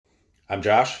I'm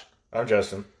Josh. I'm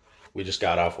Justin. We just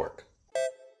got off work.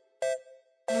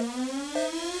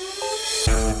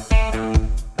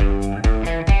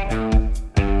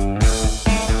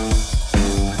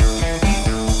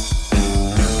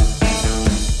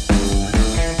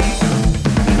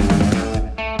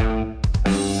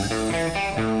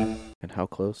 And how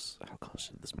close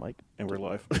to this mic? And we're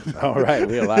live. All right,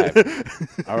 we are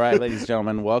live. All right, ladies and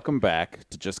gentlemen, welcome back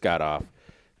to Just Got Off.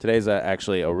 Today's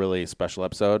actually a really special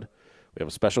episode. We have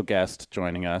a special guest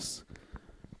joining us,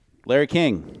 Larry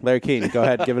King. Larry King, go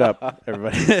ahead, give it up,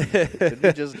 everybody. Did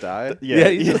he just die? Yeah,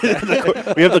 he just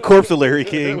we have the corpse of Larry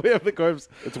King. we have the corpse.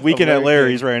 It's weekend of at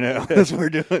Larry Larry's right now. That's what we're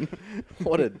doing.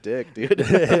 What a dick,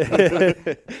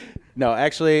 dude. No,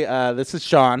 actually, this is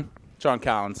Sean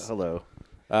Collins. Hello.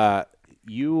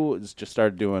 You just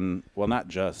started doing, well, not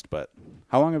just, but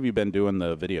how long have you been doing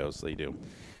the videos that you do?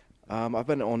 I've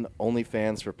been on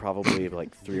OnlyFans for probably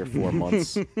like 3 or 4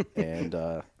 months, and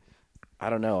I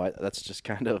don't know. That's just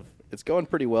kind of it's going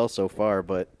pretty well so far.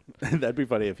 But That'd be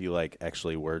funny if you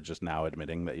actually were just now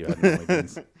admitting that you had an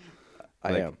OnlyFans.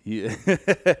 I am. Yeah.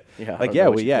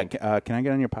 Yeah. Can I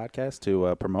get on your podcast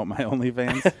to promote my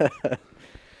OnlyFans?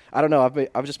 I don't know.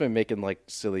 I've just been making like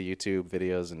silly YouTube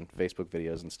videos and Facebook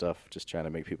videos and stuff, just trying to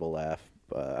make people laugh.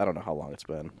 I don't know how long it's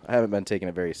been. I haven't been taking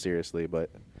it very seriously, but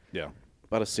Yeah.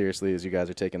 about as seriously as you guys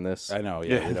are taking this. I know.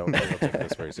 Yeah, we don't take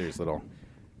this very seriously at all.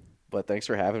 But thanks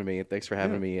for having me. Thanks for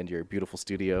having me in your beautiful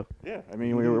studio. Yeah, I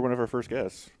mean, we were one of our first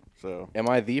guests. So Am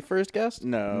I the first guest?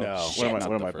 no, No. one Not of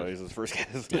the my first. buddies is first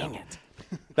guest. Dang it.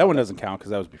 That one doesn't count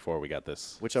because that was before we got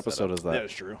this. Which set episode up. is that? That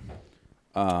is true.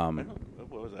 What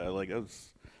was that? Like that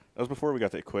was before we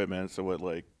got the equipment. So what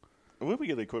did we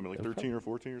get the equipment? Like 13 or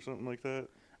 14 or something like that?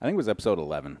 I think it was episode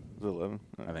 11. Was it 11?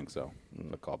 I think so.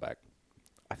 The callback.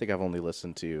 I think I've only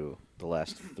listened to the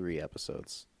last 3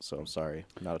 episodes, so I'm sorry.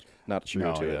 Not true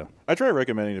No, to yeah. it. I try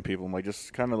recommending to people, I'm like,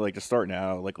 just kind of like just start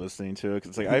now, like listening to it.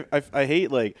 Cause it's like, I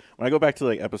hate like when I go back to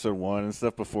like episode 1 and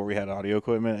stuff before we had audio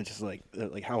equipment, it's just like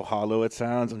how hollow it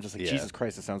sounds. I'm just like, Yeah. Jesus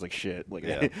Christ, it sounds like shit. Like,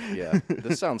 Yeah. Yeah,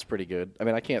 this sounds pretty good. I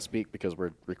mean, I can't speak because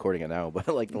we're recording it now, but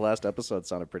like the last episode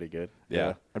sounded pretty good.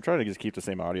 Yeah. I'm trying to just keep the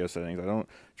same audio settings. I don't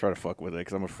try to fuck with it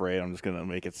because I'm afraid I'm just going to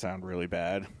make it sound really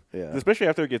bad. Yeah. Especially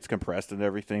after it gets compressed and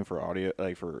everything for audio,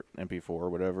 like for MP4 or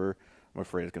whatever. I'm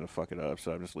afraid it's going to fuck it up,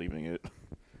 so I'm just leaving it.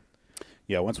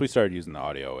 Yeah, once we started using the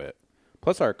audio,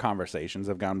 plus our conversations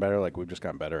have gotten better. Like we've just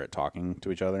gotten better at talking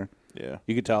to each other. Yeah.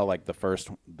 You could tell like the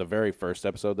very first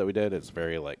episode that we did, it's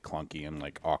very like clunky and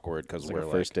like awkward because It's we're like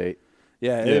a first date.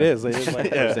 Yeah, Yeah. it is. It is like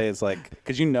Yeah. first day. It's like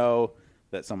because you know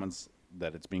that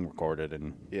that it's being recorded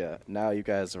and Yeah. Now you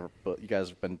guys have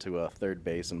been to a third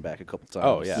base and back a couple times.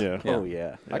 Oh, yeah. Yeah. Oh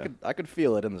yeah. Yeah. I could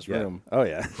feel it in this yeah. room. Oh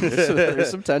yeah, There's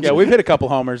some tension. yeah. We've hit a couple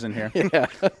homers in here. Yeah.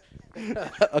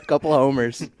 A couple of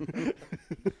homers.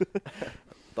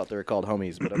 Thought they were called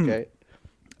homies, but okay.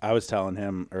 I was telling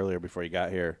him earlier before you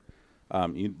got here,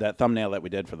 that thumbnail that we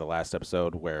did for the last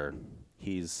episode where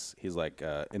he's like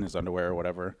in his underwear or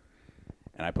whatever,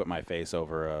 and I put my face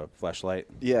over a fleshlight.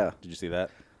 Yeah. Did you see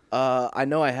that? I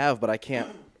know I have, but I can't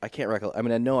recollect. I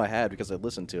mean, I know I had because I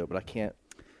listened to it, but I can't.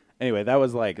 Anyway, that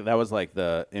was like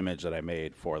the image that I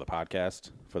made for the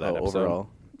podcast for that episode. Overall.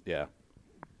 Yeah.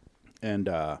 And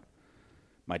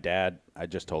my dad, I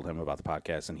just told him about the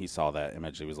podcast, and he saw that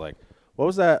image. He was like, "What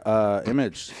was that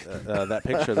image? That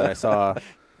picture that I saw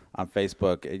on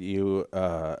Facebook? You,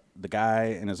 the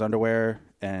guy in his underwear,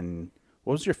 and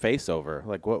what was your face over?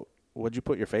 Like, what'd you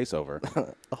put your face over?"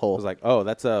 A I hole. was like, "Oh,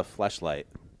 that's a fleshlight."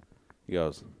 He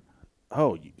goes,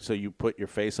 "Oh, so you put your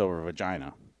face over a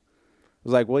vagina?" I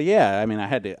was like, "Well, yeah. I mean, I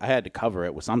had to cover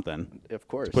it with something. Of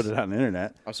course. Put it on the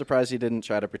internet." I'm surprised he didn't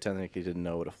try to pretend like he didn't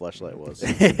know what a fleshlight was.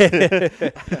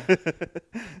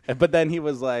 But then he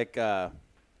was like,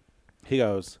 he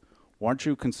goes, "Weren't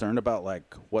you concerned about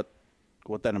like what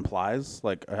that implies?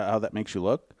 Like how that makes you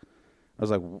look?" I was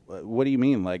like, "What do you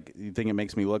mean? Like, you think it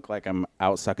makes me look like I'm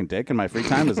out sucking dick in my free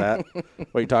time? Is that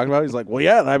what you're talking about?" He's like, "Well,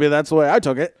 yeah. I mean, that's the way I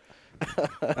took it."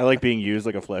 I like being used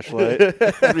like a fleshlight.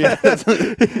 Is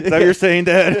that what you're saying,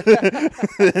 Dad?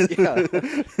 Yeah.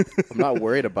 I'm not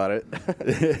worried about it.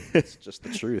 It's just the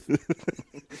truth.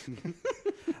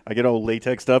 I get all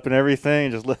latexed up and everything,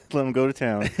 and just let them go to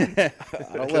town. I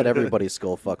don't let everybody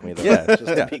skull fuck me though. Yeah. Just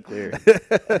to be clear.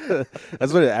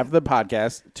 That's what after the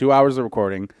podcast, 2 hours of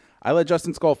recording, I let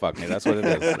Justin skull fuck me. That's what it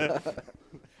is.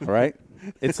 All right?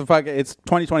 It's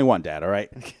 2021, Dad, all right?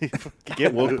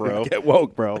 Get woke, bro. Get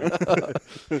woke, bro.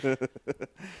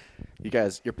 You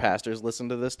guys, your pastors listen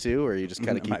to this too, or you just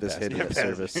kind of My keep this hidden pastor. at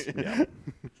service?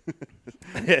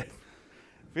 Yeah.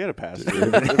 If we had a pastor,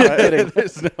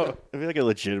 There's no. if we had like a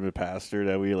legitimate pastor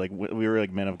that we were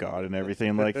like men of God and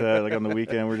everything like that. Like on the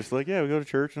weekend, we're just like, yeah, we go to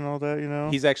church and all that, you know.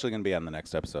 He's actually going to be on the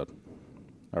next episode.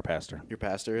 Our pastor. Your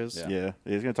pastor is? Yeah. Yeah,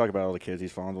 he's gonna talk about all the kids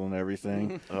he's fondling and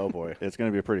everything. Oh boy. It's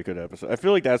gonna be a pretty good episode. I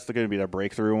feel like that's gonna be that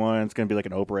breakthrough one. It's gonna be like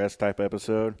an Oprah-esque type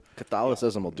episode.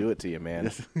 Catholicism will do it to you,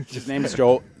 man. His name is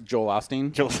Joel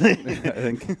Osteen. I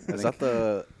think. Is that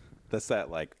the? That's that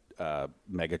like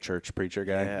mega church preacher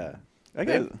guy. Yeah. I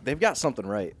guess. They've got something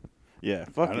right. Yeah,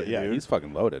 fuck it, Yeah, dude. he's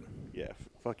fucking loaded. Yeah,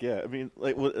 fuck yeah. I mean,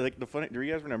 like the funny. Do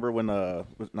you guys remember when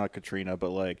not Katrina, but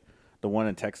like the one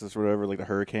in Texas or whatever, like the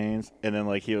hurricanes, and then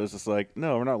like he was just like,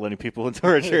 no, we're not letting people into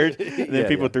our church. And then Yeah,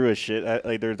 people yeah. threw a shit at,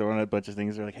 like they're throwing a bunch of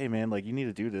things. They're like, hey man, like you need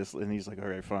to do this, and he's like, all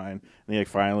right, fine. And he like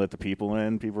finally let the people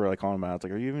in. People were like calling him out. It's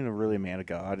like, are you even really a man of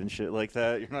God and shit like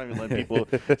that? You're not even letting people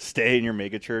stay in your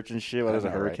mega church and shit while there's a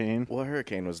That's not right. hurricane. What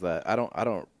hurricane was that? I don't.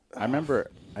 I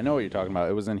remember. I know what you're talking about.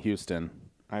 It was in Houston.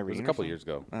 It was Irene a or couple something? years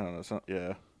ago. I don't know.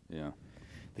 Yeah.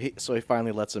 Yeah. So he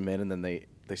finally lets them in, and then they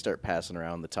start passing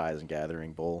around the tithes and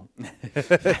gathering bowl. Yeah,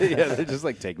 they're just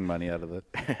like taking money out of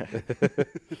it.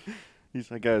 He's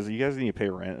like, guys, you guys need to pay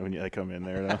rent when you like, come in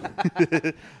there now.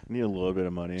 Need a little bit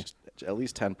of money. At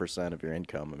least 10% of your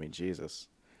income. I mean, Jesus.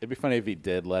 It'd be funny if he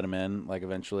did let him in, like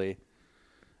eventually,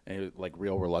 and like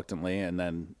real reluctantly, and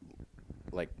then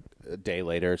like a day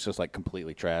later, it's just like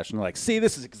completely trashed, and they're like, "See,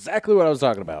 this is exactly what I was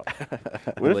talking about.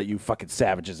 We'll if- let you fucking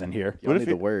savages in here." You don't if need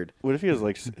he- the word. What if he was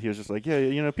like, he was just like, yeah,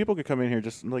 you know, people could come in here,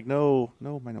 just like no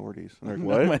minorities. And they're like,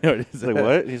 what? minorities. He's like,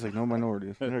 what? He's like, no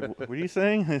minorities. And they're like, what are you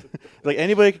saying? Like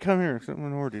anybody could come here except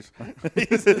minorities.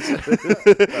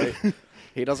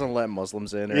 He doesn't let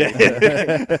Muslims in. Or Yeah.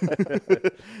 anything.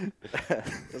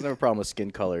 Doesn't have a problem with skin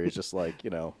color. He's just like,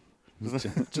 just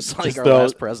like Just our those-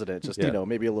 last president. Just, yeah.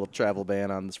 maybe a little travel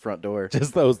ban on this front door.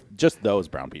 just those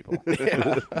brown people.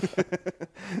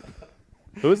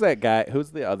 Who's that guy? Who's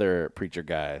the other preacher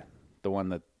guy? The one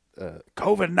that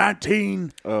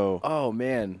COVID-19. Oh,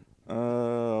 man. Let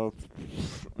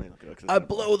me look it up 'cause I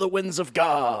blow the winds of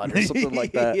God or something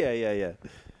like that. yeah. let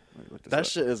me look this That up.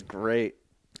 shit is great.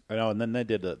 I know, and then they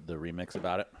did the remix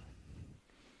about it.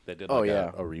 They did Oh, like yeah.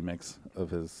 a remix of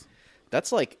his.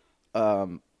 That's like,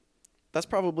 that's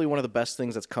probably one of the best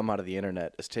things that's come out of the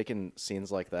internet is taking scenes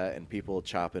like that and people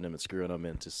chopping them and screwing them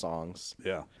into songs.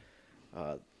 Yeah.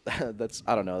 I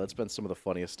don't know. That's been some of the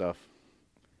funniest stuff.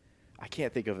 I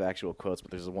can't think of the actual quotes,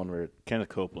 but there's one where Kenneth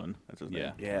Copeland. That's his Yeah.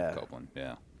 name. Yeah. Copeland.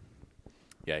 Yeah.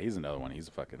 Yeah, he's another one. He's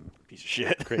a fucking Piece of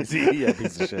shit. crazy. Yeah,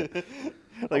 piece of shit.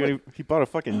 Like when he bought a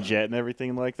fucking jet and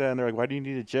everything like that, and they're like, "Why do you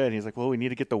need a jet?" And he's like, "Well, we need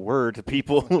to get the word to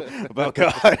people about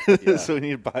God, so we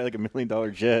need to buy like $1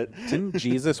 million jet." Didn't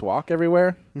Jesus walk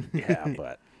everywhere? Yeah,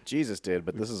 but Jesus did,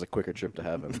 but this is a quicker trip to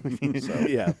heaven. So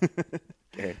yeah.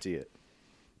 guarantee it.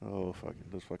 Oh, fucking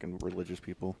those fucking religious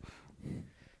people.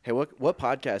 Hey, what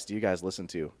podcast do you guys listen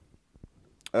to?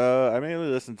 I mainly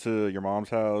listen to Your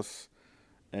Mom's House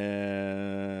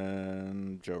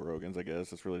and Joe Rogan's. I guess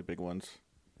that's really the big ones.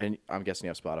 And I'm guessing you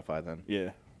have Spotify then.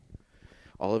 Yeah.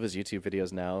 All of his YouTube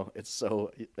videos now, it's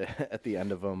so at the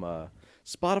end of them,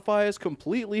 Spotify is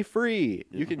completely free.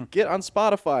 You can get on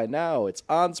Spotify now. It's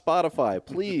on Spotify.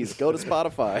 Please go to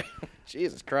Spotify.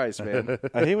 Jesus Christ, man.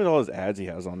 I hate with all his ads he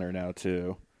has on there now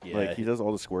too. Yeah. Like he does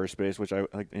all the Squarespace, which I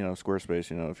like. You know, Squarespace.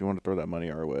 You know, if you want to throw that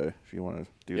money our way, if you want to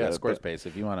do Yeah, that. but- Squarespace.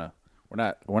 If you wanna,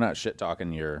 we're not shit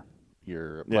talking your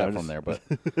Yeah, platform just- there, but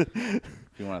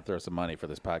if you want to throw some money for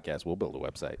this podcast, we'll build a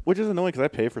website. Which is annoying because I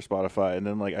pay for Spotify, and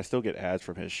then like I still get ads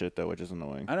from his shit though, which is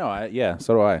annoying. I know. Yeah,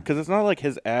 so do I. Because it's not like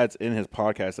his ads in his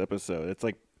podcast episode. It's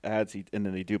like ads and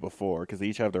then they do before because they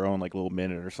each have their own like little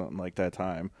minute or something like that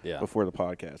time Yeah. before the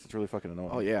podcast. It's really fucking annoying.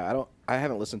 Oh yeah, I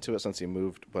haven't listened to it since he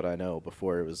moved, but I know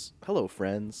before it was hello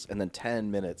friends and then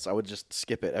 10 minutes. I would just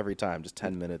skip it every time, just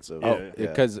 10 minutes of Oh,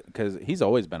 because he's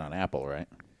always been on Apple, right?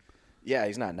 yeah,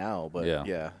 he's not now, but Yeah.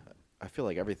 yeah. I feel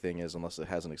like everything is unless it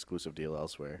has an exclusive deal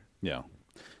elsewhere. Yeah.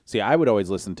 See, I would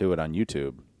always listen to it on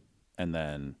YouTube, and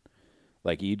then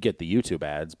like you'd get the YouTube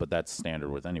ads, but that's standard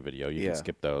with any video. You Yeah. can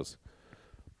skip those.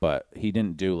 But he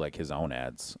didn't do like his own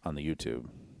ads on the YouTube,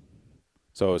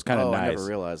 so it was kind of Oh, nice. I never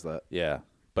realized that. Yeah,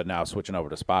 but now switching over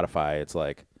to Spotify, it's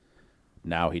like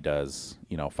now he does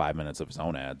 5 minutes of his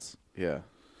own ads. Yeah.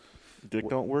 Dick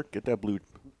don't work. Get that blue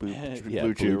Yeah,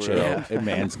 blue chew. Chill, Yeah. and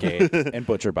Manscaped, and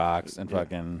Butcher Box, and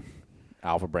fucking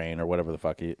Alpha Brain or whatever the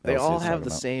fuck he. They else all he's have talking the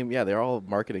about. same. Yeah, they're all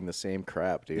marketing the same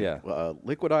crap, dude. Yeah.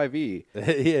 Liquid IV.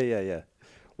 yeah.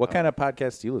 What kind of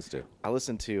podcasts do you listen to? I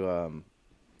listen to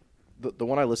the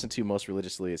one I listen to most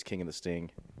religiously is King of the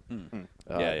Sting.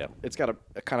 Yeah. It's got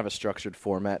a kind of a structured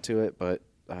format to it, but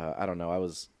I don't know.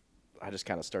 I just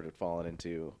kind of started falling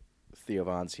into Theo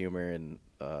Von's humor and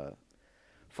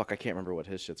fuck, I can't remember what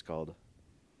his shit's called.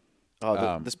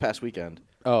 Oh, this past weekend.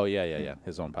 Oh yeah.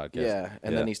 His own podcast. Yeah,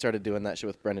 and then he started doing that shit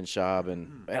with Brendan Schaub,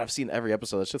 and man, I've seen every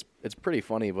episode. It's pretty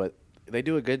funny, but they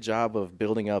do a good job of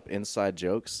building up inside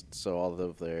jokes, so all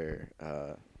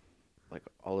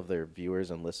of their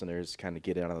viewers and listeners kind of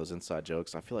get in on those inside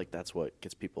jokes. I feel like that's what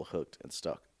gets people hooked and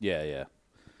stuck. Yeah.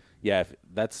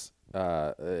 That's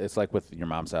it's like with Your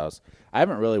Mom's House. I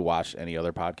haven't really watched any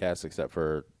other podcasts except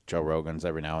for Joe Rogan's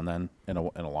every now and then in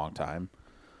a long time.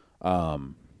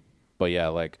 But yeah,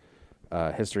 like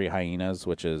History Hyenas,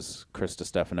 which is Chris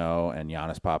DiStefano and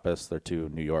Giannis Pappas. They're two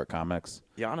New York comics.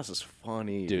 Giannis is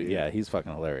funny, Dude, yeah, he's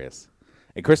fucking hilarious.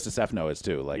 And Chris DiStefano is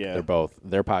too. Like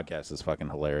their podcast is fucking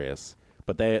hilarious.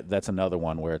 But that's another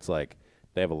one where it's like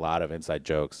they have a lot of inside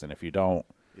jokes, and if you don't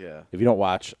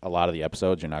watch a lot of the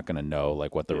episodes, you're not gonna know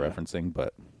like what they're referencing.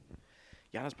 But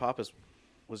Giannis Pappas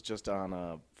was just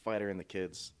on Fighter and the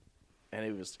Kids,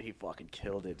 and he fucking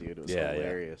killed it, dude. It was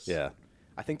hilarious. Yeah.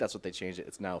 I think that's what they changed it.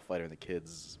 It's now Fighter and the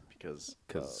Kids because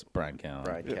Brian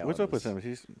Callen. Yeah, what's up with him?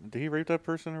 Did he rape that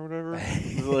person or whatever?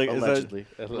 Allegedly.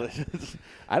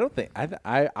 I don't think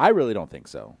I really don't think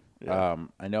so. Yeah.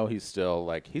 I know he's still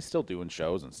doing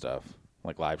shows and stuff,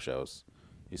 like live shows.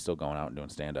 He's still going out and doing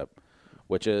stand up,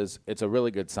 it's a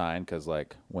really good sign because do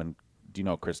you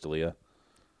know Chris D'Elia?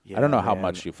 Yeah, I don't know how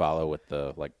much you follow with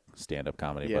the like stand up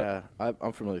comedy. Yeah,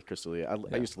 I'm familiar with Chris D'Elia.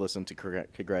 I used to listen to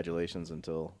Congratulations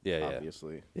until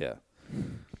obviously. Yeah.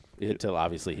 Until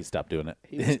obviously he stopped doing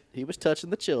it. He was touching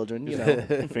the children, you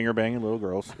know. Finger banging little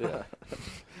girls. Yeah.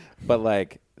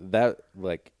 But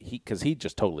he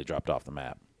just totally dropped off the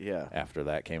map. Yeah. After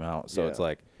that came out, so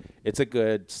Yeah. it's a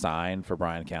good sign for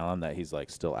Brian Callen that he's like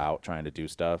still out trying to do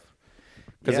stuff.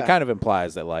 Because Yeah. it kind of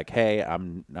implies that like, hey,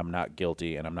 I'm not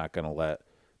guilty and I'm not gonna let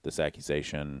this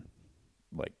accusation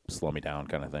like slow me down,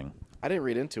 kind of thing. I didn't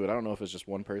read into it. I don't know if it was just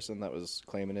one person that was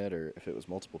claiming it or if it was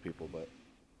multiple people, but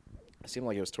it seemed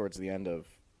like it was towards the end of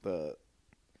the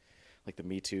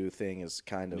Me Too thing is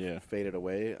kind of faded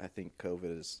away. I think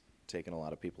COVID has taken a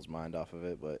lot of people's mind off of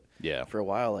it, but for a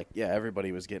while,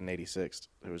 everybody was getting 86th.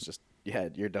 It was just,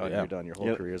 you're done, you're done, your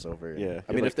whole career's over. Yeah.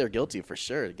 I mean, if they're guilty, for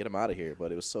sure, get them out of here,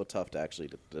 but it was so tough to actually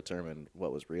determine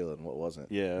what was real and what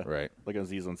wasn't. Yeah. Right. Like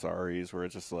Aziz Ansari's, where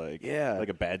it's just like, Yeah. like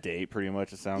a bad date, pretty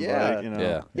much, it sounds Yeah. like, you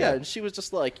know? Yeah, and she was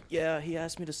just like, he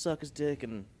asked me to suck his dick,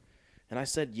 and I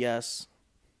said yes.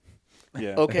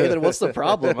 Yeah. Okay, then what's the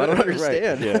problem? I don't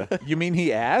understand. Yeah. You mean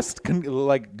he asked?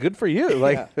 Like, good for you.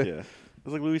 Like, Yeah. It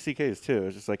was like Louis C.K's too.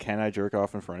 It's just like, can I jerk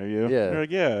off in front of you? Yeah. And they're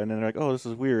like, yeah. And then they're like, oh, this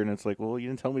is weird. And it's like, well, you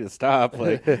didn't tell me to stop.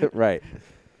 Like, right.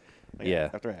 like, Yeah.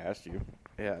 After I asked you.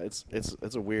 Yeah, it's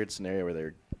a weird scenario where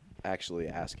they're actually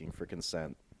asking for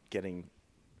consent, getting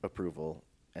approval,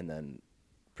 and then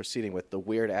proceeding with the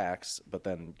weird acts, but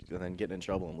then getting in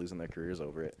trouble and losing their careers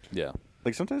over it. Yeah.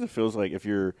 Like sometimes it feels like if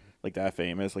you're like that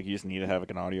famous, like you just need to have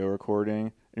like an audio recording.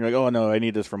 And you're like, oh no, I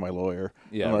need this from my lawyer.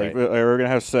 Yeah, I'm like, right. we're gonna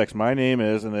have sex. My name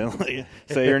is, and then like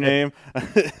say your name.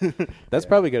 That's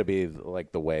probably going to be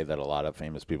like the way that a lot of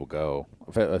famous people go,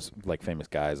 like famous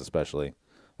guys especially.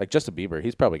 Like Justin Bieber,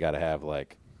 he's probably got to have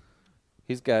like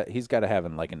he's got to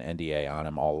have like an NDA on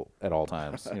him at all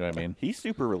times. You know what I mean? He's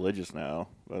super religious now,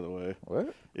 by the way.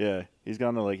 What? Yeah, he's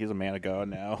gone to he's a man of God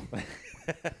now.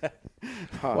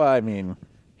 Well, I mean,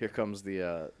 Here comes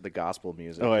the gospel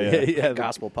music. Oh, yeah. Yeah,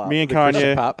 Gospel pop. Me and The Christian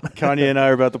Kanye, pop. Kanye and I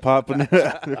are about to pop. Oh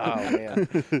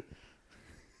man.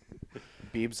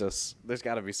 Beebs. There's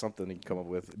got to be something you can come up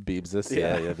with. Beebs.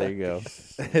 Yeah, there you go.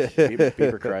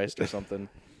 Bieber Christ or something.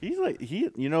 He's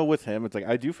with him, it's like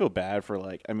I do feel bad for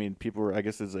people are, I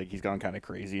guess it's like he's gone kind of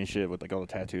crazy and shit with like all the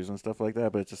tattoos and stuff like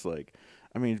that, but it's just like,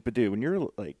 but dude, when you're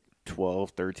like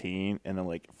 12, 13 and then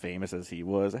like famous as he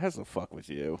was, it has to fuck with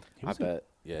you. I bet.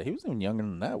 Yeah, he was even younger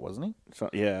than that, wasn't he? So,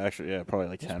 yeah, actually, yeah, probably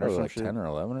like 10 or Probably some like shit. 10 or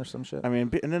 11 or some shit. I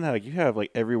mean, and then like you have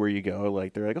like everywhere you go,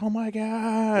 like they're like, oh my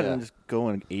God, Yeah. and just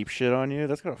going ape shit on you.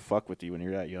 That's gonna fuck with you when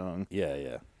you're that young. Yeah,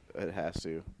 yeah. It has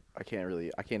to. I can't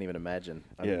even imagine.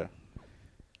 I Yeah. mean,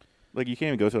 Like you can't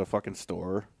even go to a fucking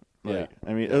store. Yeah.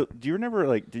 Do you remember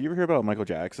did you ever hear about Michael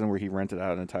Jackson where he rented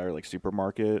out an entire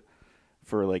supermarket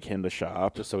for him to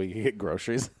shop? Just so he could get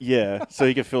groceries. Yeah, so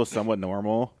he could feel somewhat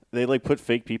normal. They put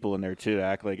fake people in there too to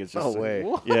act like it's just No way.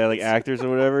 Yeah, like actors or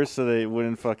whatever, so they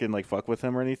wouldn't fucking fuck with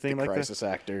him or anything like crisis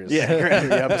actors. Yeah.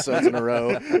 3 episodes in a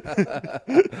row. that.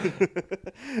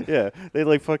 Yeah,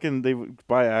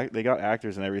 they got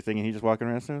actors and everything, and he just walking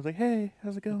around and was like, "Hey,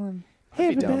 how's it going?"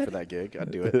 I'd be down for that gig.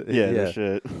 I'd do it. Yeah, Yeah. that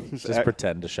shit. Just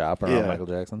pretend to shop around Yeah. Michael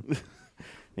Jackson.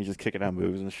 He's just kicking out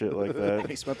moves and shit like that.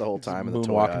 He spent the whole time in the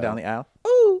toy Moonwalking aisle. down the aisle.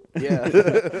 Yeah.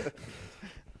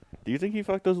 Do you think he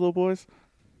fucked those little boys?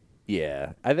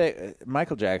 Yeah, I think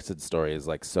Michael Jackson's story is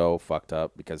like so fucked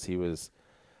up because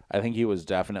I think he was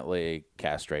definitely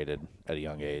castrated at a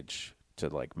young age to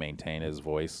like maintain his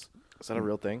voice. Is that a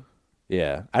real thing?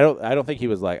 Yeah, I don't think he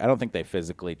was like, I don't think they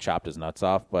physically chopped his nuts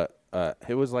off, but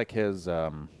it was like his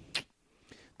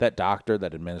that doctor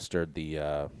that administered the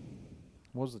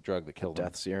what was the drug that killed him?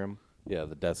 Death serum. Yeah,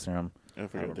 the death serum I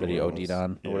forget that he what it OD'd was.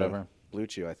 on or Yeah. whatever. Blue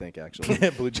Chew, I think, actually.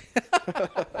 Blue Chew.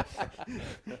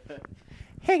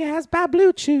 Hey guys, buy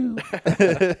Blue Chew.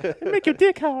 Make your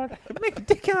dick hard. Make your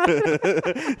dick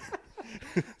hard.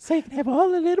 So you can have all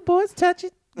the little boys touch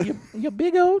it. Your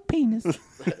big old penis.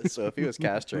 So if he was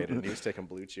castrated and he was taking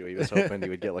Blue Chew, he was hoping he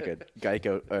would get like a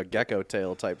gecko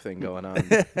tail type thing going on.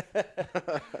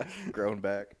 Grown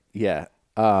back. Yeah.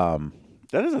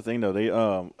 That is a thing though. They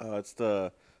it's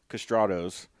the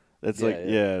castrados. It's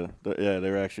Yeah, like yeah.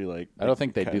 they were actually like. I don't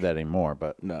think they do that anymore,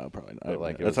 but No, probably not. But,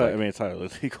 like, it That's was how, like- I mean, it's highly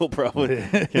illegal, probably.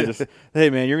 You just,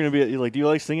 hey, man, you're gonna be like, do you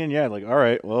like singing? Yeah, like, all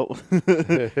right, well,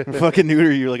 fucking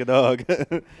neuter you like a dog.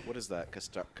 What is that?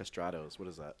 Castrados. What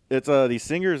is that? It's these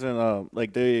singers and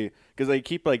like because they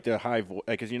keep like the high voice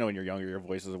because when you're younger your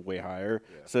voice is way higher,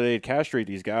 Yeah. so they'd castrate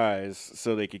these guys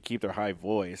so they could keep their high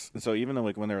voice. And so even though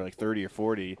like when they're like 30 or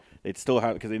 40, they'd still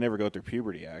have because they never go through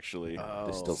puberty actually.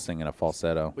 they're still singing a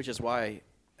falsetto. Which is why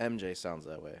MJ sounds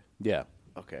that way. Yeah.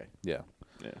 Okay. Yeah.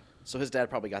 Yeah. So his dad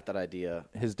probably got that idea.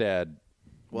 His dad.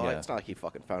 Well, yeah. it's not like he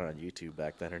fucking found it on YouTube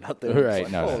back then or nothing. Right,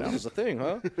 It's like, no, oh, no. this is a thing,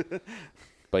 huh?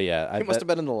 But yeah, He must have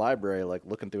been in the library, like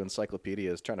looking through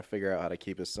encyclopedias, trying to figure out how to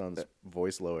keep his son's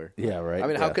voice lower. Yeah, right. I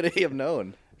mean, yeah. how could he have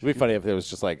known? It'd be funny if it was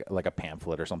just like a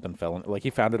pamphlet or something fell in. Like he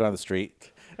found it on the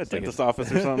street. A dentist office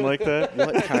or something like that.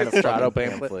 What kind of Castrato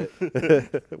fucking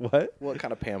pamphlet. What? What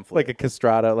kind of pamphlet? Like a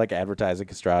castrato, like advertising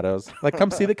castratos. Like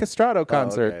come see the castrato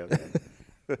concert.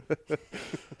 Oh, okay, okay.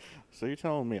 So you're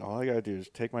telling me all I gotta do is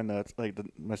take my nuts, like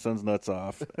my son's nuts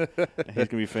off, and he's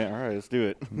gonna be fan. All right, let's do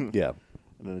it. Yeah.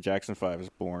 And then the Jackson 5 is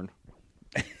born.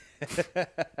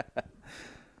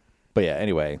 But yeah,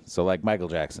 anyway, so like Michael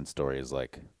Jackson's story is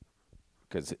like,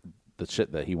 because the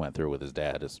shit that he went through with his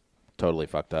dad is totally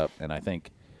fucked up, and I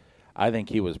think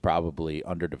he was probably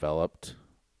underdeveloped,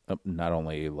 not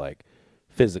only like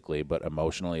physically but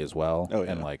emotionally as well, Oh,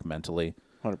 yeah. and like mentally.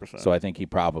 100%. So I think he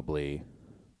probably,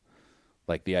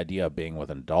 like the idea of being with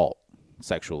an adult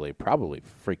sexually probably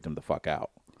freaked him the fuck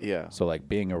out. Yeah. So like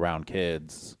being around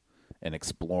kids and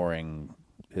exploring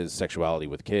his sexuality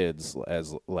with kids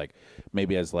as like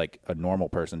maybe as like a normal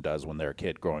person does when they're a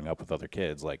kid growing up with other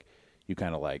kids, like you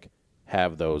kind of like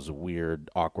have those weird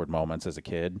awkward moments as a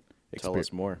kid. Tell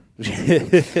us more.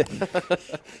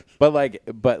 But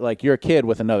like you're a kid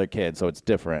with another kid, so it's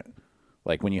different.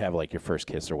 Like when you have like your first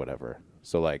kiss or whatever.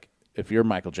 So like if you're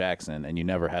Michael Jackson and you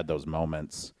never had those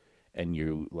moments and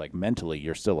you like mentally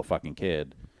you're still a fucking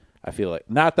kid, I feel like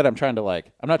I'm not trying to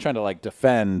like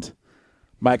defend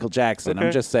Michael Jackson. I'm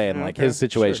Okay. just saying Yeah, like okay. his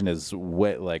situation is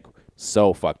like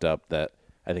so fucked up that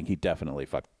I think he definitely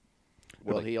fucked.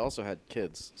 Well, he also had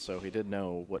kids, so he did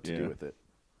know what to Yeah. do with it.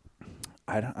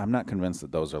 I'm not convinced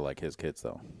that those are like his kids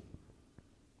though.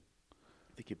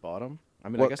 Think he bought them? I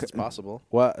mean, Well, I guess it's possible.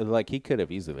 Well, like he could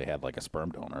have easily had like a sperm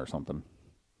donor or something.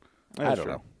 I That's don't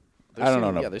true. know. I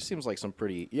don't know. Yeah, there seems like some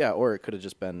pretty. Yeah, or it could have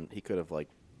just been he could have like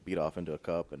beat off into a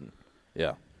cup, and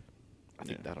Yeah. I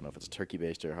think I don't know if it's a turkey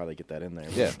baster or how they get that in there.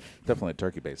 Yeah, definitely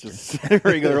turkey based.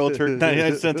 Regular old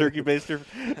 99-cent turkey baster.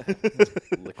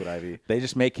 Liquid IV. They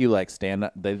just make you like stand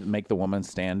up. They make the woman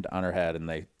stand on her head and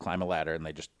they climb a ladder and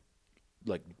they just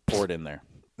like pour it in there.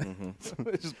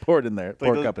 They just pour it in there.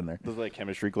 Pour a cup in there. Those like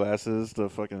chemistry glasses, the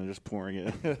fucking just pouring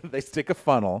it. They stick a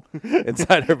funnel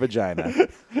inside her vagina.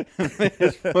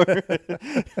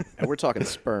 And we're talking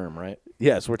sperm, right?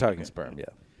 Yes, we're talking sperm. Yeah,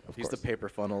 of Use the course. paper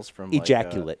funnels from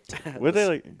Ejaculate. What they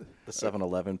like? the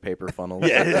 7-Eleven paper funnels.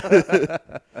 What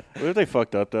if they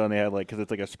fucked up though? And they had like because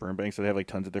it's like a sperm bank, so they have like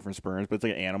tons of different sperms, but it's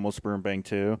like an animal sperm bank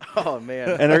too. Oh man.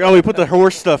 And they're like, oh, we put the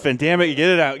horse stuff in. Damn it, get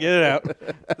it out, get it out.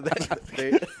 they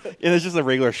And it's just a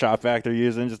regular shop vac they're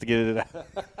using just to get it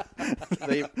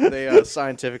out. they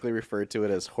scientifically refer to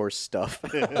it as horse stuff.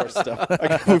 Horse stuff.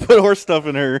 We put horse stuff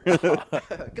in her. Get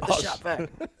the shop back.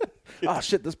 Oh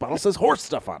shit! This bottle says horse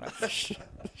stuff on it.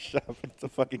 Shop. It's a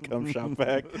fucking cum shop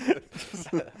vac.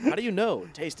 How do you know?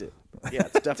 Taste it. Yeah,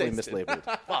 it's definitely mislabeled.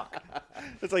 Fuck.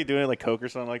 It's like doing it like Coke or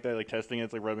something like that, like testing it.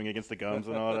 It's like rubbing against the gums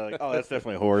and all that. Like, oh, that's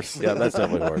definitely horse. Yeah, that's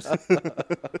definitely horse.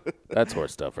 That's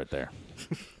horse stuff right there.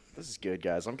 This is good,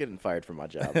 guys. I'm getting fired from my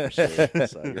job for sure.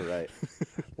 So you're right.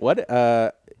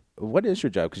 what is your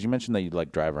job? Because you mentioned that you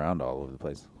like drive around all over the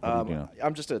place. What do you do?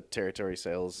 I'm just a territory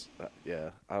sales.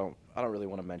 Yeah, I don't really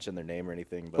want to mention their name or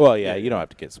anything. But Well, yeah, you don't have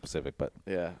to get specific, but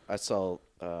yeah, I sell.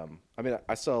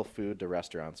 I sell food to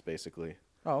restaurants basically.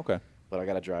 oh, okay. But I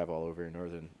got to drive all over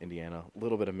northern Indiana, a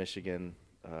little bit of Michigan.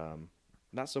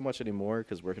 Not so much anymore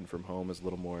because working from home is a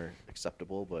little more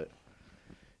acceptable. But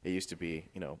it used to be,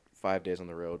 5 days on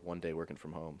the road, 1 day working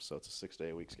from home. So it's a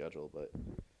 6-day-a-week schedule. But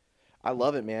I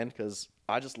love it, man, because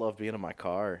I just love being in my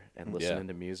car and listening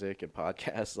to music and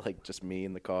podcasts, like just me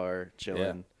in the car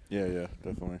chilling. Yeah,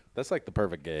 definitely. That's like the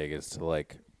perfect gig is to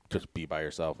like just be by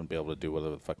yourself and be able to do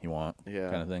whatever the fuck you want. Yeah.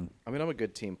 Kind of thing. I mean, I'm a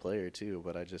good team player too,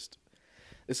 but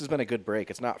this has been a good break.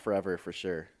 It's not forever for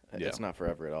sure. Yeah. It's not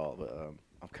forever at all, but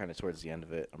I'm kind of towards the end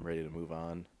of it. I'm ready to move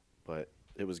on, but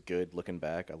it was good looking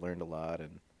back. I learned a lot,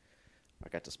 and I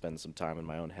got to spend some time in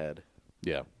my own head,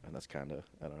 Yeah. and that's kind of,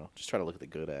 I don't know, just try to look at the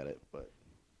good at it, but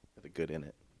the good in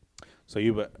it. So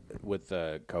you, with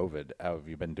COVID, how have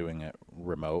you been doing it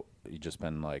remote? You just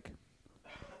been like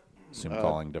Zoom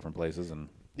calling different places and.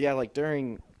 Yeah, like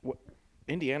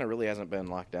Indiana really hasn't been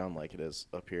locked down like it is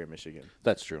up here in Michigan.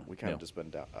 That's true. We kind of just been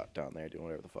down there doing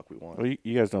whatever the fuck we want. Well,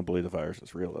 you guys don't believe the virus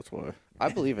is real. That's why. I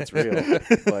believe it's real,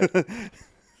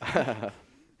 but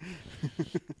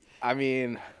I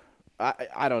mean,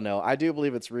 I don't know. I do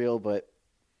believe it's real, but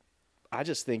I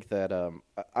just think that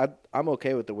I'm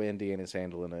okay with the way Indiana's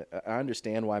handling it. I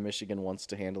understand why Michigan wants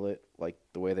to handle it like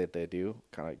the way that they do,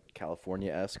 kind of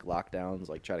California-esque lockdowns,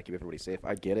 like try to keep everybody safe.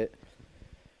 I get it,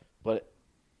 but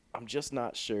I'm just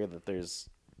not sure that there's.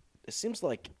 It seems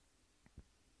like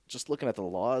just looking at the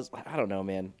laws, I don't know,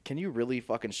 man. Can you really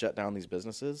fucking shut down these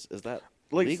businesses? Is that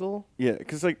legal? Yeah,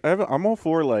 because like I'm all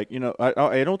for like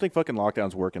I don't think fucking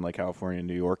lockdowns work in like California and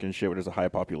New York and shit where there's a high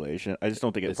population. I just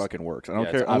don't think it fucking works. I don't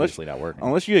care It's obviously not working.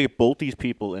 unless you like, bolt these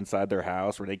people inside their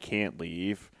house where they can't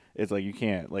leave. It's like you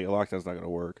can't like a lockdown's not gonna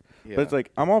work. Yeah. But it's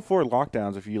like I'm all for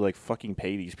lockdowns if you like fucking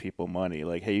pay these people money.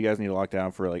 Like, hey, you guys need to lock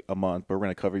down for like a month, but we're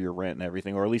gonna cover your rent and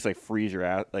everything, or at least like freeze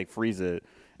it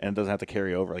and it doesn't have to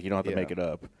carry over. Like you don't have to make it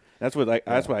up. That's what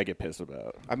that's what I get pissed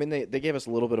about. I mean, they gave us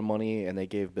a little bit of money, and they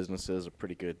gave businesses a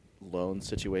pretty good loan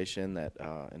situation that,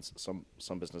 and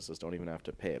some businesses don't even have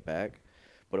to pay it back.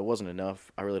 But it wasn't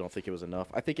enough. I really don't think it was enough.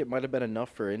 I think it might have been enough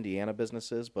for Indiana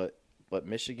businesses, but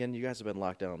Michigan, you guys have been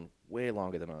locked down way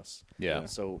longer than us. Yeah.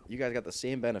 So you guys got the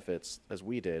same benefits as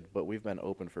we did, but we've been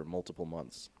open for multiple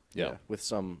months. Yeah. With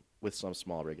some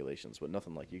small regulations, but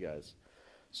nothing like you guys.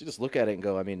 So you just look at it and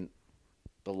go, I mean,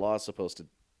 the law is supposed to,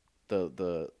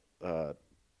 the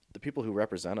people who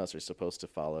represent us are supposed to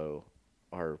follow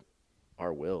our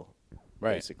will,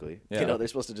 Right. basically. Yeah. They're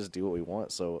supposed to just do what we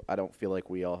want. So I don't feel like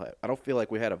we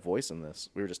had a voice in this.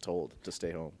 We were just told to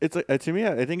stay home. It's like, to me,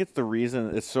 I think it's the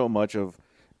reason it's so much of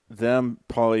them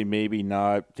probably maybe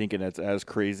not thinking it's as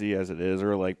crazy as it is,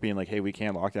 or like being like, hey, we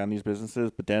can't lock down these businesses.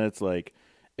 But then it's like,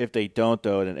 if they don't,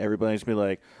 though, then everybody's gonna be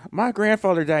like, my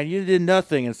grandfather died, you did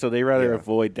nothing. And so they rather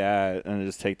avoid that and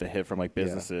just take the hit from like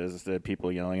businesses instead of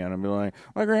people yelling at them and be like,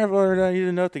 my grandfather died, you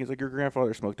did nothing. It's like your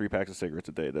grandfather smoked 3 packs of cigarettes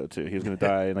a day, though, too. He was gonna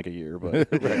die in like a year, but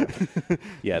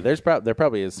Yeah, there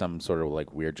probably is some sort of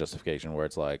like weird justification where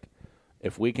it's like,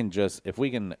 if we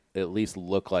can at least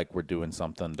look like we're doing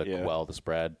something to quell the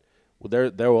spread,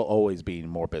 well, there will always be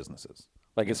more businesses.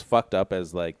 Like as fucked up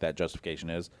as like that justification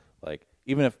is, like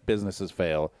even if businesses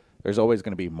fail, there's always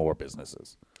going to be more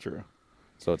businesses. True.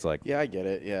 So it's like, Yeah, I get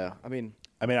it. Yeah. I mean,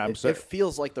 it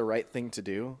feels like the right thing to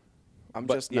do. I'm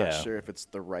But, just not yeah. sure if it's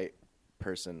the right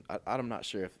person. I'm not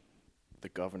sure if the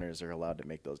governors are allowed to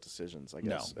make those decisions, I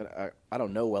guess. No. And I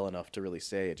don't know well enough to really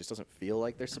say. It just doesn't feel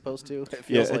like they're supposed to. It Yeah,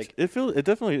 feels like it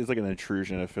definitely is like an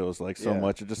intrusion. It feels like so Yeah.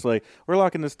 much. It's just like we're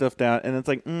locking this stuff down, and it's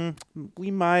like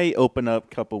we might open up a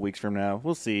couple weeks from now.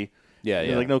 We'll see. Yeah,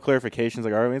 There's yeah. like no clarifications.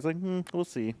 Like, it's like we'll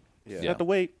see. Yeah. You have to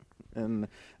wait, and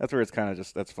that's where it's kind of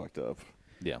just that's fucked up.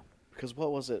 yeah, because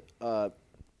what was it?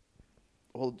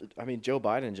 Well, I mean, Joe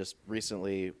Biden just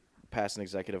recently passed an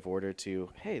executive order to,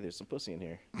 hey, there's some pussy in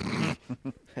here.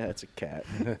 That's a cat.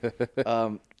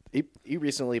 He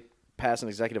recently passed an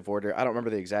executive order. I don't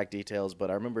remember the exact details, but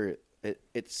I remember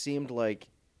it seemed like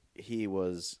he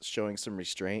was showing some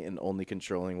restraint and only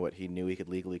controlling what he knew he could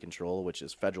legally control, which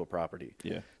is federal property.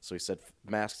 Yeah. So he said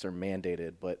masks are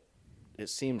mandated, but it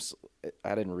seems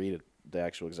I didn't read the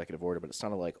actual executive order, but it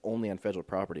sounded like only on federal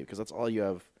property because that's all you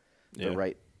have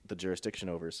the jurisdiction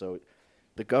over. So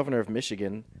the governor of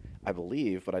Michigan, I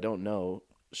believe, but I don't know,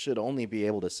 should only be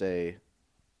able to say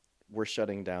we're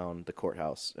shutting down the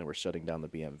courthouse and we're shutting down the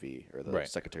BMV or the Right.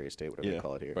 Secretary of State, whatever they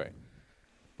call it here. right.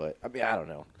 But I mean, I don't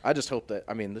know. I just hope that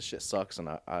this shit sucks and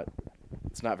I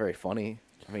it's not very funny.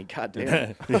 I mean,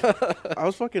 goddamn.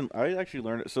 I actually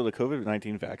learned so the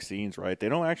COVID-19 vaccines, right? They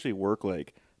don't actually work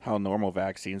like how normal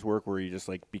vaccines work, where you just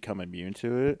like become immune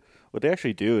to it. What they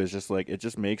actually do is just like it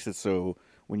just makes it so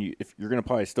if you're gonna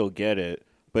probably still get it,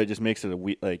 but it just makes it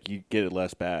like you get it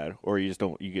less bad, or you just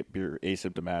don't you're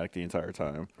asymptomatic the entire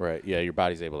time. Right. Yeah, your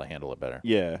body's able to handle it better.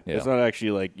 Yeah, Yeah. it's not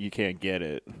actually like you can't get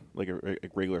it like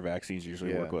regular vaccines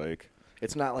usually Yeah. work like.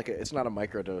 It's not like it's not a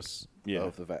microdose Yeah.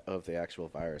 of the actual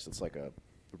virus. It's like a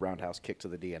roundhouse kick to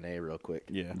the DNA real quick.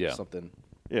 Yeah. Yeah. Something.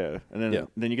 Yeah, and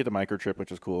then you get the microchip,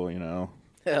 which is cool, you know.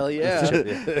 Hell yeah.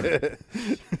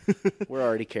 We're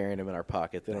already carrying him in our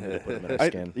pocket. They don't need to put him in our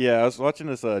skin. I was watching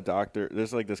this doctor.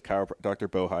 There's like this Dr.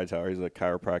 Bo Hightower. He's a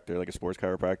chiropractor, like a sports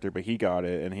chiropractor, but he got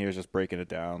it, and he was just breaking it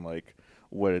down, like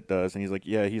what it does. And he's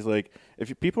like,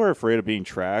 if people are afraid of being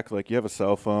tracked, like you have a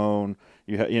cell phone,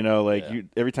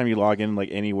 every time you log in, like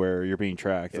anywhere, you're being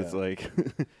tracked. Yeah. It's like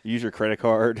you use your credit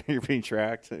card, you're being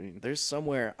tracked. I mean, There's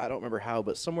somewhere, I don't remember how,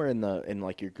 but somewhere in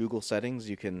like your Google settings,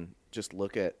 you can just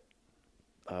look at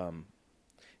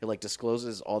it like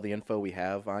discloses all the info we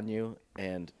have on you.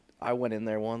 And I went in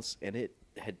there once, and it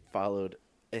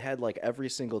had like every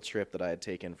single trip that I had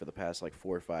taken for the past like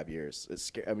 4 or 5 years.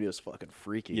 It was fucking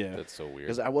freaky. Yeah. That's so weird.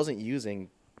 Because I wasn't using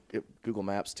Google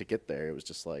Maps to get there. It was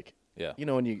just like, Yeah. you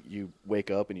know, when you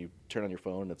wake up and you turn on your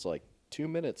phone, and it's like 2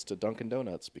 minutes to Dunkin'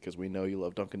 Donuts because we know you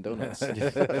love Dunkin' Donuts.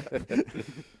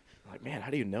 Like, man, how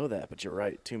do you know that? But you're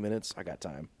right. 2 minutes, I got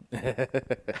time.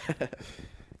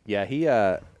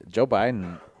 Yeah, Joe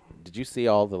Biden. Did you see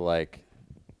all the like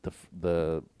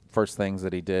the first things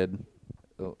that he did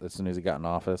as soon as he got in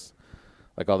office?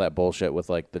 Like all that bullshit with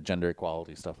like the gender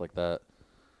equality stuff like that.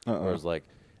 Where it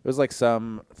was like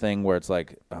some thing where it's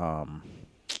like I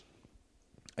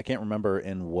can't remember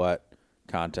in what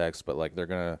context, but like they're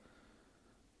gonna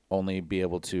only be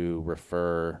able to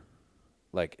refer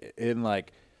like in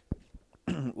like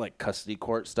like custody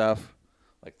court stuff.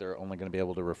 Like they're only going to be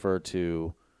able to refer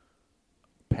to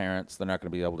parents. They're not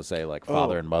going to be able to say like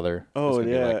father and mother. Oh, It's gonna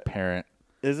be, yeah. like parent.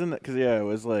 isn't it? Because it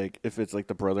was like if it's like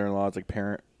the brother-in-law, it's like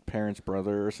parent's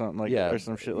brother or something like that, or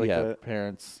some shit like that.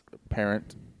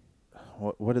 Parent.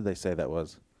 What did they say that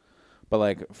was? But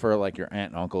like for like your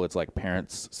aunt and uncle, it's like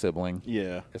parents sibling.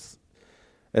 Yeah.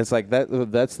 It's like that.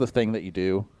 That's the thing that you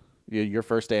do. Your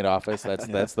first day in office.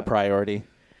 That's the priority.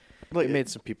 Like, It made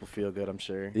some people feel good, I'm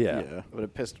sure. Yeah. But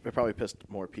it probably pissed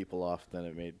more people off than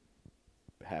it made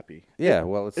happy. Yeah.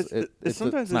 Well, Sometimes it's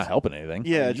not it's- helping anything.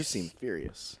 Yeah, You just seem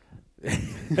furious.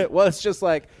 Well, it's just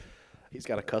like. He's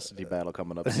got a custody battle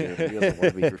coming up soon. He doesn't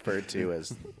want to be referred to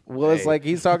as. Well, it's hey. like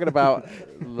he's talking about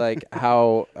like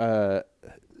how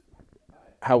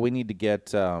we need to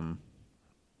get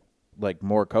like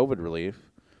more COVID relief,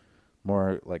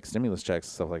 more like stimulus checks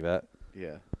and stuff like that.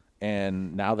 Yeah.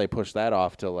 And now they push that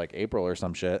off till like April or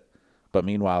some shit. But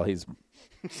meanwhile, he's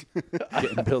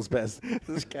getting Bill's best.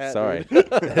 This cat. Sorry.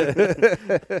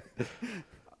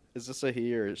 Is this a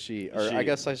he or a she? Or She. I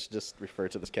guess I should just refer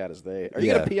to this cat as they. Are you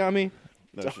Yeah. gonna pee on me?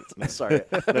 No, Sorry.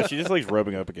 no, she just likes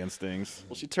rubbing up against things.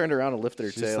 Well, she turned around and lifted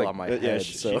her She's tail like- on my Yeah, head.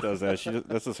 she so. does that.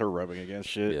 That's just her rubbing against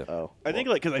shit. Yeah. Oh. I think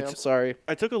like because I'm sorry.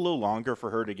 I took a little longer for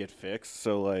her to get fixed,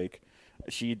 so like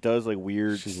she does like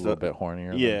weird She's a stuff. little bit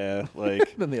hornier. Yeah,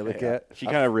 like than the other cat. she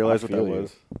kind of realized what that feel you.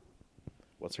 was.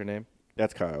 What's her name?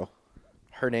 That's Kyle.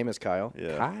 Her name is Kyle.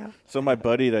 Yeah. Kyle? So my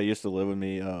buddy that used to live with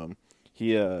me,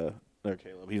 he or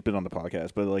Caleb, he's been on the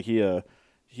podcast, but like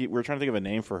we were trying to think of a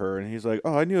name for her, and he's like,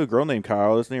 "Oh, I knew a girl named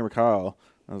Kyle. Let's name her Kyle."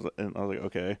 I was like,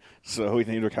 "Okay." So we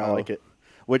named her Kyle. I like it.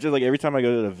 Which is like every time I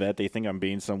go to the vet, they think I'm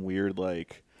being some weird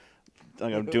like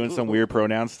I'm doing some weird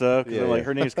pronoun stuff. 'Cause they're like,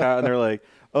 her name's Kyle, and they're like,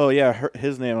 "Oh yeah,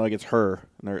 his name." I'm like, it's her,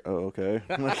 and they're, "Oh, okay."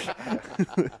 I'm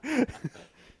like,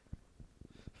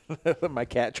 My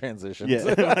cat transitions.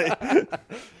 yeah.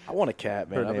 I want a cat,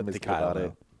 man. Her I've name been is thinking Kyle, about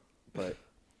it. though.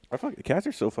 But Cats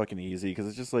are so fucking easy because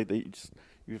it's just like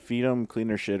you feed them, clean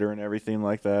their shitter and everything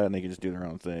like that, and they can just do their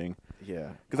own thing.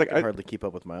 yeah, 'Cause, I like, can I- hardly keep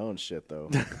up with my own shit though.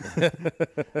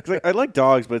 'Cause, like, I like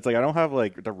dogs, but it's like I don't have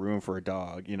like the room for a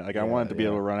dog. You know, like I Yeah, want it to be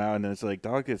able yeah. to run out, and then it's like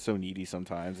dog gets so needy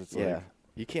sometimes. It's yeah, like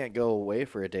you can't go away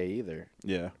for a day either.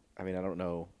 yeah. I mean, I don't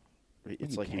know.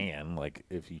 It's You like can like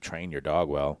if you train your dog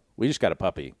well. We just got a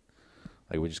puppy.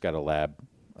 Like we just got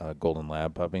a golden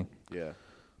lab puppy. yeah.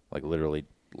 Like literally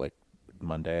like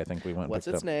Monday I think we went. and What's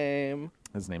picked its up. name?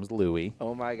 His name's Louis.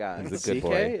 Oh my God, He's a good CK?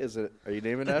 boy. Is it? Are you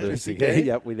naming it after Louis CK? CK.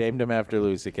 Yep, we named him after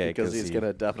Louis CK Because he's he-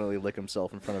 gonna definitely lick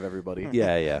himself in front of everybody.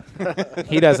 Yeah, yeah.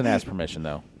 He doesn't ask permission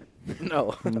though.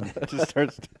 No, Just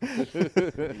starts.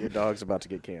 your dog's about to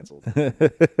get canceled.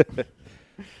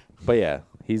 But yeah,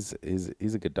 he's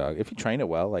a good dog. If you train it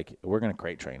well, like we're gonna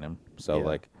crate train him. So Yeah.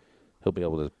 like He'll be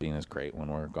able to be in his crate when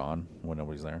we're gone, when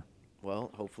nobody's there.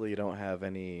 Well, hopefully you don't have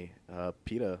any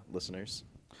PETA listeners.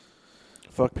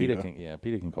 Fuck PETA PETA.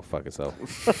 PETA can go fuck itself.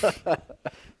 The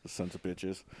sons of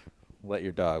bitches. Let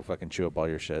your dog fucking chew up all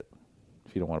your shit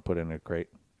if you don't want to put it in a crate.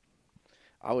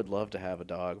 I would love to have a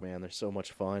dog, man. They're so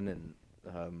much fun, and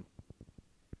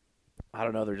I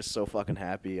don't know. They're just so fucking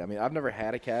happy. I mean, I've never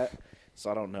had a cat, so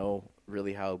I don't know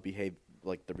really how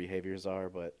their behaviors are,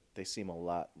 but they seem a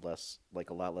lot less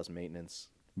maintenance.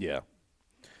 Yeah.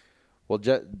 Well,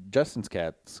 Justin's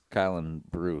cats, Kyle and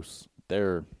Bruce,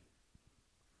 they're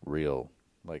real.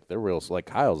 Like they're real. Like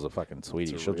Kyle's a fucking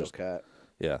sweetie. It's a She'll real just cat.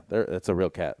 yeah. It's a real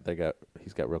cat.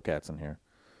 He's got real cats in here.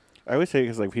 I always say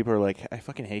because like people are like, I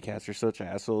fucking hate cats. They're such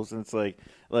assholes, and it's like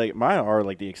mine are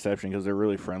like the exception because they're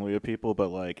really friendly with people. But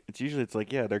like it's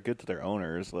like yeah, they're good to their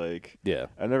owners. Like Yeah.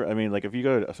 I mean like if you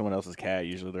go to someone else's cat,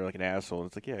 usually they're like an asshole. And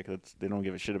it's like yeah, because they don't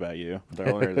give a shit about you.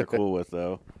 Their owner they're cool with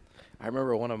though. I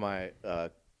remember one of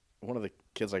the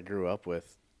kids I grew up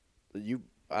with.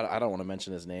 I don't want to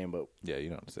mention his name, but Yeah, you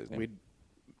don't have to say his name.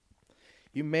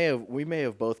 we may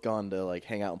have both gone to like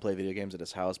hang out and play video games at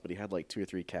his house, but he had like 2 or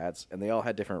 3 cats, and they all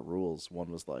had different rules.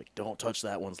 One was like, don't touch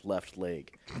that one's left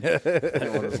leg.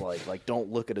 And one was like, don't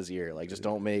look at his ear, like just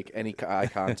don't make any eye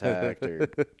contact, or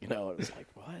it was like,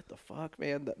 what the fuck,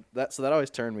 man? So that always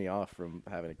turned me off from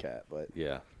having a cat. But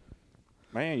Yeah.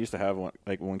 My aunt used to have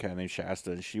one cat named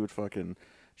Shasta, and she was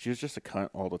just a cunt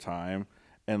all the time.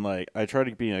 And like I tried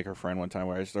to be like her friend one time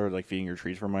where I started like feeding her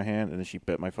treats from my hand, and then she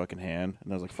bit my fucking hand,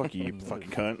 and I was like, "Fuck you, you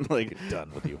fucking cunt!" Like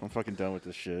Done with you. I'm fucking done with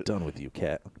this shit. Done with you,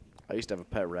 cat. I used to have a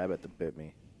pet rabbit that bit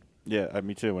me. Yeah,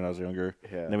 me too. When I was younger,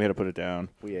 Yeah. And then we had to put it down.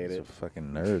 We ate Those it. are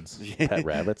fucking nerds. Pet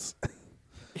rabbits.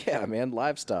 Yeah, man,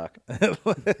 livestock. Come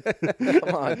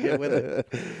on, get with it.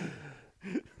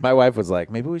 My wife was like,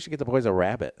 maybe we should get the boys a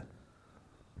rabbit.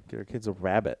 Get our kids a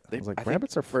rabbit. I was like, I think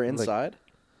rabbits are for like, inside.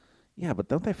 yeah, but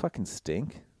don't they fucking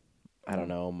stink? I don't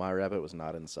know. My rabbit was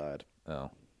not inside.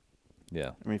 Oh.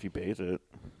 Yeah. I mean, if you bathe it,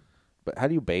 But how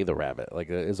do you bathe a rabbit? Like,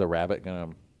 is a rabbit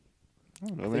going to... I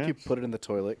don't know, I think man. you put it in the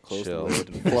toilet, close Chill. the lid,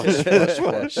 and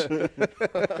flush.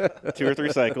 2 or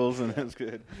 3 cycles, and it's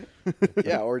good.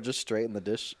 Yeah, or just straight in the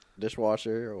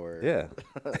dishwasher or Yeah.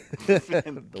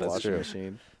 the That's washing true.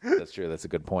 machine. That's true. That's a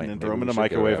good point. And then Maybe throw them in we the should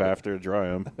get a microwave rabbit. after to dry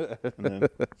them, and then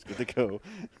it's good to go.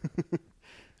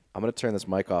 I'm gonna turn this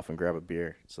mic off and grab a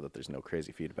beer so that there's no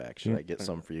crazy feedback. Should I get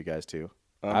some for you guys too?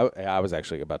 I was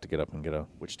actually about to get up and get a...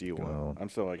 Which do you want? Oh. I'm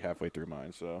still like halfway through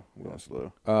mine, so I'm going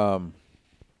slow.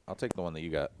 I'll take the one that you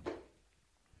got.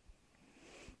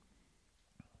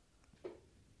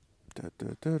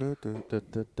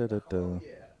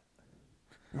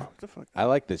 What the fuck? I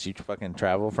like this. You fucking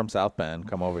travel from South Bend,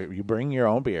 come over. You bring your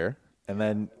own beer, and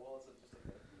then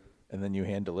you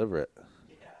hand deliver it. Man,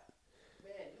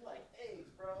 you like eggs,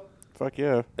 bro. Fuck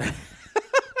yeah.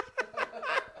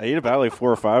 I eat about like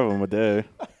 4 or 5 of them a day.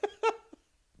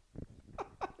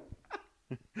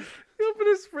 He opened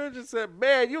his fridge and said,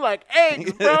 "Man, you like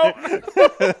eggs, bro." A lot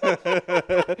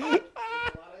of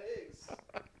eggs.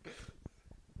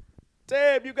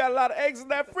 Damn, you got a lot of eggs in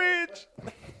that fridge.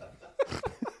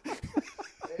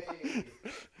 Hey.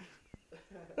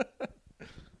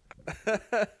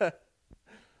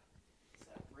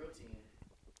 Protein.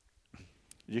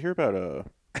 Did you hear about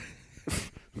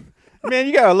Man,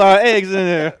 you got a lot of eggs in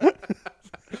there.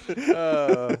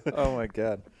 Oh my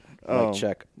god. Mic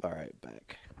check. All right,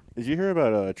 back. Did you hear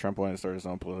about Trump wanting to start his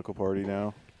own political party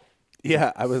now?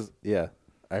 Yeah,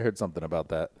 I heard something about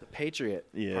that. The Patriot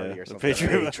Yeah, Party or the something.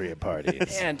 Patriot- Party.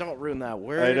 Man, don't ruin that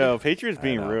word. I know. Patriots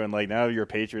being know. ruined. Like, now you're a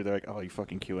Patriot. They're like, oh, you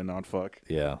fucking QAnon fuck.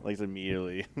 Yeah. Like, it's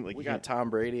immediately. Like, We you got Tom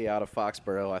Brady out of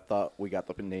Foxborough. I thought we got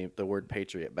the word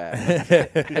Patriot back,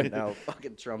 and now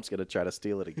fucking Trump's gonna try to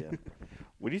steal it again.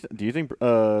 What do you think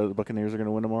the Buccaneers are going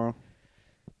to win tomorrow?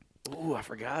 Ooh, I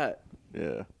forgot.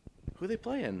 Yeah. Who are they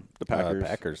playing? The Packers.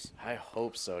 Packers. I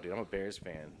hope so, dude. I'm a Bears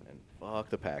fan, and fuck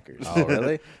the Packers. Oh,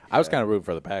 really? I was kind of rooting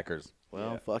for the Packers.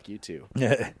 Well, fuck you too.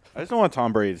 I just don't want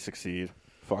Tom Brady to succeed.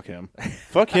 Fuck him.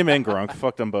 Fuck him and Gronk.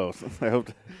 Fuck them both. I hope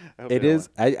It they is.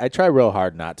 I try real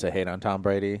hard not to hate on Tom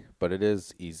Brady, but it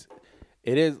is easy.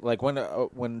 It is like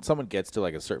when someone gets to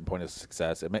like a certain point of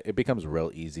success, it becomes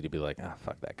real easy to be like, ah,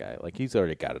 fuck that guy. Like he's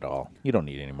already got it all. You don't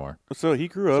need any more. So he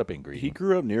grew Stop up. being greedy. He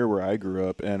grew up near where I grew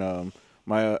up, and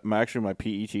my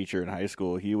PE teacher in high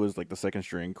school, he was like the second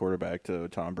string quarterback to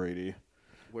Tom Brady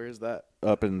Where is that?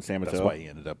 up in San Mateo. That's why he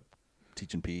ended up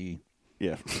teaching PE.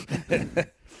 Yeah,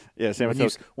 yeah, San Mateo.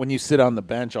 When you sit on the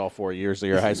bench all 4 years of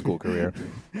your high school career,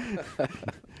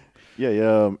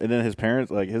 Yeah. And then his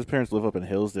parents live up in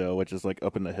Hillsdale, which is like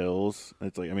up in the hills.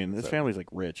 It's like, I mean, his family's like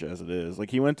rich as it is.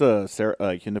 Like he went to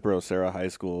Junipero Serra High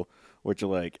School, which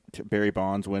like Barry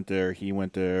Bonds went there. He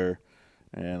went there,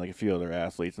 and like a few other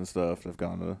athletes and stuff have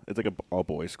gone to. It's like a all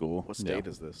boys school. What state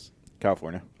is this?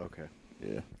 California. Okay.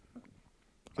 Yeah.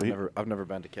 I've never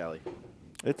been to Cali.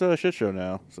 It's a shit show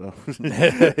now. So.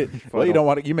 Well, you don't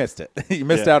want to. You missed it. You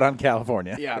missed Yeah. out on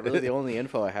California. Yeah, really, the only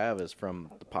info I have is from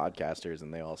the podcasters,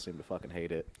 and they all seem to fucking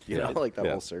hate it. You know, like that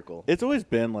Yeah. whole circle. It's always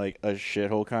been like a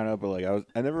shithole kind of, but like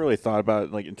I never really thought about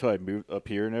it like until I moved up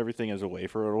here and everything as away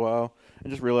for a little while, and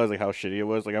just realized like how shitty it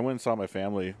was. Like I went and saw my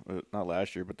family not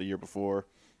last year, but the year before,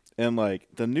 and like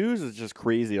the news is just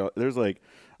crazy. There's like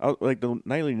the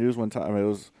nightly news one time it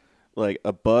was like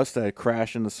a bus that had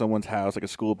crashed into someone's house, like a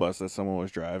school bus that someone was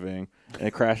driving, and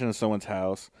it crashed into someone's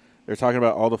house. They're talking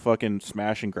about all the fucking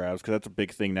smash and grabs because that's a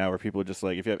big thing now where people just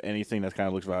like if you have anything that kind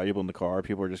of looks valuable in the car,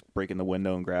 people are just breaking the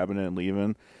window and grabbing it and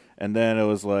leaving. And then it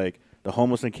was like the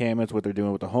homeless encampments, what they're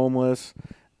doing with the homeless,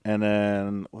 and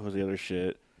then what was the other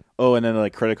shit? Oh, and then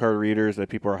like credit card readers that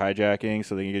people are hijacking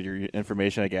so they can get your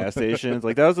information at gas stations.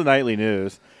 Like that was the nightly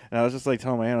news, and I was just like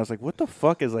telling my aunt, I was like, "What the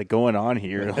fuck is like going on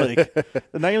here?" Like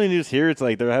the nightly news here, it's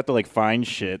like they have to like find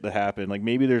shit that happened. Like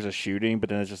maybe there's a shooting, but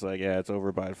then it's just like, yeah, it's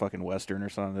over by fucking Western or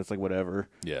something. It's like whatever,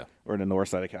 Yeah. or in the north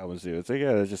side of Kalamazoo. It's like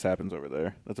yeah, it just happens over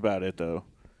there. That's about it though.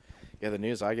 Yeah, the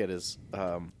news I get is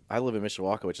I live in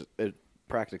Mishawaka, which is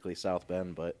practically South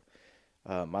Bend, but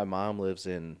my mom lives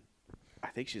in, I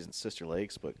think she's in Sister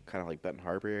Lakes, but kind of like Benton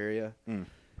Harbor area.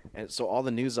 And so all the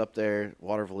news up there,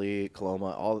 Waterville,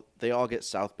 Coloma, they all get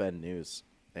South Bend news,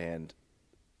 and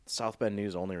South Bend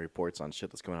news only reports on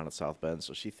shit that's going on in South Bend.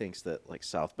 So she thinks that like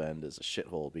South Bend is a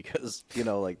shithole because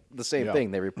like the same Yeah. thing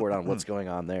they report on what's going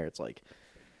on there. It's like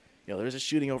there's a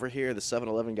shooting over here, the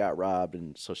 7-Eleven got robbed,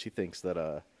 and so she thinks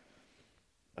that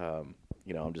I'm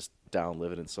just down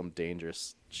living in some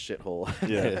dangerous shithole.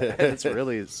 Yeah. And it's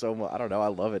really so much. I don't know. I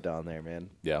love it down there, man.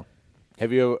 Yeah.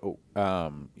 Have you?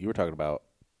 You were talking about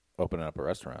opening up a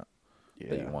restaurant.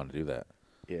 That you Yeah. want to do that.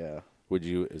 Yeah. Would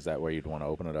you? Is that where you'd want to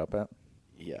open it up at?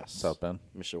 Yes. South Bend.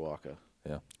 Mishawaka.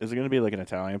 Yeah. Is it gonna be like an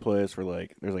Italian place where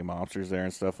like there's like mobsters there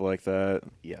and stuff like that?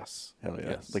 Yes. Hell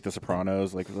yeah, Yes. like the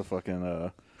Sopranos, like the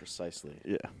fucking Precisely.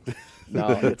 yeah. No,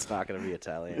 it's not going to be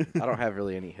Italian. I don't have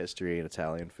really any history in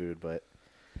Italian food, but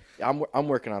I'm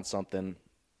working on something.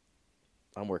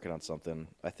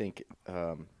 I think.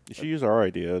 You should use our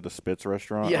idea, the Spitz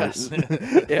restaurant. Yes.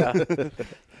 Yeah.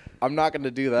 I'm not going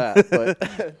to do that,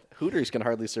 but Hooters can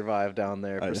hardly survive down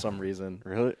there for some reason.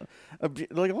 Really?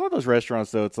 Like a lot of those restaurants,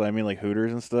 though, it's like, I mean, like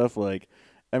Hooters and stuff. Like,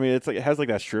 I mean, it's like it has like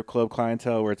that strip club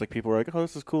clientele where it's like people are like, "Oh,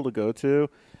 this is cool to go to,"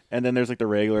 and then there's like the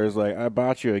regulars, like, "I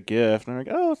bought you a gift," and they're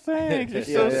like, "Oh, thanks, you're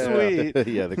so sweet."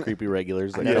 Yeah, the creepy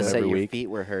regulars that I come noticed that every your week. feet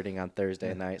were hurting on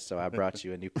Thursday night, so I brought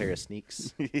you a new pair of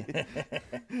sneaks.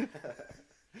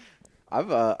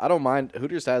 I don't mind.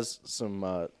 Hooters has some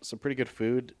pretty good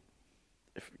food,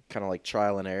 kind of like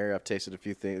trial and error. I've tasted a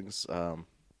few things. Their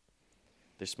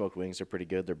smoked wings are pretty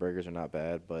good. Their burgers are not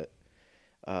bad, but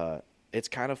it's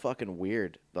kind of fucking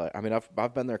weird. Like, I mean,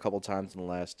 I've been there a couple times in the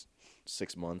last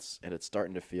 6 months, and it's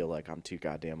starting to feel like I'm too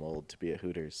goddamn old to be at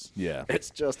Hooters. Yeah. It's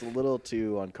just a little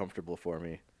too uncomfortable for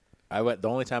me. I went. The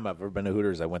only time I've ever been to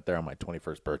Hooters, I went there on my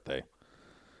 21st birthday.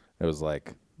 It was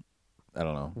like, I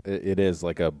don't know. It is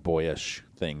like a boyish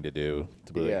thing to do.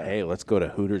 To be Yeah. like, hey, let's go to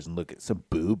Hooters and look at some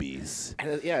boobies.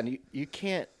 And and you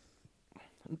can't,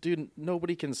 dude.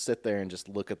 Nobody can sit there and just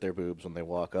look at their boobs when they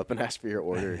walk up and ask for your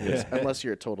order, unless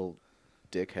you're a total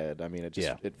dickhead. I mean,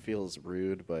 it feels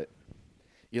rude, but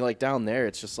like down there,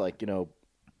 it's just like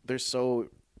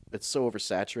it's so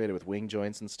oversaturated with wing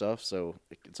joints and stuff. So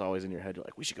it's always in your head. You're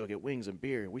like, we should go get wings and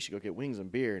beer. We should go get wings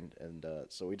and beer, and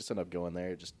so we just end up going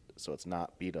there just so it's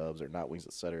not B-dubs or not Wings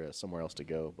Etc. Somewhere else to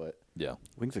go, but Yeah.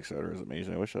 Wings Etc. is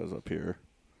amazing. I wish I was up here.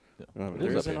 Yeah. I don't have It it.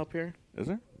 there is isn't up up here. Is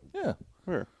there? Yeah.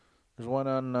 Where? There's one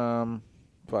on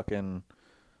fucking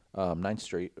 9th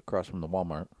Street across from the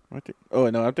Walmart. Oh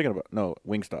no, I'm thinking about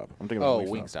Wingstop. I'm thinking about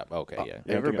Wingstop. Okay, yeah.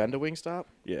 You ever I'm been to Wingstop?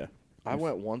 Yeah. I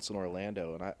went once in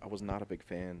Orlando, and I was not a big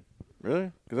fan.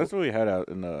 Really? Because that's what we had out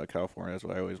in California. That's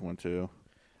what I always went to.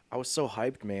 I was so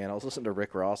hyped, man. I was listening to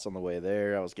Rick Ross on the way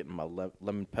there. I was getting my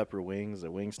lemon pepper wings at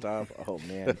Wingstop. Oh,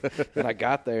 man. And I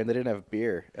got there, and they didn't have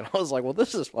beer. And I was like, well,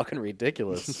 this is fucking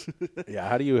ridiculous. Yeah,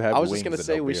 how do you have I was wings just going to and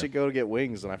say no we beer? should go to get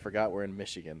wings, and I forgot we're in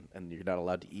Michigan, and you're not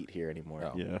allowed to eat here anymore.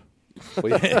 Oh. Yeah.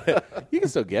 Well, yeah, you can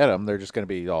still get them. They're just going to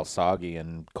be all soggy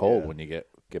and cold Yeah. when you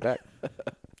get back.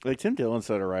 Like Tim Dillon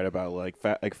said it right about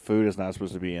like food is not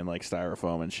supposed to be in like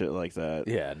styrofoam and shit like that.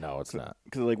 Yeah, no, it's not.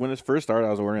 Because like when it first started,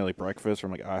 I was ordering like breakfast from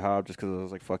like IHOP just because I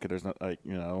was like, fuck it, there's not like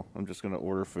I'm just gonna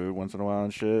order food once in a while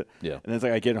and shit. Yeah. And then it's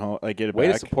like I get home, I get it Way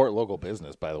back. to support local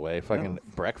business, by the way. Fucking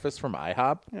breakfast from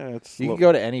IHOP. Yeah, it's You can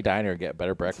go to any diner and get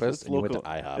better breakfast, it's and you local. went to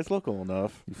IHOP. It's local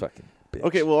enough. You fucking bitch.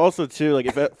 Okay, well, also too, like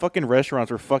if fucking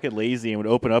restaurants were fucking lazy and would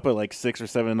open up at like 6 or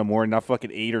 7 in the morning, not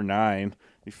fucking 8 or 9,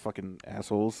 you fucking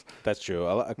assholes. That's true.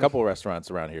 A couple restaurants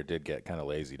around here did get kind of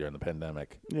lazy during the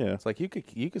pandemic. Yeah, It's like you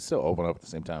could still open up at the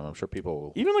same time. I'm sure people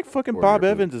will. even like fucking order Bob your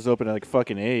food. Evans is open at like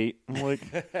fucking 8. I'm like,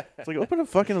 it's like open up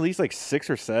fucking at least like 6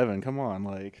 or 7. Come on,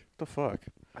 like what the fuck?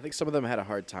 I think some of them had a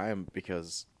hard time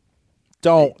because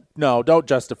Don't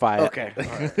justify it. Okay, all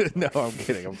right. No, I'm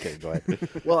kidding. Go ahead.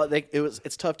 well,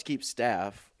 it's tough to keep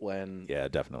staff when Yeah,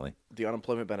 definitely. the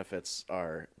unemployment benefits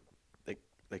are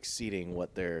exceeding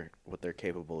what they're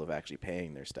capable of actually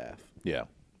paying their staff. Yeah,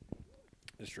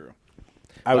 It's true.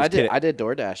 I did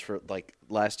DoorDash for like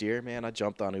last year, man. I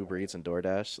jumped on Uber Eats and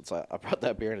DoorDash. It's like I brought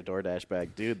that beer in a DoorDash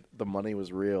bag, dude. The money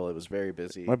was real. It was very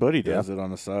busy. My buddy does it on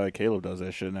the side. Caleb does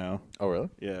that shit now. Oh, really?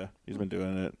 Yeah, he's been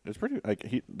doing it. It's pretty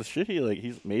like the shit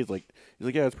he's made like he's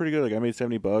like, yeah, it's pretty good. Like I made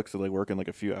 $70 to like working like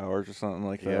a few hours or something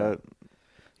like that.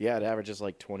 Yeah, it averages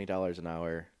like $20 an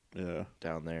hour Yeah.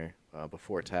 down there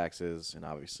before taxes, and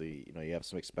obviously you have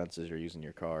some expenses. You're using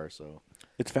your car, so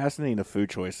It's fascinating the food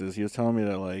choices. He was telling me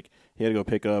that like he had to go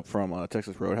pick up from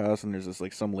Texas Roadhouse, and there's this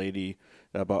like some lady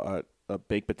that bought a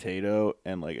baked potato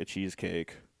and like a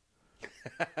cheesecake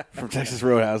from Texas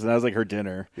Roadhouse, and that was like her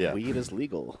dinner. Yeah. weed is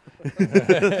legal.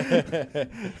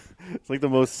 It's like the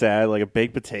most sad, like a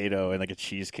baked potato and like a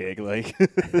cheesecake. Like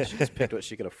She just picked what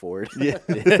she could afford. yeah,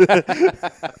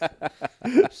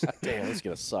 Damn, this is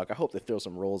gonna suck. I hope they throw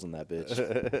some rolls in that bitch.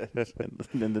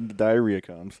 and then the diarrhea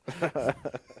comes.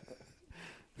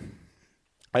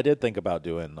 I did think about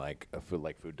doing like a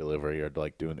food delivery or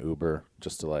like doing Uber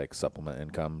just to like supplement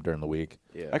income during the week.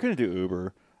 Yeah, I couldn't do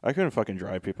Uber. I couldn't fucking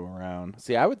drive people around.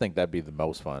 See, I would think that'd be the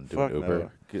most fun doing Fuck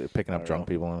Uber, picking up don't drunk know.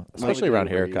 people, would especially do around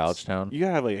Uber here, Eats. College Town. You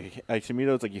gotta have like to me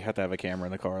though, it's like you have to have a camera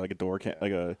in the car, like a door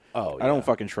like a. Oh, I don't yeah.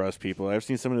 fucking trust people. I've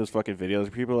seen some of those fucking videos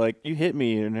where people are like, "You hit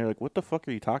me," and they're like, "What the fuck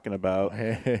are you talking about?" Or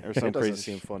it some doesn't crazy.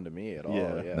 seem fun to me at all.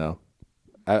 Yeah. Yeah. No,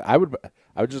 I would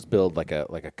just build like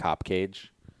a cop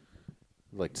cage,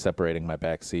 like separating my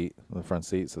back seat and the front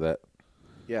seat so that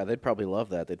Yeah, they'd probably love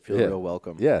that. They'd feel Yeah. real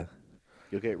welcome. yeah.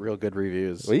 You'll get real good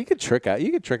reviews. Well, you could trick out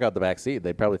the back seat.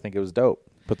 They'd probably think it was dope.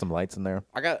 Put some lights in there.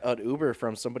 I got an Uber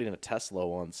from somebody in a Tesla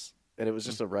once, and it was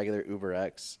just a regular Uber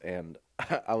X. And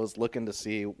I was looking to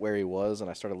see where he was, and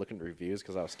I started looking at reviews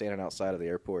because I was standing outside of the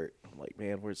airport. I'm like,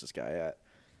 man, where's this guy at?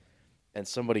 And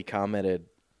somebody commented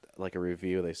like a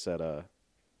review. They said, I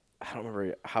don't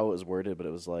remember how it was worded, but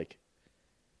it was like,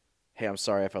 hey, I'm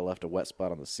sorry if I left a wet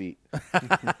spot on the seat.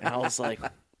 And I was like,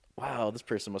 wow, this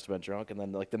person must have been drunk. And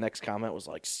then like the next comment was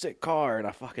like, sick car.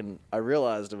 And I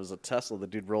realized it was a Tesla. The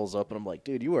dude rolls up and I'm like,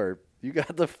 dude, you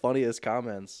got the funniest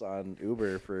comments on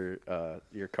Uber for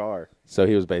your car. So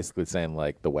he was basically saying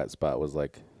like the wet spot was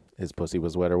like his pussy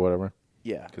was wet or whatever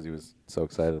Yeah. because he was so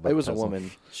excited about It was the a Tesla.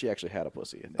 woman. She actually had a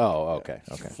pussy. I think. Oh, okay,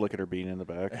 okay. Flick at her bean in the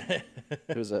back.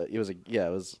 It was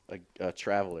a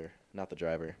traveler, not the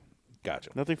driver.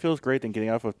 Gotcha. Nothing feels great than getting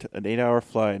off of an 8-hour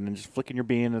flight and then just flicking your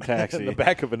bean in a taxi. In the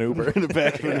back of an Uber. in the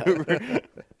back of an Uber.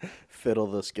 Fiddle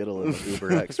the skittle in the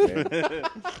Uber X, man.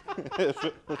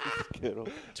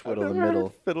 Twiddle the middle.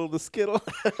 Fiddle the skittle.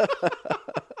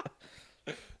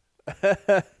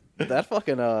 That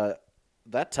fucking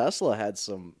that Tesla had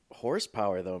some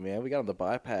horsepower though, man. We got on the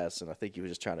bypass, and I think he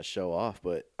was just trying to show off.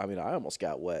 But I mean, I almost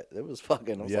got wet. It was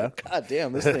fucking. I was Yeah. like, God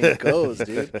damn, this thing goes,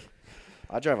 dude.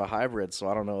 I drive a hybrid, so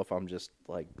I don't know if I'm just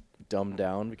like dumbed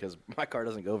down because my car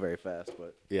doesn't go very fast.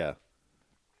 But Yeah.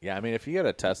 Yeah, I mean, if you get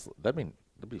a Tesla, that'd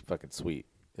be fucking sweet.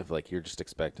 If like you're just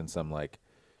expecting some like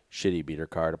shitty beater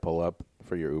car to pull up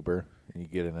for your Uber, and you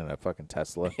get in a fucking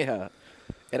Tesla. yeah,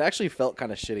 it actually felt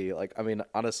kind of shitty. Like, I mean,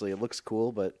 honestly, it looks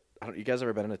cool, but you guys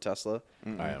ever been in a Tesla?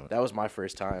 I am. That was my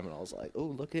first time, and I was like, "Oh,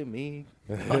 look at me,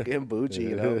 fucking bougie,"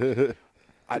 you know.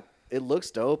 It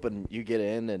looks dope, and you get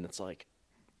in, and it's like,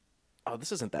 oh,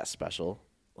 this isn't that special.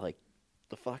 Like,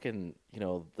 the fucking,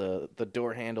 the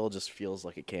door handle just feels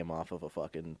like it came off of a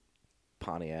fucking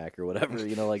Pontiac or whatever.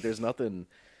 Like there's nothing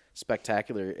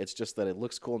spectacular. It's just that it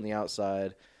looks cool on the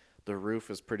outside. The roof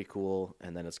is pretty cool,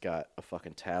 and then it's got a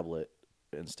fucking tablet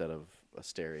instead of a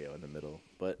stereo in the middle.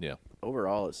 But Yeah.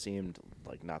 overall, it seemed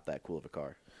like not that cool of a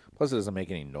car. Plus, it doesn't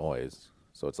make any noise,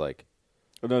 so it's like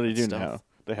Oh, no, they do Stuff. now.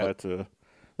 They had to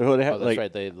They Oh, had, that's like,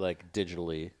 right. They like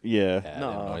digitally yeah. add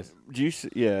No. in noise. Do you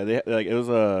yeah, they like it was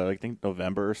I think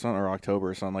November or something or October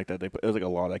or something like that. It was like a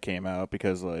law that came out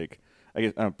because like I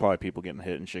guess probably people getting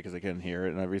hit and shit because they couldn't hear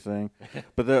it and everything.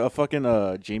 But the fucking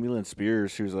Jamie Lynn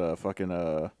Spears, who's a fucking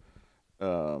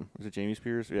is it Jamie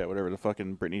Spears? Yeah, whatever. The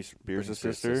fucking Britney Spears' Britney Spears'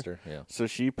 sister. sister, yeah. So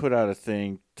she put out a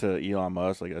thing to Elon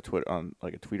Musk, like a tweet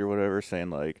or whatever, saying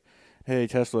like, "Hey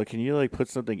Tesla, can you like put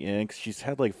something in?" Because she's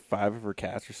had like 5 of her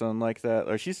cats or something like that.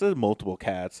 Or she said multiple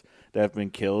cats that have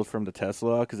been killed from the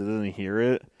Tesla because it doesn't hear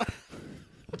it.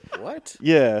 What?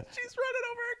 Yeah. She's running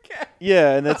over a cat.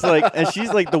 Yeah, and it's like, and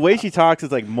she's like, the way she talks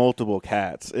is like multiple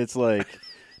cats. It's like,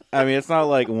 I mean, it's not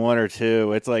like 1 or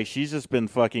 2. It's like she's just been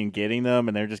fucking getting them,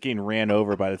 and they're just getting ran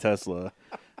over by the Tesla.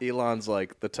 Elon's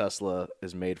like, the Tesla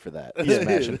is made for that.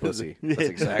 Smashing pussy. That's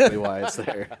exactly why it's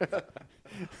there.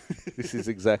 This is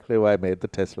exactly why I made the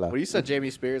Tesla. When you said Jamie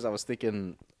Spears, I was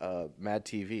thinking Mad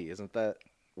TV. Isn't that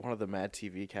one of the Mad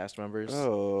TV cast members?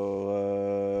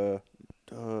 Oh,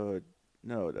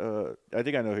 no, I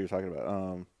think I know who you're talking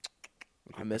about.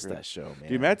 I missed that show, man.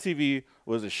 Dude, Mad TV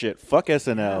was a shit. Fuck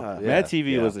SNL. Yeah. Mad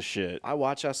TV Yeah. was a shit. I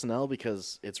watch SNL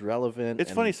because it's relevant.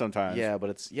 It's and- funny sometimes. Yeah,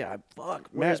 but fuck.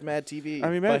 Where's Mad TV? I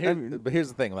mean, But here's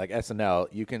the thing, like SNL,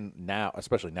 you can now,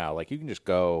 especially now, like you can just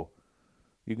go,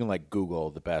 you can like Google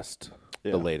the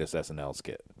Yeah. latest SNL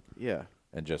skit, yeah.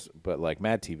 and but like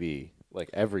Mad TV, like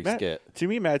every skit. To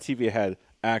me, Mad TV had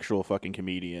actual fucking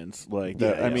comedians. Like,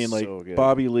 Yeah, I mean, like so good.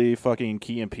 Bobby Lee, fucking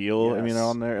Key and Peele. I mean, Yes.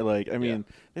 on there. Like, I mean,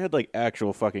 they had like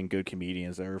actual fucking good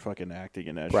comedians that were fucking acting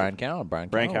in that. Brian shit. Callen, Brian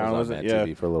Callen Callen was was on it? Mad Yeah.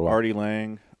 TV for a little while. Artie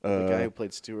Lang. The guy who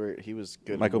played Stewart, he was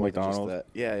good. in Michael more than just McDonald. that.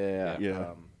 Yeah.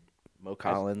 Yeah. Mo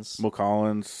Collins. Mo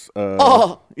Collins.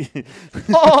 Oh,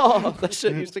 that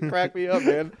shit used to crack me up,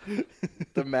 man.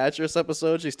 The mattress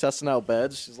episode, she's testing out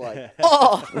beds. She's like,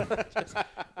 oh,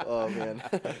 oh man,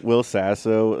 Will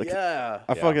Sasso. Like, yeah.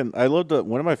 I loved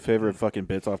one of my favorite fucking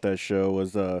bits off that show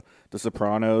was The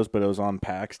Sopranos, but it was on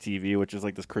PAX TV, which is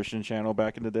like this Christian channel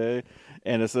back in the day.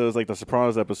 And it was like the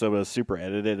Sopranos episode, but it was super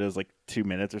edited. It was like 2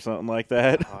 minutes or something like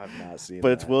that. Oh, I've not seen.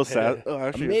 But it's that. Will Sasso. Oh,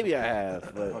 actually, Maybe I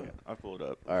have. But I'll pull it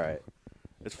up. all right.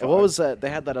 It's And what was that? They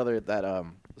had that other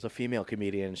was a female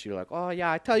comedian. She was like, "Oh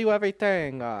yeah, I tell you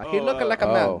everything. He looking like a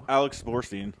man." Alex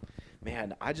Borstein.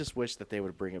 Man, I just wish that they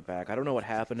would bring it back. I don't know what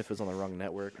happened, if it was on the wrong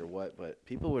network or what, but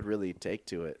people would really take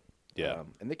to it. Yeah.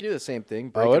 And they could do the same thing.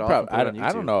 Break Oh, it it off probably. and put it on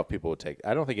I don't YouTube. know if people would take.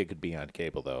 I don't think it could be on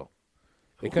cable though.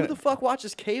 It Who the fuck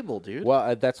watches cable, dude?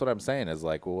 Well, that's what I'm saying. Is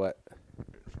like what.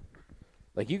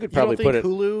 Like you could You don't probably think put it.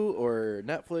 Hulu or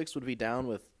Netflix would be down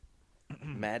with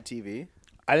Mad TV?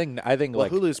 I think Well,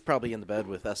 like. Hulu's probably in the bed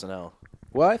with SNL.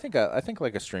 Well, I think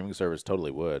like a streaming service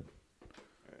totally would.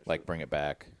 Like bring it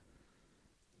back.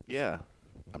 Yeah.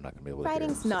 I'm not gonna be able to.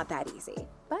 Writing's not that easy,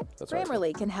 but That's all right.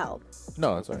 Grammarly can help.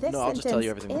 No, that's all right. This No, I'll just tell you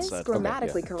sentence everything that's is said.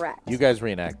 grammatically correct, You guys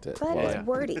reenact it. but while it's I-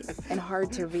 wordy and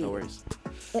hard to read. No worries.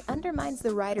 It undermines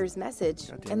the writer's message,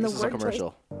 and the This is a word choice.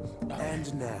 commercial.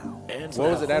 And now, What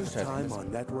was it for the advertising first time as?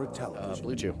 on network television,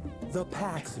 Blue Chew. the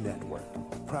PAX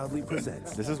Network proudly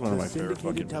presents This is one of the my favorite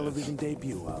fucking syndicated television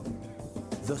debut of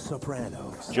The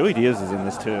Sopranos. Joey Diaz is in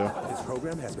this too. This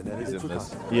program has been edited in for this.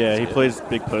 content. Yeah, he plays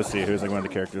Big Pussy, who's like one of the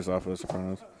characters off of The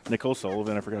Sopranos. Nicole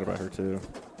Sullivan, I forgot about her too.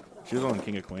 She was on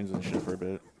King of Queens and shit for a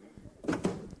bit.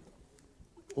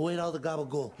 Who ate all the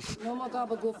gabagool? No more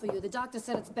gabagool for you. The doctor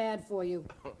said it's bad for you.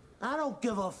 I don't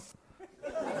give a f.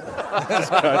 Am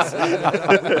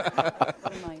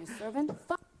I your servant?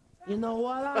 Fuck. You know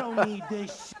what? I don't need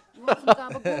this shit. You want some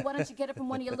gabagool? Why don't you get it from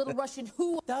one of your little Russian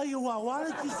who? Tell you what, why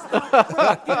don't you stop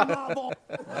breaking my ball?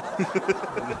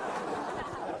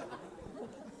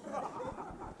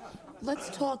 Let's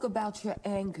talk about your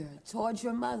anger towards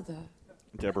your mother.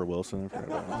 Deborah Wilson, I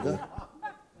forgot about her.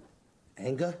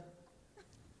 Anger?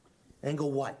 Anger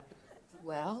what?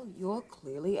 Well, you're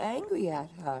clearly angry at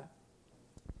her.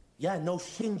 Yeah, no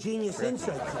shin genius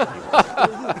insight.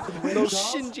 No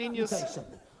shin genius.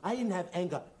 I didn't have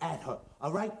anger at her,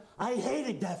 all right? I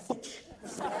hated that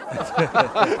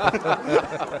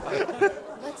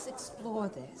Let's explore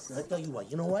this. I tell you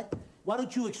what, you know what? Why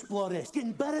don't you explore this?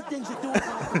 Getting better things to do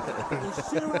than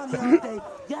sit around the other day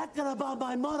yakking about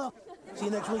my mother. See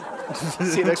you next week.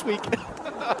 See you next week.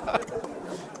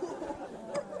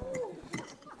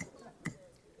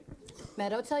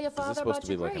 Meadow, tell your Is father this supposed about to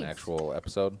be your like an grades. actual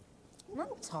episode? I'm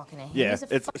not talking to him. Yeah, He's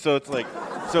a it's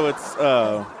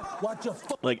Watch your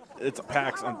foot. like it's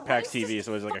PAX on PAX TV,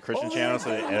 so it's like a Christian channel, so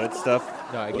they edit stuff.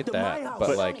 No, I get to my that, house. but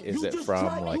But like, is you it just from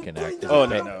tried- like you an bring act? Is that- Oh, it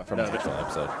no, picked no, from no, an actual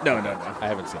episode? No. I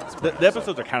haven't seen this. The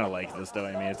episodes are kind of like this, though.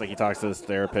 I mean, it's like he talks to his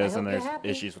therapist, I and hope there's you're happy.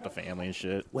 issues with the family and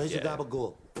shit. Where's Yeah. the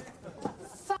gabagool?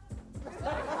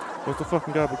 What's the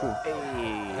fucking gabagool?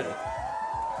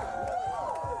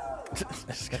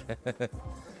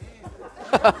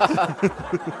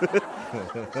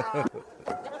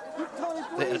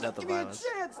 They edited out the violence.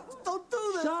 Don't do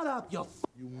that. Shut up, you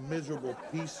miserable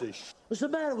piece of shit. What's the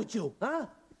matter with you, huh?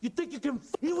 You think you can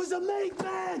He was a made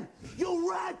man! You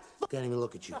rat! Can't even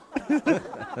look at you.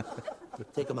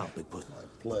 Take him out, big puss. My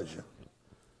pleasure.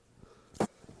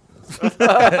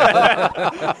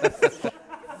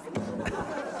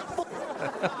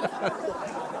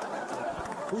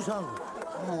 Who's hungry?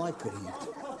 Oh, I could eat.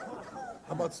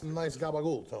 How about some nice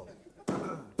gabagool, Tony?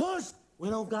 Puss! We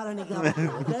don't got any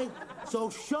gabagool, okay? So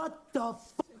shut the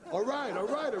All right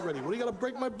already. What do you gotta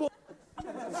break my book?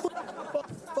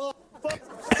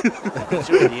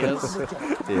 Two ideas.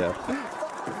 Yeah.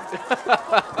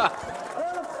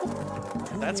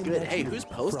 That's good. Hey, who's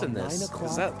posting this? Is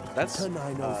that's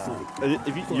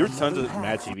Your tons of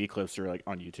Mad TV clips are like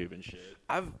on YouTube and shit.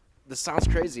 This sounds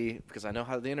crazy because I know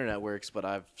how the internet works, but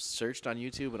I've searched on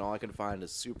YouTube and all I can find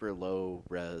is super low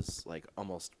res, like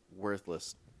almost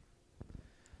worthless.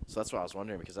 So that's what I was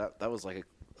wondering because that was like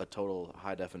a total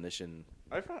high definition.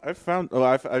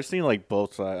 I've seen like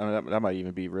both sides. I mean, that might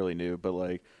even be really new, but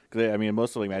like, I mean,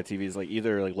 most of like Mad TV is like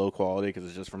either like low quality because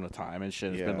it's just from the time and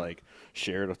shit. It's been like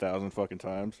shared 1,000 fucking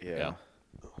times. Yeah.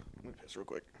 Let me piss real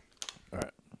quick.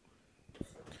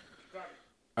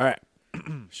 All right.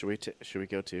 Should we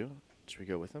go too? Should we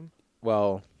go with him?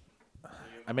 Well,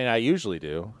 I mean, I usually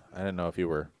do. I didn't know if you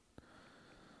were.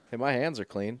 Hey, my hands are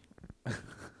clean.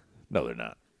 No, they're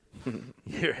not.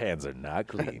 Your hands are not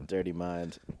clean. Dirty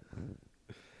mind.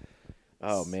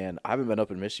 Oh man, I haven't been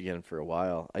up in Michigan for a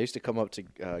while. I used to come up to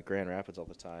Grand Rapids all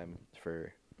the time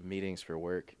for meetings for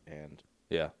work, and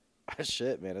Yeah.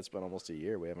 shit, man, it's been almost a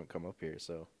year we haven't come up here.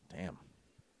 So Damn.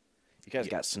 you guys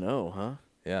got snow, huh?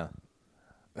 Yeah.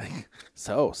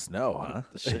 So snow, huh?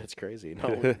 The shit's crazy. No,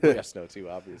 we got snow too,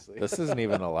 obviously. This isn't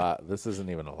even a lot. This isn't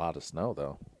even a lot of snow,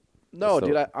 though. No, So-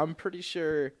 dude, I'm pretty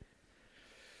sure.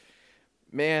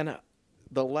 Man,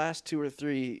 the last 2 or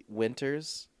 3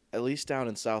 winters, at least down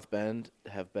in South Bend,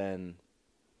 have been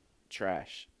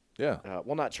trash. Yeah.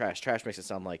 Well, not trash. Trash makes it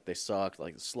sound like they sucked,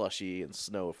 like slushy and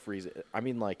snow freezing. I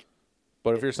mean, like,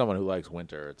 But if you're someone who likes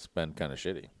winter, it's been kind of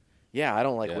shitty. yeah, I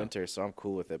don't like Yeah. winter, so I'm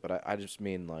cool with it. But I just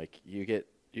mean like you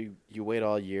wait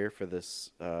all year for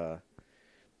this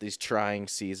these trying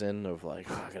season of like,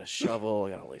 oh, I gotta shovel,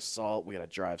 I gotta lay salt, we gotta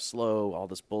drive slow, all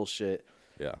this bullshit.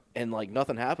 Yeah. And like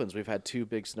nothing happens. We've had 2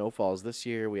 big snowfalls this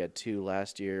year. We had 2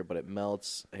 last year, but it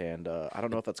melts. And I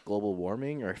don't know if that's global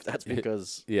warming or if that's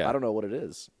because Yeah. I don't know what it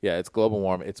is. Yeah, it's global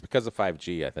warming. It's because of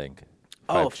 5G, I think.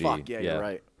 Oh 5G. fuck yeah, you're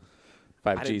right.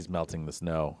 5G's melting the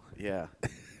snow. Yeah.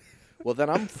 Well then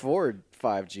I'm for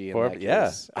 5G in that Yeah,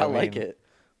 case. I like mean, it.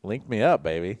 Link me up,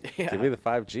 baby. Yeah. Give me the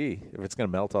 5G if it's gonna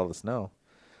melt all the snow.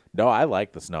 No, I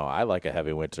like the snow. I like a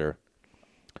heavy winter.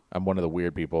 I'm one of the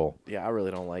weird people. Yeah, I really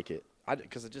don't like it.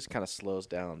 Because it just kind of slows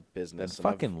down business. Then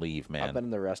fucking leave, man. I've been in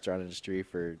the restaurant industry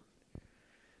for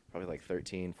probably like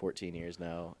 13, 14 years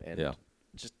now. And Yeah.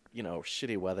 just,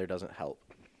 shitty weather doesn't help.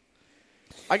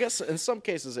 I guess in some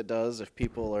cases it does. If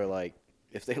people are like,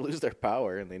 if they lose their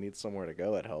power and they need somewhere to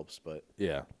go, it helps. But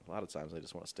Yeah. a lot of times they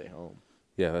just want to stay home.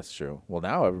 Yeah, that's true. Well,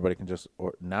 now everybody can just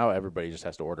now everybody just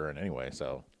has to order in anyway.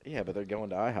 So Yeah, but they're going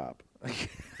to IHOP.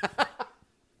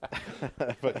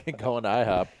 fucking going to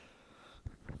IHOP.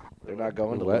 They're not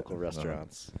going to What? local No.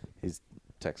 restaurants. He's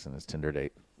texting his Tinder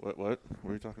date. What? What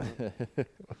are you talking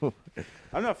about?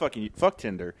 I'm not fucking. Fuck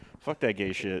Tinder. Fuck that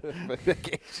gay shit.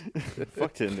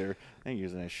 Fuck Tinder. I ain't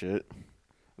using that shit.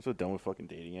 I'm so done with fucking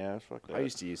dating apps. Fuck that. I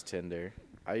used to use Tinder.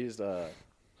 I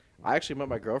actually met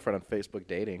my girlfriend on Facebook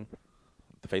dating.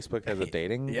 The Facebook has a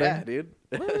dating Yeah, thing?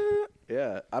 dude.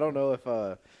 Yeah, I don't know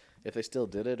if they still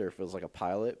did it or if it was like a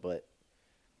pilot, but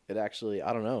it actually,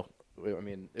 I don't know. I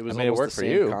mean, it was I mean, it almost worked the for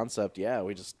same you. concept. Yeah,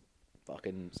 we just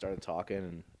fucking started talking,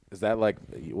 and Is that like?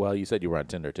 Well, you said you were on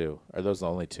Tinder too. Are those the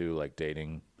only two like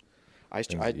dating? I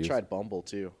Things I to use? tried Bumble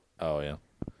too. Oh yeah.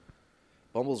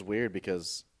 Bumble's weird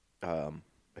because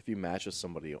if you match with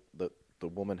somebody, the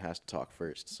woman has to talk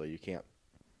first, so you can't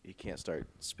start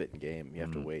spitting game. You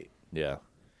have to wait. Yeah.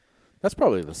 That's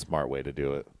probably the smart way to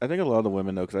do it. I think a lot of the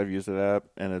women know because I've used that app,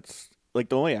 and it's like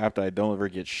the only app that I don't ever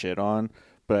get shit on.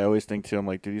 But I always think too, I'm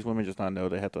like, do these women just not know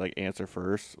they have to like answer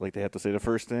first? Like they have to say the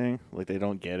first thing, like they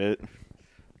don't get it.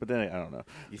 But then I don't know.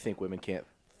 You think women can't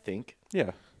think?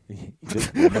 Yeah,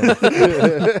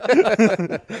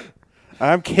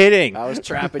 I'm kidding. I was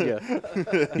trapping you.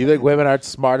 You think women aren't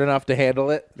smart enough to handle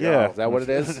it? Yeah. Is that what it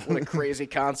is? What a crazy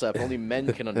concept. Only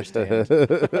men can understand.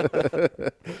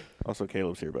 Also,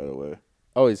 Caleb's here, by the way.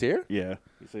 Oh, he's here? Yeah,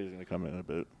 he said he's gonna come in a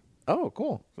bit. Oh,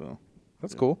 cool. So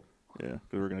That's cool. yeah,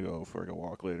 because we're gonna go for like a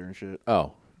walk later and shit.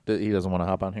 Oh, he doesn't want to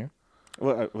hop on here.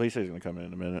 Well, he said he's gonna come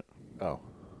in a minute. Oh,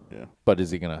 Yeah, but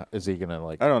is he gonna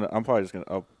like? I don't know. I'm probably just gonna.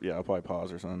 I'll probably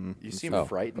pause or something. You seem Oh,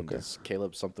 frightened. okay. Is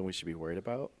Caleb something we should be worried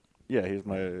about? Yeah, he's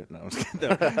my. No, I'm just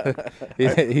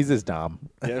kidding. He's his dom.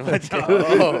 Yeah, my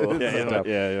Oh.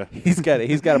 yeah. He's got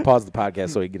to pause the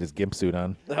podcast so he can get his gimp suit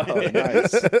on. Oh,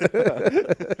 nice.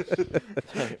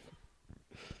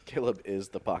 Caleb is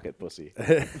the pocket pussy.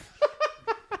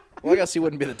 Well, I guess he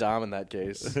wouldn't be the dom in that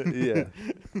case. Yeah.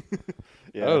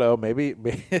 Yeah. I don't know. Maybe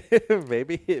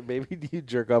you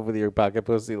jerk off with your pocket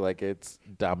pussy like it's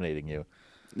dominating you.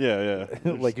 Yeah.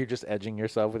 Like you're just edging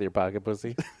yourself with your pocket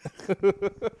pussy.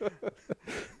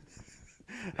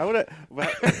 How would I?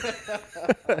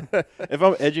 If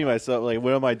I'm edging myself, like,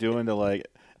 what am I doing to like?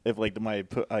 If like my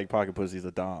pocket pussy's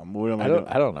a dom, what am I doing?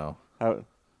 I don't know. How?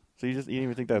 So you didn't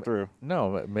even think that through?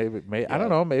 No, maybe I don't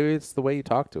know. Maybe it's the way you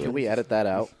talk to it. Can we edit that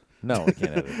out? No, we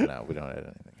can't edit it. No, we don't edit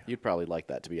anything. You'd probably like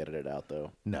that to be edited out,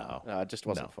 though. No, It just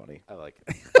wasn't funny. I like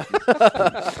it.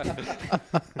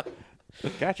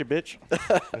 Gotcha, bitch.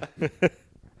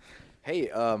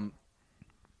 Hey,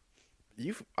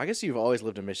 I guess you've always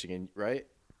lived in Michigan, right?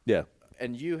 Yeah.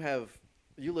 And you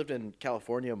lived in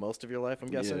California most of your life, I'm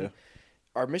guessing. Yeah.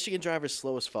 Are Michigan drivers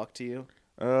slow as fuck to you?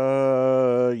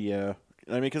 Yeah.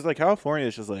 I mean, because like California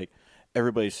is just like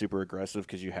everybody's super aggressive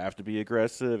because you have to be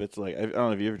aggressive. It's like I don't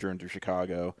know if you ever driven through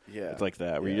Chicago. Yeah. It's like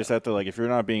that where you Yeah. just have to like if you're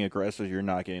not being aggressive, you're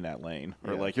not getting that lane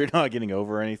or Yeah. like you're not getting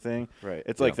over anything. Right.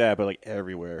 It's like that, but like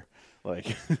everywhere.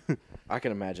 Like I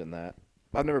can imagine that.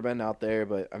 I've never been out there,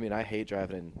 but I mean, I hate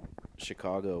driving in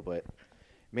Chicago, but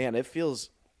man, it feels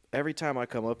every time I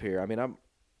come up here. I mean,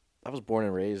 I was born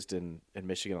and raised in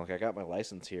Michigan. Like I got my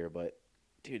license here, but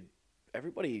dude,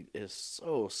 everybody is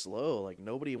so slow. Like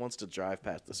nobody wants to drive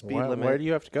past the speed limit. Where do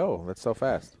you have to go? That's so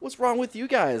fast. What's wrong with you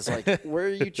guys? Like, where are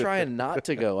you trying not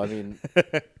to go? I mean,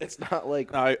 it's not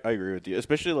like I agree with you,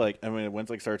 especially like I mean when it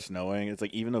like starts snowing, it's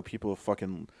like even though people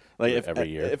fucking like if Every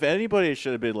year. if anybody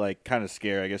should have been like kind of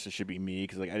scared, I guess it should be me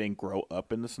because like I didn't grow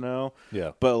up in the snow.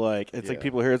 Yeah. But like it's like Yeah.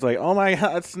 people here, it's like oh my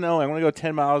god, it's snowing. I want to go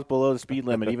 10 miles below the speed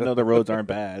limit, even though the roads aren't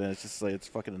bad, and it's just like it's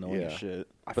fucking annoying as Yeah. shit.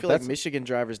 I But feel like that's- Michigan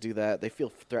drivers do that. They feel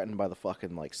threatened by the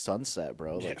fucking like sunset,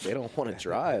 bro. Like they don't want to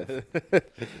drive.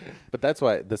 But that's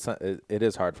why the sun. It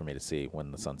is hard for me to see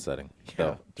when the sun's setting.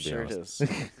 though, to be sure it honest.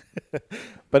 is.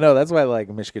 But no, that's why like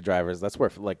Michigan drivers. That's where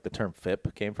like the term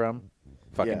FIP came from.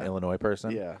 Fucking Yeah. Illinois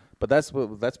person. Yeah. But that's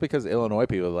because Illinois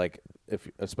people like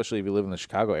especially if you live in the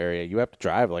Chicago area, you have to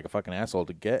drive like a fucking asshole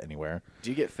to get anywhere. Do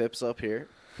you get FIPS up here?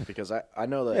 Because I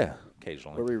know that Yeah,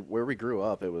 occasionally. where we grew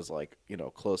up, it was like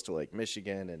close to like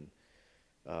Michigan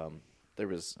and there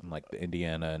was And like the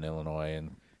Indiana and Illinois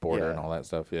and border and Yeah. all that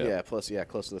stuff.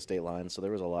 close to the state line, so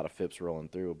there was a lot of FIPS rolling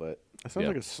through. But That sounds Yeah.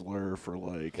 like a slur for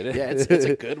like It is. yeah, it's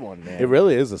a good one, man. It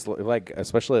really is like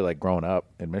especially like growing up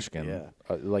in Michigan.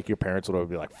 Yeah. Like your parents would always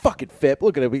be like, "Fucking FIP!"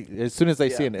 Look at it. As soon as they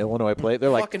see Yeah. an Illinois plate, they're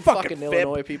like, Fucking FIP."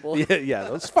 Illinois people. Yeah,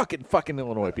 those fucking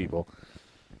Illinois people.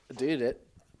 Dude,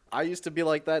 I used to be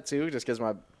like that too, just because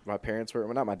my parents were,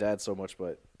 well, not my dad so much,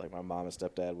 but like my mom and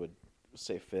stepdad would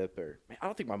say FIP, or I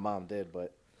don't think my mom did,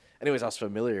 but anyways, I was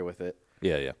familiar with it.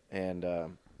 Yeah. And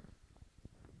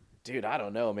dude, I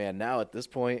don't know, man. Now at this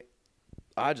point,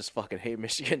 I just fucking hate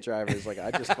Michigan drivers. Like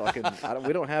I just fucking,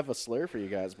 we don't have a slur for you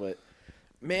guys, but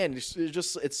man,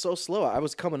 it's so slow. I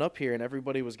was coming up here and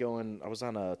everybody was going. I was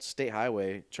on a state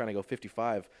highway trying to go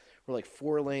 55. We're like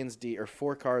 4 lanes deep or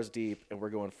 4 cars deep, and we're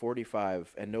going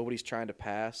 45, and nobody's trying to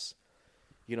pass.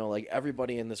 Like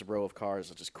everybody in this row of cars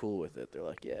is just cool with it. They're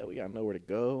like, yeah, we got nowhere to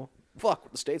go.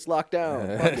 Fuck, the state's locked down.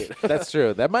 Fuck it. That's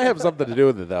true. That might have something to do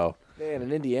with it, though. Man,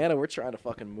 in Indiana, we're trying to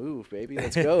fucking move, baby.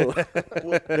 Let's go.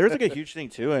 well, there's like a huge thing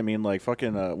too. I mean, like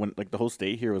fucking when like the whole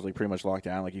state here was like pretty much locked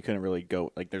down. Like you couldn't really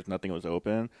go. Like there's nothing was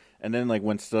open. And then like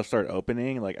when stuff started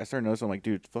opening, like I started noticing, like,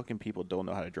 dude, fucking people don't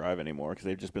know how to drive anymore because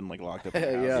they've just been like locked up in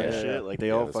their Yeah, house and yeah, shit. yeah. Like they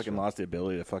Yeah, all that's fucking true. lost the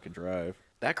ability to fucking drive.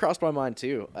 That crossed my mind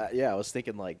too. Yeah, I was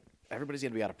thinking like everybody's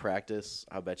gonna be out of practice.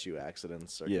 I bet you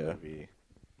accidents are Yeah. gonna be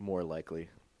more likely.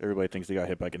 Everybody thinks they got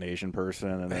hit by like an Asian person,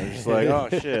 and they're just like, oh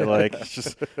shit, like it's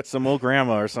just some old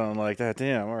grandma or something like that.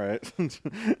 Damn, all right.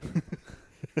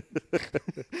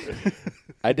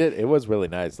 I did. It was really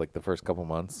nice, like the first couple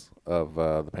months of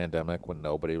the pandemic when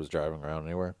nobody was driving around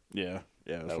anywhere. yeah,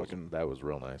 it was fucking. That was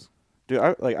real nice. Dude,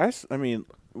 I mean,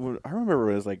 I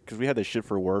remember it was like because we had this shit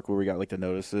for work where we got like the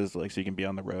notices like so you can be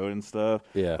on the road and stuff.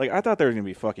 Yeah. Like I thought there was gonna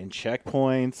be fucking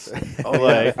checkpoints. Oh,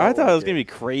 like yeah, I thought it was like gonna be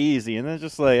crazy, and then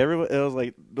just like everyone, it was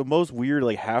like the most weird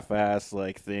like half-ass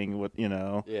like thing with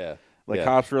Yeah. like Yeah.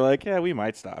 cops were like, yeah, we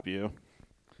might stop you,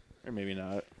 or maybe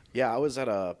not. Yeah, I was at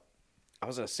a I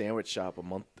was at a sandwich shop a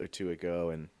month or two ago,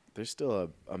 and there's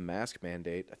still a mask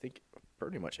mandate. I think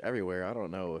pretty much everywhere. I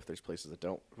don't know if there's places that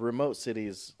don't. Remote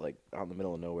cities, like out in the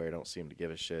middle of nowhere, don't seem to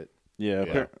give a shit. Yeah,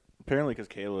 Yeah. apparently because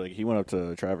Kayla, like, he went up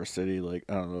to Traverse City, like,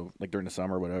 I don't know, like during the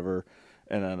summer or whatever,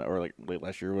 and then or like late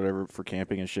last year or whatever for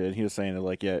camping and shit. And he was saying that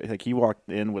like, yeah, like he walked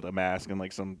in with a mask in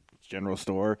like some general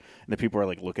store, and the people are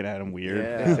like looking at him weird,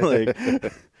 Yeah.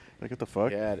 like what the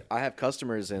fuck? Yeah, I have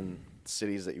customers in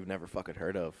cities that you've never fucking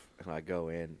heard of, and I go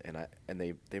in and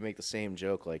they make the same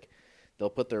joke. Like,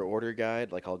 they'll put their order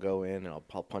guide. Like, I'll go in and I'll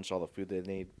punch all the food they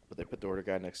need, but they put the order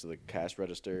guide next to the cash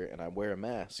register, and I wear a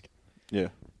mask. Yeah.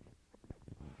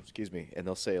 Excuse me, and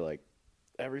they'll say like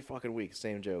every fucking week,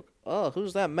 same joke. Oh,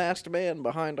 who's that masked man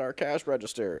behind our cash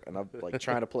register? And I'm like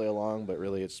trying to play along, but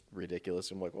really it's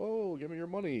ridiculous. I'm like, whoa, give me your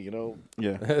money, you know.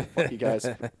 Yeah. Fuck you guys.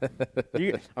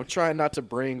 I'm trying not to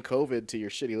bring COVID to your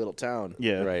shitty little town.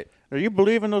 Yeah. Right. Are you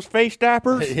believing those face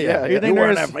dappers? Yeah, You yeah. think You're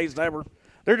wearing they're that face diaper.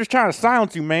 they're just trying to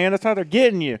silence you, man. That's how they're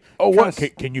getting you. Oh, Trying what? to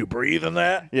Can you breathe in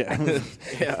that? Yeah.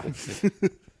 Yeah.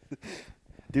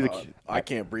 Dude, I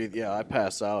can't breathe. Yeah, I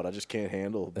pass out. I just can't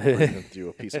handle breathing through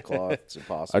a piece of cloth. It's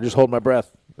impossible. I just hold my breath.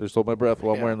 I just hold my breath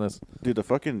while I'm Yeah. wearing this. dude, the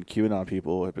fucking QAnon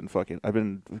people have been fucking. I've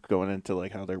been going into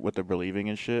like how they're what they're believing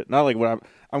and shit. Not like what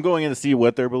I'm going in to see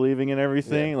what they're believing and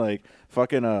everything. Like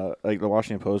fucking like the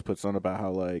Washington Post put something about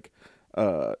how like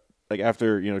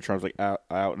after Trump's like out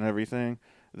and everything,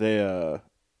 they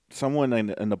someone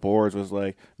in the boards was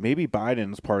like maybe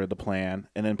Biden's part of the plan,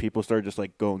 and then people started just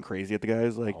like going crazy at the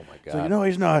guys like, Oh my it's like, God. no,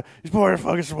 he's not. He's part of the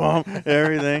fucking swamp and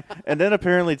everything. And then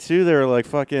apparently too, they were like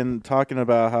fucking talking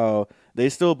about how they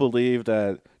still believe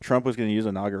that Trump was going to use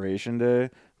Inauguration Day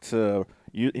to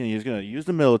he's going to use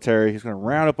the military. He's going to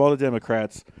round up all the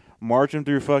Democrats, march them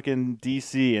through fucking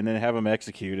D.C., and then have them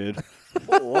executed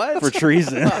What? for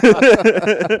treason.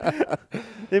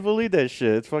 They believe that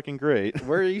shit. It's fucking great.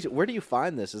 Where do you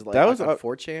find this? Is it like That was on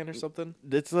 4chan or something?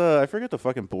 It's I forget the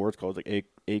fucking board's called. It's like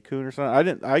Akun or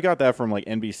something. I got that from like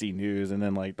NBC News and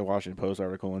then like the Washington Post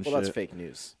article and Well, shit. that's fake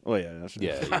news. Well, yeah, that's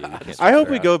Yeah. you can't I hope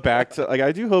figure we out. go back to like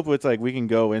I do hope it's like we can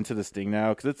go into this thing now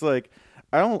because it's like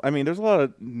I mean there's a lot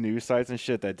of news sites and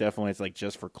shit that definitely it's like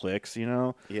just for clicks, you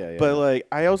know. Yeah, yeah. But like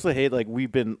I also hate like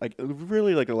we've been like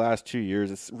really like the last 2 years.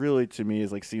 It's really to me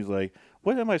is like seems like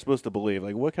what am I supposed to believe?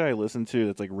 Like what can I listen to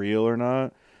that's like real or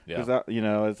not? Yeah. Because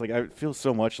it's like I feel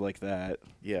so much like that.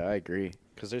 Yeah, I agree.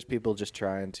 Because there's people just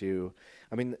trying to.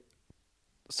 I mean,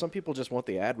 some people just want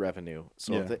the ad revenue.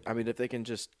 So Yeah. if they can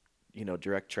just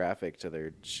direct traffic to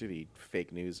their shitty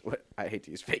fake news. I hate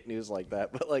to use fake news like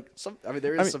that, but like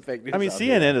there is some fake news. I mean, out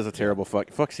CNN there. is a terrible fuck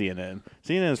CNN.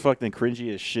 CNN is fucking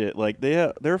cringy as shit. Like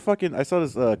they're fucking. I saw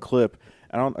this clip.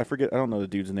 I don't know the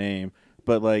dude's name,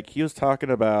 but like he was talking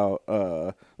about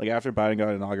like after Biden got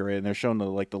inaugurated, and they're showing the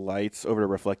lights over the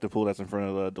reflective pool that's in front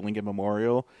of the Lincoln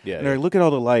Memorial. Yeah, and they're yeah. like, look at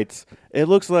all the lights. It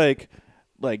looks like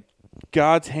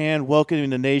God's hand welcoming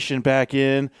the nation back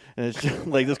in, and it's just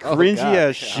like this cringy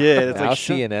ass shit. It's Now like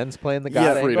CNN's playing the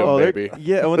yeah, God freedom, oh, they're- baby.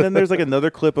 Yeah, and then there's like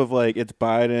another clip of like it's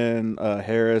Biden,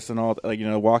 Harris, and all like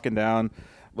walking down.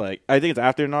 Like I think it's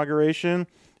after inauguration,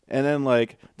 and then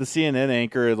like the CNN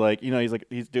anchor, like he's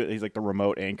like the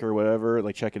remote anchor, or whatever,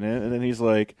 like checking in, and then he's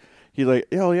like,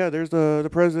 oh yeah, there's the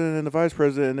president and the vice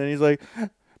president, and then he's like.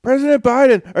 President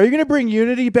Biden, are you gonna bring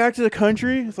unity back to the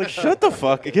country? It's like, shut the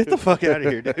fuck, get the fuck out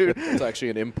of here, dude. It's actually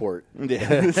an import. Yeah,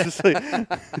 it's just like,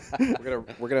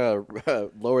 We're gonna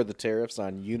lower the tariffs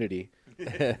on Unity.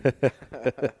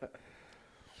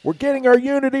 We're getting our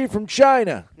unity from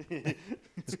China.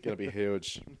 It's gonna be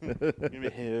huge. gonna be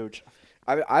huge.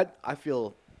 I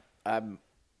feel I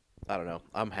don't know.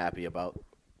 I'm happy about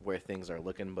where things are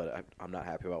looking, but I'm not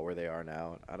happy about where they are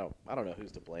now. I don't know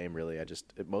who's to blame really.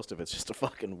 Most of it's just a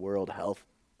fucking world health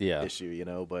Yeah. issue,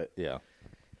 But Yeah.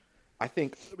 I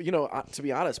think to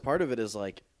be honest, part of it is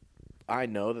like I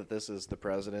know that this is the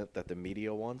president that the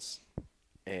media wants,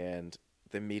 and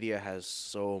the media has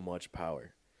so much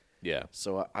power. Yeah.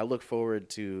 So I look forward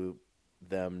to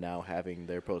them now having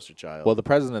their poster child. Well, the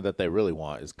president that they really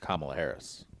want is Kamala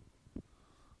Harris.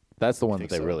 That's the one that think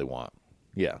they so? really want.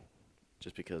 Yeah.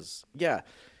 just because,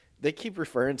 they keep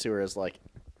referring to her as like,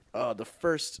 the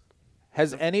first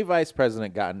Has any vice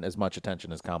president gotten as much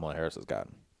attention as Kamala Harris has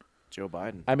gotten? Joe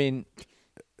Biden. I mean,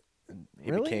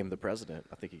 He really? became the president.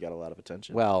 I think he got a lot of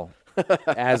attention. Well,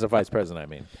 as a vice president, I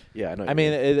mean. yeah, I know. I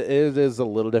mean, it is a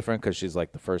little different because she's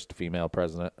like the first female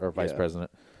president or vice Yeah.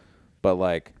 president. But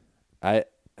like, I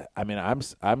mean,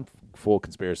 I'm full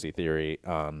conspiracy theory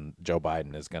on Joe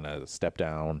Biden is gonna step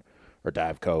down or die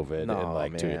of COVID No, in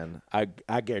like 2 years. man.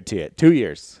 I guarantee it. 2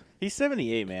 years. He's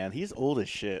 78, man. He's old as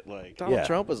shit. Like, Donald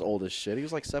Trump is old as shit. He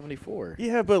was like 74.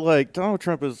 yeah, but like Donald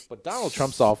Trump is. But Donald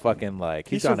Trump's all fucking like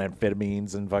he's He's on a-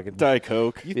 amphetamines and fucking. Diet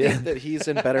Coke. You think that he's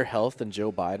in better health than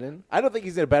Joe Biden? I don't think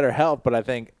he's in better health, but I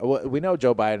think we know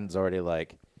Joe Biden's already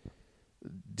like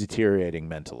deteriorating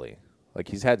mentally. Like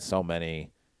he's had so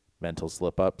many mental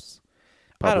slip ups.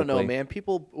 I don't know, man.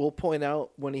 People will point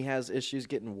out when he has issues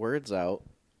getting words out.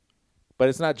 But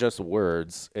it's not just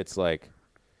words. It's like,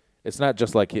 it's not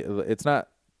just like it's not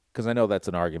because I know that's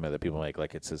an argument that people make.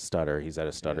 Like it's his stutter. He's had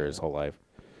a stutter his whole life.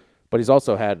 But he's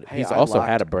also had Hey, he's I also locked-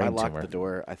 had a brain I locked tumor. the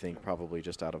door. I think probably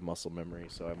just out of muscle memory.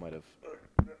 So I might have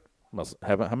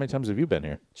How many times have you been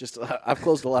here? just. I've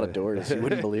closed a lot of doors. You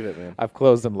wouldn't believe it, man. I've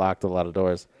closed and locked a lot of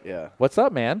doors. Yeah. What's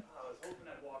up, man?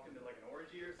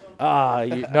 Ah,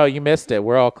 no, you missed it.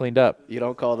 We're all cleaned up. You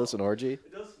don't call this an orgy?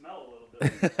 It does smell a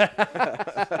little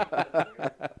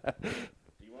bit.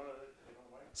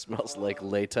 Smells like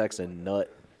latex and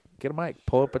nut. Get a mic.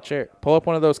 Pull up a chair. Pull up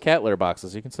one of those cat litter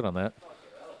boxes. You can sit on that.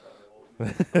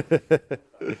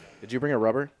 Did you bring a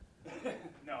rubber?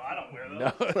 No, I don't wear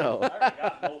those. No. I already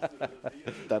got most of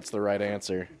those. That's the right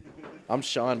answer. I'm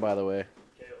Sean, by the way.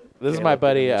 This is Caleb, my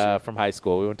buddy good to from high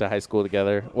school. We went to high school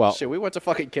together. Well, Shit, we went to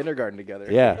fucking kindergarten together.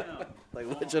 yeah. Like,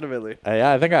 legitimately.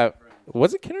 Yeah, I think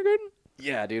was it kindergarten?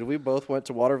 Yeah, dude, we both went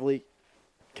to Watervliet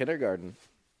kindergarten.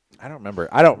 I don't remember.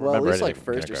 I don't Well, at remember least like anything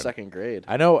from first or kindergarten. second grade.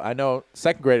 I know.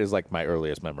 Second grade is like my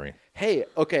earliest memory. Hey,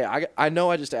 okay, I know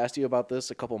I just asked you about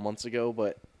this a couple months ago,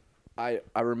 but I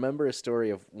remember a story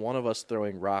of one of us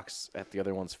throwing rocks at the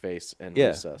other one's face in Yeah,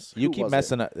 recess. you Who keep was it?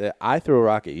 messing up. I threw a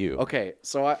rock at you. Okay,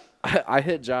 so I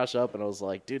hit Josh up and I was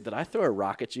like, dude, did I throw a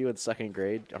rock at you in second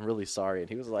grade? I'm really sorry. And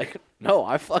he was like, no,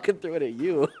 I fucking threw it at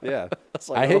you. Yeah, was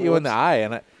like, I hit "Oh, you in the whoops." eye,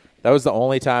 and that was the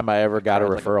only time I ever got a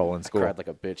Cried like referral in school. I cried like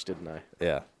a bitch, didn't I?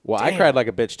 Yeah. Well, I Damn. cried like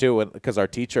a bitch too because our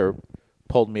teacher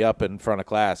pulled me up in front of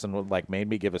class and like made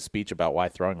me give a speech about why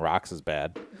throwing rocks is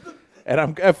bad. And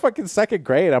I'm at fucking second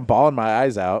grade. I'm bawling my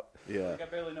eyes out. Yeah. Like I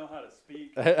barely know how to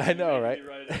speak. I know, You right? made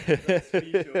me write a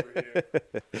speech over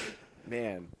here.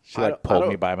 Man. She like pulled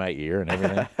me by my ear and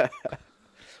everything. What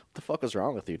the fuck was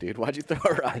wrong with you, dude? Why'd you throw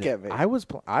a rock at me? I was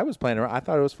playing around. I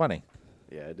thought it was funny.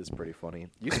 Yeah, it is pretty funny.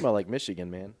 You smell like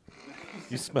Michigan, man.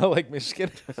 You smell like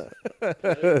Michigan. Smoking out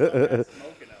there.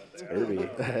 Irby.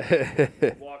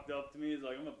 Walked up to me. He's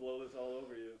like, "I'm gonna blow this all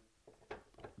over you."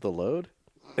 The load?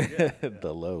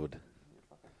 The load.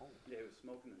 Yeah, he was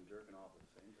smoking and jerking off at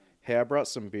the same time. Hey, I brought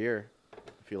some beer.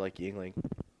 If you like Yingling.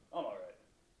 I'm all right.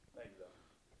 Thank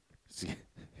you, though.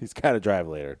 He's got to drive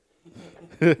later.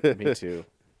 Me too.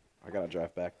 I gotta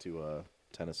drive back to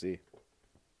Tennessee.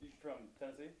 You from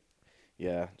Tennessee?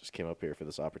 Yeah, just came up here for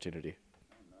this opportunity.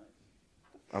 Oh,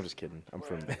 nice. I'm just kidding. I'm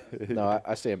from. No,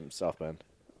 I stay in South Bend.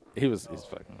 He's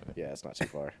fucking with Yeah, it's not too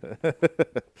far.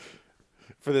 it.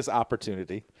 For this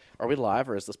opportunity. Are we live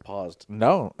or is this paused?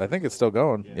 No, I think it's still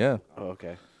going. Yeah. Oh,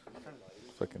 okay.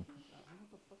 Fucking.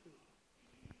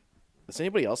 Does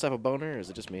anybody else have a boner or is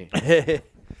it just me?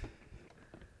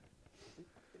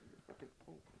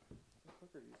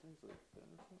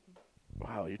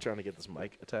 Wow, you're trying to get this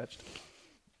mic attached?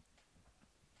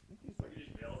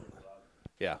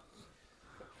 Yeah.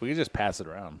 We can just pass it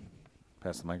around.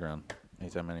 Pass the mic around.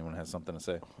 Anytime anyone has something to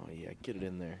say. Oh yeah, get it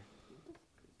in there.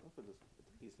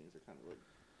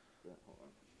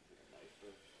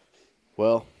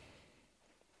 Well,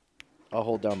 I'll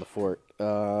hold down the fort.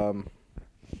 So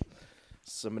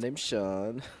my name's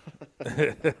Sean.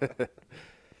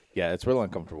 Yeah, it's real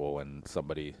uncomfortable when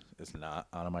somebody is not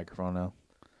on a microphone now.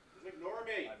 Ignore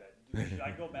me. Should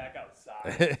I go back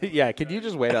outside? Yeah, can you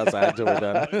just wait outside until we're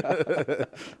done?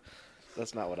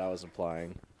 That's not what I was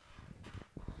implying.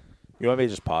 You want me to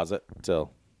just pause it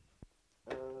till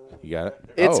you got it?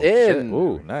 It's shit. in.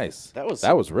 Ooh, nice. That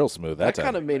was real smooth. That That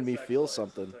kind of time. made me feel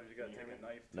something. Sometimes you gotta take a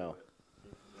knife to No.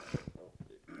 it.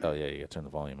 Oh yeah, you gotta turn the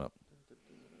volume up.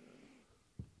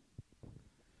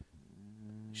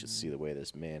 You should see the way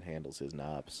this man handles his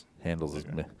knobs. Handles is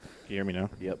Can you hear me now?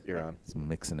 Yep, you're on. it's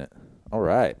mixing it. All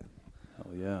right. Oh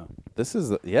yeah. This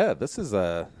is a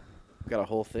We've got a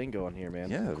whole thing going here, man.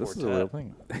 this is a real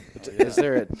thing. Is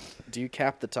there a? Do you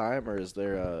cap the time, or is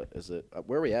there a? Is it?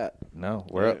 Where are we at? No,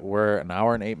 we're an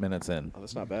hour and 8 minutes in. Oh,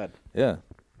 that's not bad. Yeah.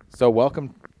 So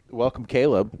welcome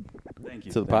Caleb Thank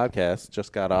you. to the Thank you. podcast.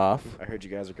 Just got off. I heard you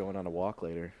guys are going on a walk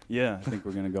later. Yeah, I think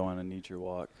we're gonna go on a nature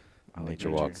walk. Nature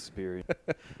nature. walks. Experience.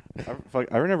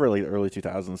 I remember like the early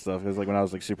 2000s stuff. It was like when I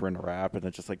was like super into rap, and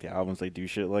it's just like the albums they do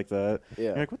shit like that. Yeah.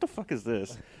 You're like, what the fuck is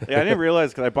this? Like, I didn't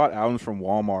realize because I bought albums from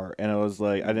Walmart, and it was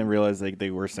like I didn't realize like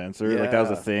they were censored. Like that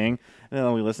was a Yeah. thing. And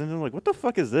then we listened to them, like, what the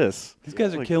fuck is this? These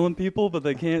guys are Like- killing people, but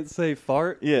they can't say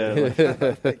fart. Yeah.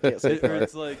 Like, Or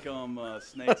it's like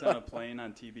snakes on a plane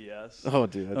on TBS. oh,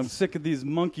 dude. I'm That's, sick of these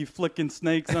monkey flicking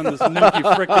snakes on this monkey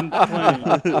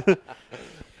frickin' plane.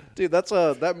 Dude,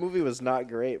 that movie was not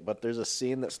great, but there's a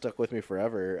scene that stuck with me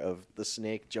forever of the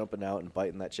snake jumping out and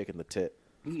biting that chick in the tit.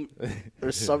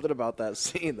 There's something about that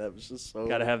scene that was just so.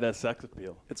 Gotta have that sex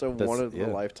appeal. It's a That's- one of yeah.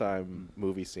 the lifetime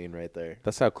movie scene right there.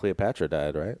 That's how Cleopatra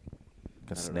died, right?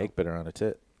 A don't snake bit her on a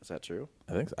tit. Is that true?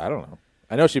 I think so. I don't know.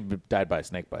 I know she died by a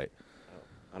snake bite.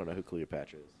 I don't know who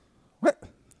Cleopatra is. What?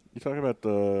 you talking about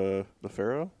the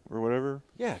pharaoh or whatever?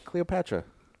 Yeah, Cleopatra.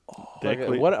 Like,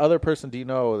 What other person do you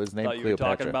know is named Thought you were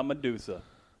Cleopatra? talking about Medusa.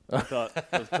 I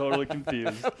was totally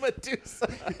confused.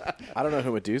 I don't know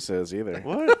who Medusa is either.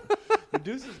 What?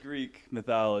 Medusa's Greek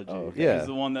mythology. Oh, okay. Yeah. She's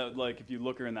the one that, like, if you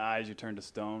look her in the eyes, you turn to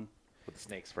stone. With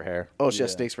snakes for hair. Oh, she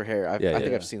has Yeah. snakes for hair. I Yeah, think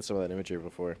yeah. I've seen some of that imagery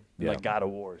before. And, Yeah. Like God of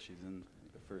War, she's in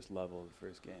the first level of the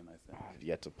first game, I think. I've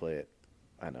yet to play it.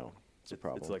 I know. It's a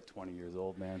problem. It's like 20 years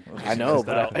old, man. I know,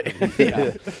 but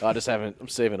yeah. I just haven't. I'm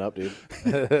saving up, dude.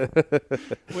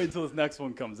 Wait until this next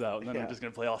one comes out, and then Yeah. I'm just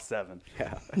gonna play all 7.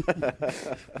 Yeah.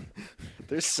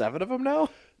 There's 7 of them now.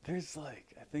 There's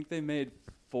like, I think they made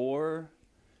 4,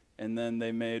 and then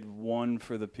they made 1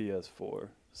 for the PS4.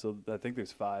 So I think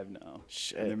there's 5 now.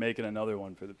 Shit. And they're making another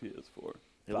one for the PS4.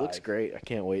 It looks 5. great. I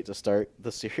can't wait to start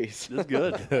the series. It's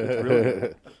good. It's really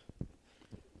good.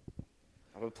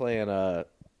 I've been playing the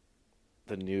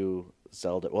new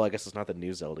Zelda. Well, I guess it's not the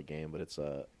new Zelda game, but it's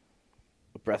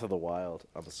Breath of the Wild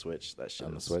on the Switch. That shit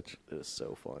On the is- Switch? It is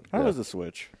so fun. How is the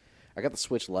Switch? I got the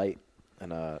Switch Lite,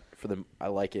 and I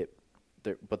like it.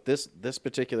 But this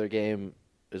particular game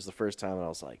is the first time that I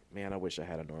was like, man, I wish I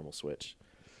had a normal Switch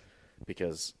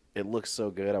because it looks so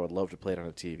good. I would love to play it on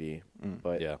a TV,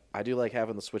 but Yeah. I do like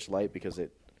having the Switch Lite because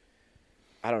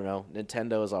I don't know.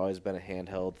 Nintendo has always been a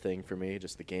handheld thing for me.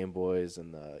 Just the Game Boys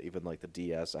and even like the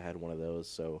DS. I had one of those,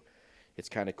 so it's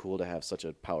kind of cool to have such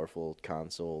a powerful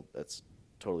console that's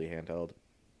totally handheld.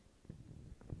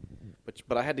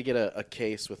 But I had to get a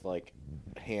case with like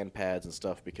hand pads and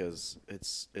stuff because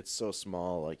it's so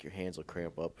small. Like your hands will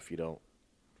cramp up if you don't,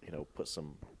 put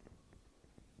some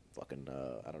fucking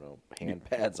I don't know, hand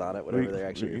pads on it. Whatever they're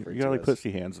actually referred You got to like as.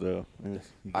 pussy hands though.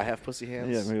 I have pussy hands.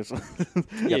 Yeah, maybe it's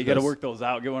Yeah, you got to work those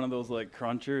out. Get one of those like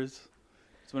crunchers.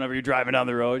 So whenever you're driving down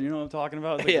the road, you know what I'm talking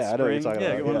about? It's like Yeah, a I know what you're spring. talking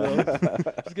Yeah, about, get one of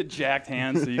those. Just get jacked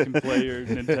hands so you can play your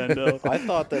Nintendo. I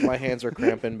thought that my hands were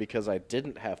cramping because I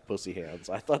didn't have pussy hands.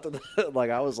 I thought that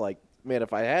I was like, man,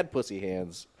 if I had pussy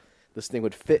hands, this thing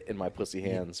would fit in my pussy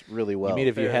hands really well. mean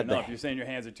if you Fair had the- enough. You're saying your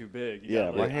hands are too big. You Yeah,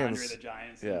 got, my like, hands- Andre the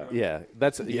Giant. yeah. syndrome. Yeah,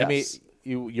 that's. I mean, Yes.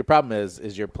 your problem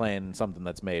is you're playing something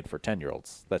that's made for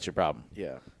 10-year-olds. That's your problem.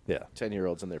 Yeah. Yeah.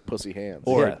 10-year-olds and their pussy hands.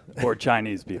 Or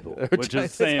Chinese people, which is the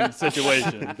same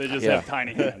situation. They just Yeah. have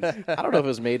tiny hands. I don't know if it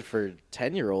was made for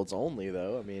 10-year-olds only,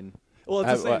 though. I mean, Well, it's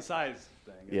I- the same what- size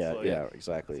thing. It's yeah, like, yeah,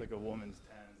 exactly. It's like a woman's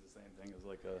 10 is the same thing as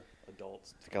like a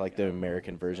adult's. I think I like the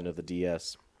American version of the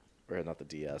DS, or not the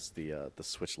DS, the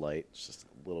Switch Lite. It's just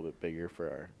a little bit bigger for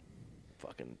our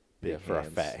fucking big Yeah, for our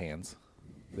hands. fat hands.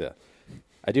 Yeah,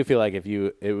 I do feel like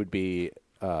it would be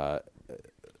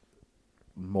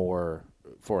more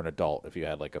for an adult if you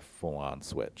had like a full-on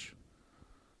Switch.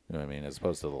 You know what I mean, as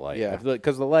opposed to the light. Yeah.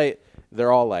 because the light,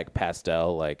 they're all like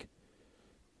pastel, like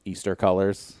Easter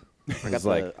colors. I got It's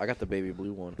like I got the baby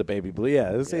blue one. the baby blue.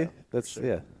 Yeah, see, Yeah, that's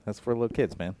sure. that's for little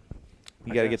kids, man.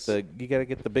 You I gotta guess.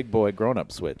 get the big boy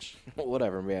grown-up Switch.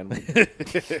 Whatever, man.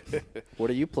 What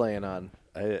are you playing on?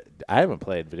 I haven't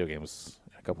played video games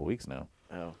in a couple weeks now.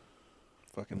 Oh,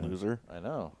 fucking loser, I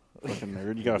know. fucking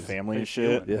nerd. You got a family and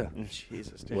feeling? shit. Yeah.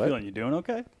 Jesus, You dude. What? feeling? You doing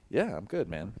okay? Yeah, I'm good,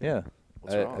 man. Yeah.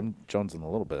 What's wrong? I'm jonesing a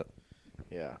little bit.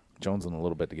 Yeah. Jonesing a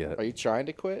little bit to get Are it. you trying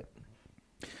to quit?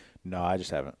 No, I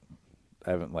just haven't.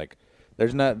 I haven't like.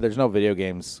 There's no video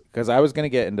games because I was gonna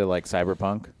get into like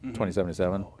Cyberpunk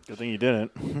 2077. Good thing you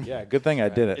didn't. Yeah, good thing I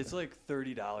did it. It's like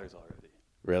 $30 already.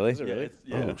 Really? Yeah, it's-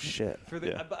 yeah. Oh shit. For the,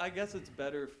 Yeah. but I guess it's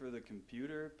better for the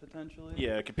computer potentially.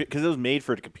 Yeah, because it was made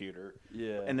for the computer.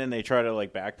 Yeah. And then they try to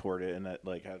like backport it, and that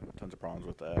like had tons of problems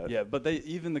with that. Yeah, but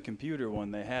even the computer one,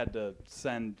 they had to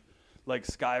send, like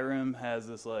Skyrim has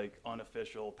this like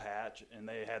unofficial patch, and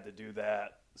they had to do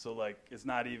that. So like, it's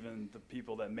not even the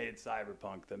people that made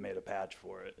Cyberpunk that made a patch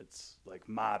for it. It's like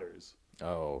modders.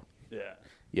 Oh. Yeah.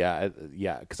 Yeah,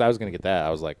 yeah. Because I was gonna get that. I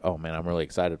was like, oh man, I'm really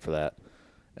excited for that.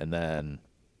 And then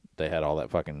they had all that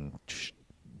fucking,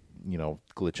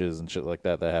 glitches and shit like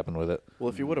that happened with it. Well,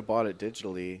 if you would have bought it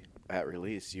digitally at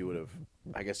release, you would have.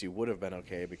 I guess you would have been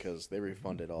okay because they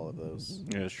refunded all of those.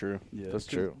 Yeah, it's true. Yeah, That's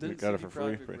 'cause true. Didn't Got it CD for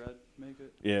free. Projekt Red make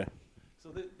it? Yeah.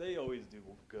 So they always do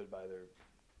good by their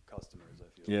customers,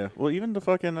 I feel. Yeah. Well, even the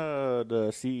fucking the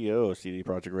CEO of CD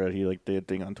Projekt Red, he like did a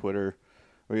thing on Twitter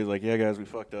where he's like, "Yeah, guys, we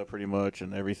fucked up pretty much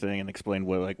and everything," and explained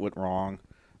what went wrong,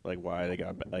 like why they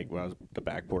got the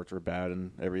backports were bad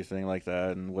and everything like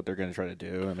that, and what they're gonna try to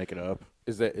do and make it up.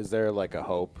 Is there like a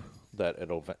hope that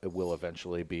it will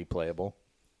eventually be playable?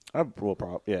 Yeah. I mean,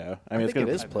 I it's think gonna.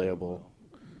 it is playable,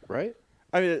 right?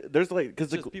 I mean, there's like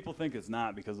because Just people think it's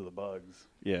not because of the bugs.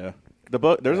 yeah,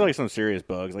 there's like some serious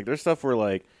bugs. Like there's stuff where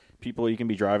like people you can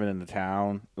be driving into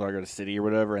town like or the city or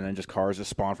whatever, and then just cars just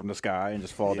spawn from the sky and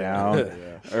just fall down,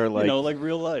 or like Like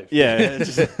real life. yeah,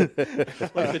 it's just,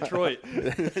 Like Detroit.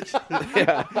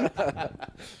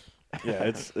 yeah,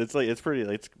 it's like it's pretty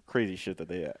like, it's crazy shit that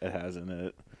it has in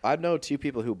it. I know 2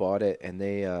 people who bought it, and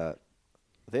they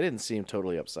didn't seem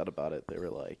totally upset about it. They were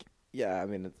like, "Yeah, I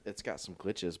mean, it's got some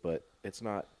glitches, but it's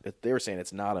not." They were saying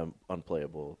it's not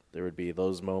unplayable. There would be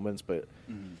those moments, but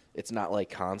it's not like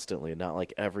constantly. Not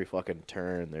like every fucking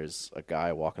turn there's a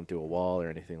guy walking through a wall or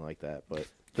anything like that. But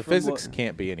The physics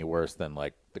can't be any worse than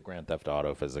like the Grand Theft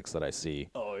Auto physics that I see.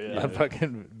 Oh yeah. On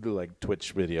fucking like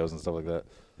Twitch videos and stuff like that.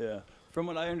 Yeah. From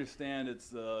what I understand, it's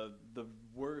the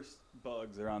worst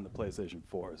bugs are on the PlayStation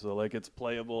 4. So like it's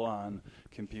playable on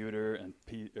computer and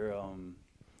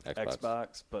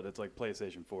Xbox, but it's like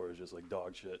PlayStation 4 is just like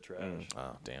dog shit trash.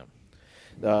 Oh damn.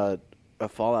 a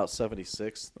Fallout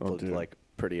 76 Oh, looked dude. like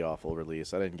pretty awful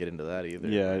release. I didn't get into that either.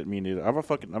 Yeah, me neither.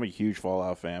 I'm a huge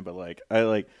Fallout fan, but like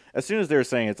as soon as they were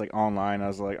saying it's like online, I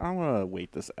was like, I'm gonna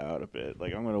wait this out a bit.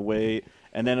 Like I'm gonna wait,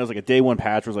 and then it was like a day one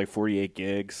patch was like 48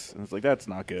 gigs, and it's like that's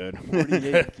not good. 48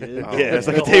 gigs. Yeah, it's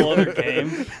like like a a day whole other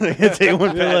game. like a day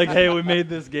one They're patch. like, hey, we made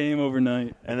this game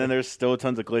overnight. And then there's still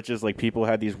tons of glitches. Like people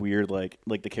had these weird like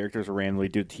the characters would randomly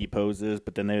do T poses,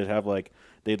 but then they'd have like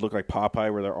they'd look like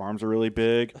Popeye where their arms are really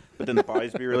big, but then the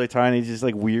bodies be really tiny. Just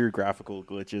like weird graphical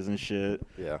glitches and shit.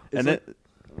 Yeah. And then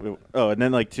and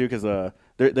then like too because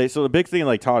they so the big thing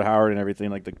like Todd Howard and everything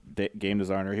like the game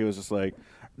designer, he was just like,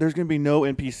 there's gonna be no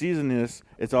NPCs in this.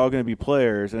 It's all gonna be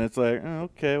players, and it's like, oh,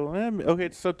 okay, well, okay,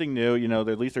 it's something new. You know,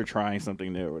 at least they're trying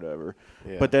something new or whatever.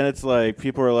 Yeah. But then it's like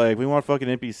people are like, we want fucking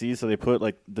NPCs, so they put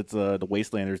like that's the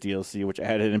Wastelanders DLC, which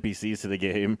added NPCs to the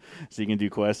game, so you can do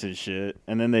quests and shit.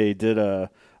 And then they did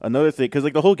another thing because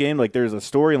like the whole game, like there's a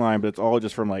storyline, but it's all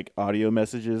just from like audio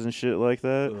messages and shit like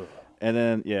that. Ugh. And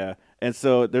then and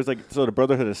so there's like the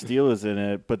Brotherhood of Steel is in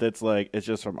it, but it's like it's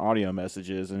just from audio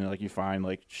messages, and like you find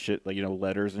like shit like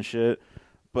letters and shit.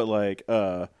 But like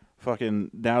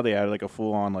fucking now they added like a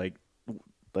full on like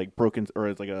broken or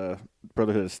it's like a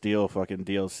Brotherhood of Steel fucking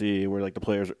DLC where like the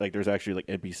players like there's actually like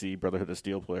NPC Brotherhood of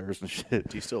Steel players and shit.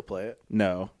 Do you still play it?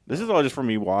 No, this is all just from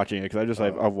me watching it because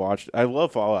I've watched. I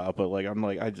love Fallout, but like I'm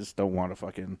like I just don't want to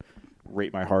fucking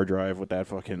rate my hard drive with that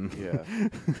fucking Yeah.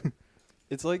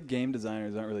 It's like game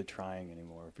designers aren't really trying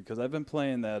anymore because I've been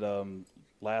playing that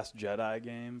Last Jedi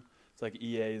game. It's like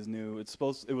EA's new.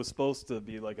 It was supposed to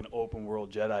be like an open world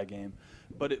Jedi game,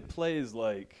 but it plays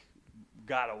like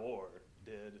God of War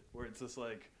did, where it's just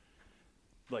like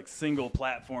single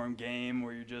platform game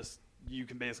where you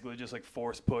can basically just like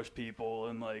force push people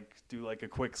and like do like a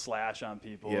quick slash on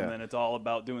people, Yeah. and then it's all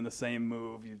about doing the same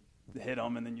move. You hit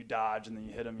them and then you dodge, and then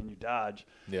you hit them and you dodge.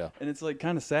 Yeah. And it's like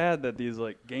kind of sad that these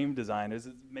like game designers,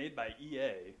 it's made by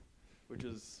EA, which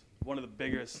is one of the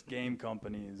biggest game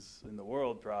companies in the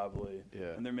world probably.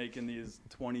 Yeah. And they're making these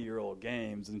 20-year-old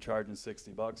games and charging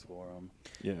 $60 for them.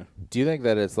 yeah. Do you think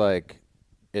that it's like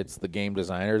it's the game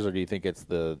designers, or do you think it's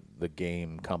the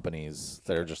game companies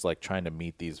that are just like trying to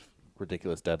meet these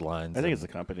ridiculous deadlines? I think it's the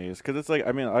companies because it's like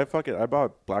I mean I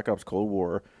bought Black Ops Cold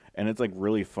War and it's like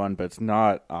really fun, but it's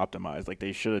not optimized. Like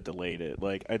they should have delayed it.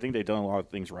 Like I think they've done a lot of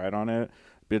things right on it,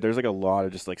 but there's like a lot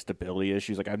of just like stability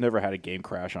issues. Like I've never had a game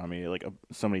crash on me like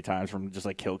so many times from just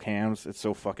like kill cams. It's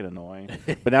so fucking annoying.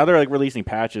 But now they're like releasing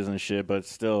patches and shit, but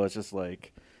still it's just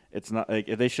like it's not like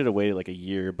they should have waited like a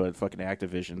year. But fucking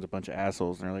Activision's a bunch of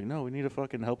assholes, and they're like, no, we need to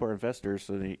fucking help our investors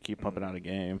so they keep pumping out a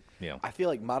game. Yeah. I feel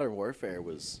like Modern Warfare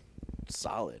was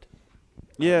solid.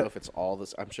 I Yeah. don't know if it's all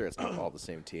this. I'm sure it's not all the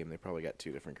same team. They probably got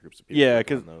 2 different groups of people. Yeah,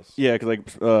 working because on those.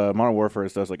 like Modern Warfare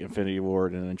does like Infinity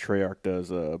Ward, and then Treyarch does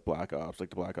Black Ops, like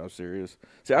the Black Ops series.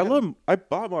 See, I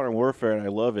bought Modern Warfare and I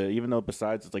love it, even though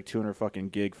besides it's like 200 fucking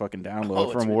gig fucking download Oh,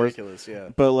 it's from Wars. ridiculous. Yeah.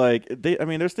 But like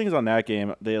there's things on that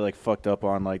game they like fucked up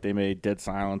on. Like they made Dead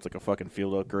Silence like a fucking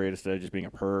field upgrade instead of just being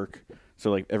a perk. So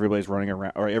like everybody's running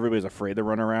around, or everybody's afraid to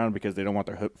run around because they don't want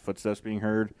their footsteps being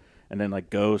heard. And then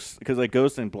like Ghost, because like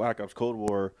Ghost in Black Ops Cold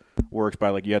War works by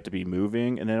like you have to be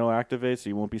moving and then it'll activate, so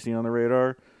you won't be seen on the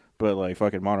radar. But like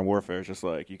fucking Modern Warfare is just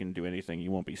like you can do anything, you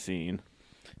won't be seen.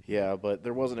 Yeah, but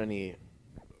there wasn't any.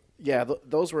 Yeah,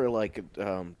 those were like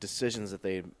decisions that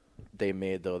they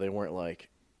made though. They weren't like,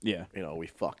 Yeah. we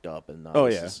fucked up and now Oh,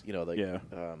 this yeah. is, like, Yeah.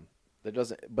 there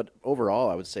doesn't. But overall,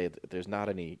 I would say that there's not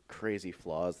any crazy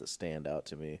flaws that stand out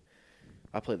to me.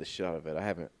 I played the shit out of it. I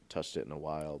haven't touched it in a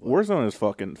while. But. Warzone is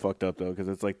fucking fucked up though, because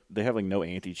it's like they have like no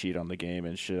anti-cheat on the game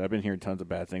and shit. I've been hearing tons of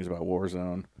bad things about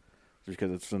Warzone, just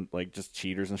because it's some, like just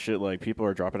cheaters and shit. Like people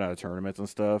are dropping out of tournaments and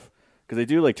stuff because they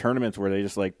do like tournaments where they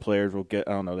just like players will get,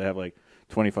 I don't know, they have like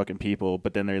 20 fucking people,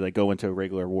 but then they like go into a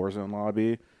regular Warzone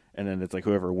lobby and then it's like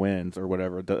whoever wins or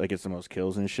whatever that gets the most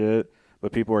kills and shit.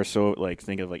 But people are so like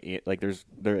thinking of like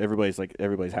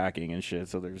everybody's hacking and shit.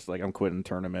 So they're just like, I'm quitting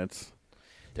tournaments.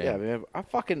 Damn. Yeah,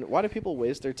 man. Why do people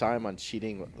waste their time on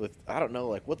cheating with? I don't know.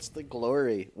 Like, what's the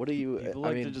glory? What do you? People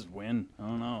like to just win. I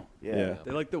don't know. Yeah.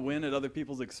 They like to win at other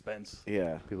people's expense.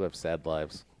 Yeah. People have sad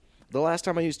lives. The last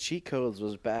time I used cheat codes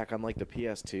was back on like the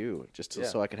PS2,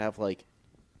 so I could have like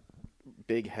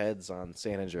big heads on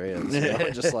San Andreas,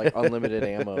 just like unlimited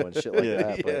ammo and shit like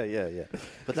that. But, yeah.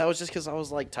 But that was just because I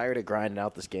was like tired of grinding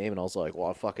out this game, and I was like,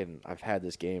 well, I've had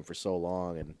this game for so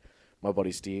long, and my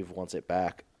buddy Steve wants it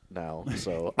back now,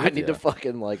 so I need to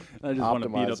fucking like. I just want to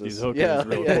beat up these hookers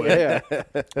real quick. Yeah.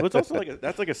 Well, it's also like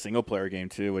that's like a single player game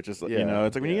too, which is it's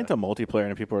like when you get into multiplayer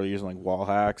and people are using like wall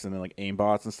hacks and then like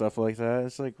aimbots and stuff like that.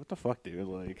 It's like, what the fuck, dude?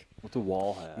 Like, what's a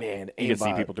wall hack? Man, you can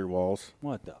see people through walls.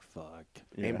 What the fuck?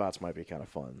 Yeah. Aimbots might be kind of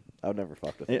fun. I would never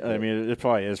fuck with it. I mean, it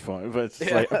probably is fun, but it's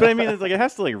like, but I mean, it's like it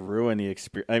has to like ruin the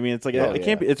experience. I mean, it's like it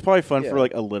can't be. It's probably fun for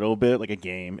like a little bit, like a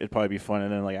game. It'd probably be fun,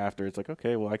 and then like after, it's like,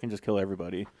 okay, well, I can just kill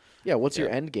everybody. Yeah, what's your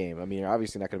end game? I mean, you're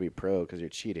obviously not going to be pro because you're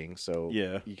cheating. So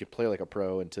you could play like a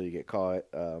pro until you get caught.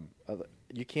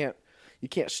 You can't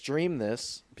stream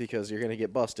this because you're going to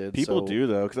get busted. People do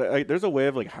though, because there's a way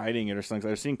of like hiding it or something.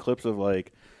 I've seen clips of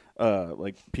like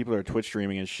people that are Twitch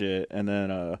streaming and shit, and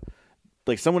then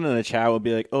like someone in the chat will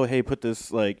be like, "Oh, hey, put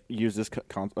this use this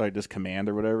this command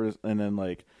or whatever," and then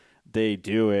like they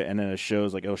do it, and then it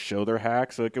shows like it'll show their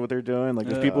hacks, like what they're doing. Like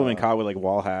there's people who've been caught with like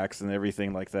wall hacks and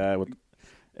everything like that.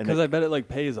 Because I bet it like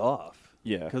pays off.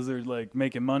 Yeah, because they're like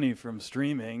making money from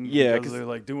streaming. Yeah, because they're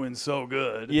like doing so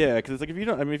good. Yeah, because it's like if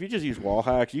you just use wall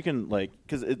hacks, you can like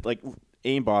because it like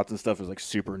aimbots and stuff is like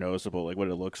super noticeable, like what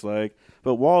it looks like.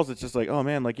 But walls, it's just like, oh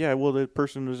man, like yeah, well the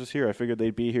person was just here. I figured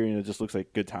they'd be here, and it just looks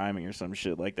like good timing or some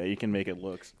shit like that. You can make it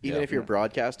look even if you're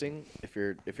broadcasting, if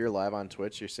you're live on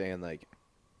Twitch, you're saying like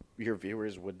your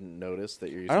viewers wouldn't notice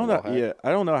that you're using wall hack? Yeah, I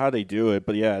don't know how they do it,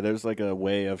 but yeah, there's like a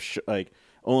way of like.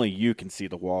 Only you can see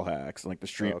the wall hacks, like the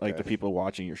stream, like the people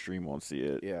watching your stream won't see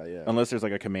it. Yeah, yeah. Unless there's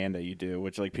like a command that you do,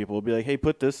 which like people will be like, "Hey,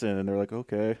 put this in," and they're like,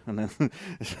 "Okay," and then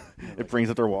it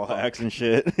brings up their wall hacks and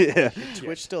shit. Yeah.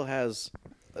 Twitch still has,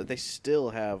 they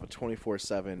still have a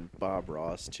 24/7 Bob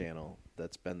Ross channel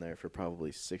that's been there for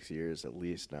probably 6 years at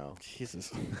least now.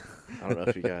 Jesus. I don't know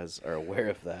if you guys are aware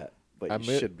of that, but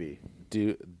you should be.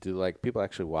 Do like people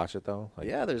actually watch it though? Like,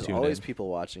 yeah, there's always people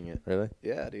watching it. Really?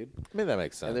 Yeah, dude. I mean that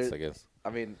makes sense, I guess. I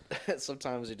mean,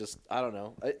 sometimes you just I don't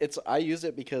know. I use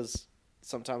it because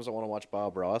sometimes I want to watch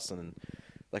Bob Ross and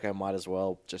like I might as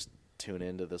well just tune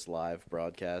into this live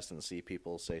broadcast and see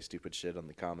people say stupid shit in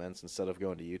the comments instead of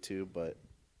going to YouTube. But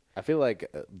I feel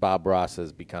like Bob Ross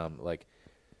has become like,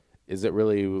 is it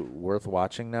really worth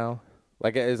watching now?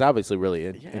 Like it's obviously really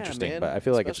interesting, man. but I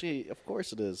feel like of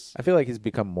course it is. I feel like he's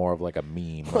become more of like a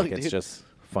meme. Like it's just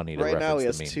funny to right now he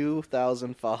reference has the meme.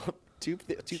 2,000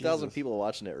 2,000 people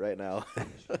watching it right now.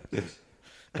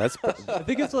 That's I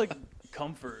think it's like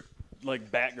comfort,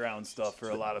 like background stuff for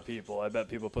a lot of people. I bet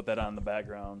people put that on in the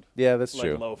background. Yeah, that's like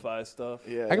true. Lo-fi stuff.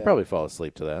 Yeah, I could probably fall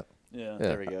asleep to that. Yeah.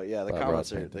 There we go. Yeah, the Bob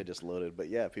comments Ross they just loaded, but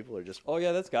yeah, people are just. Oh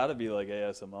yeah, that's got to be like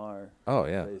ASMR. Oh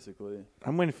yeah, basically.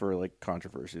 I'm waiting for like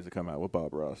controversies to come out with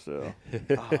Bob Ross. So,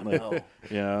 oh no,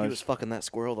 yeah, he was fucking that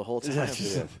squirrel the whole time.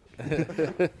 Yeah,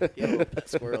 that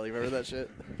squirrel. You remember that shit?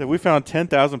 We found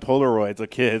 10,000 Polaroids of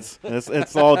kids.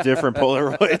 It's all different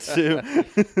Polaroids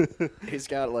too. He's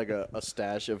got like a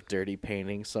stash of dirty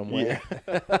paintings somewhere.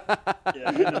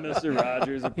 Yeah, him and Mr.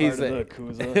 Rogers are part of the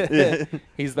Yakuza. Yeah.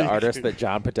 He's the artist that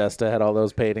John Podesta had all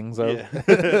those paintings of. Yeah.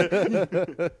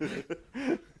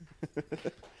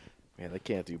 Man, They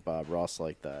can't do Bob Ross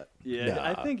like that. Yeah, Nah,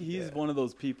 I think he's one of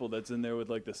those people that's in there with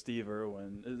like the Steve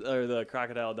Irwin or the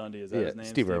Crocodile Dundee. Is that his name?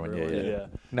 Steve Irwin. Yeah. Not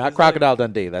Not Crocodile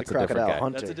Dundee. That's a different Crocodile guy.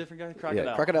 Hunter. That's a different guy.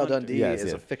 Crocodile. Crocodile Hunter. Dundee Yes, is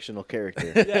yeah. a fictional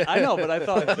character. Yeah, I know, but I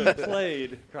thought he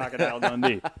played Crocodile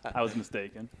Dundee. I was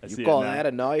mistaken. I see You it call now. that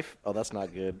a knife? Oh, that's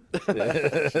not good.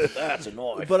 That's a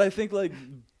knife. But I think like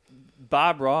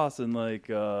Bob Ross and like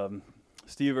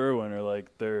Steve Irwin are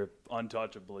like they're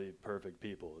untouchably perfect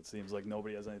people. It seems like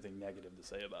nobody has anything negative to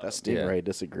say about That them. Stingray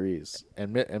disagrees.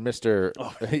 And Mr.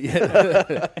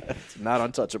 It's not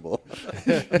untouchable.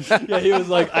 Yeah, he was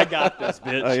like, "I got this,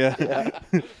 bitch." Oh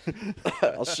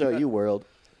yeah. I'll show you, world.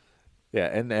 Yeah,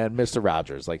 and Mr.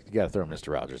 Rogers, like you got to throw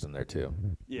Mr. Rogers in there too,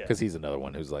 Yeah. because he's another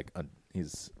one who's like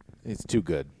he's too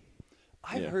good.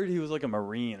 I Yeah. heard he was like a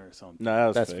Marine or something. No, that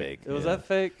was That's fake. fake. Was that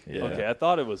fake? Yeah. Okay, I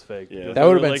thought it was fake. Yeah. because That they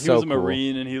would've were been like, so he was a cool.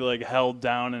 Marine and he like held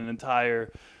down an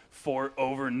entire fort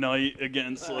overnight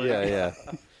against like Yeah.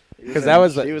 Because that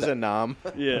was He was a nom.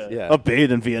 yeah. yeah. A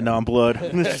bathe in Vietnam blood.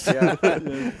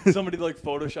 Somebody like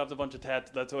photoshopped a bunch of tattoos.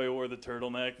 That's why he wore the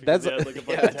turtleneck. Because That's- he had like a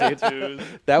bunch of tattoos.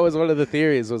 That was one of the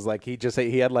theories. Was like he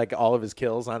had like all of his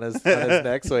kills on his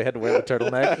neck, so he had to wear the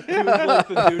turtleneck. He was like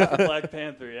the dude from Black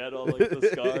Panther. He had all like the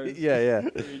scars. Yeah.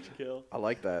 For each kill. I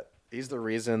like that. He's the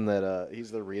reason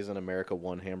America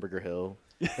won Hamburger Hill.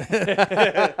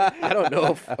 I don't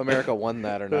know if America won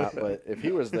that or not, but if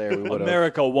he was there, we would have.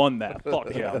 America won that.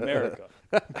 Fuck yeah, America.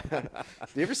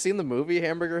 You ever seen the movie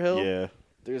Hamburger Hill? Yeah.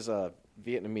 There's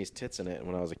Vietnamese tits in it. And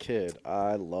when I was a kid,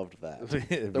 I loved that.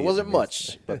 There wasn't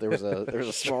much, but there was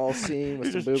a small scene with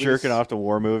some Just boobies. jerking off to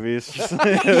war movies.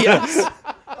 Yes.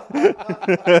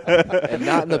 And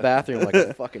not in the bathroom like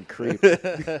a fucking creep.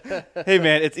 Hey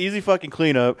man, it's easy fucking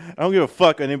cleanup. I don't give a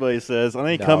fuck what anybody says. I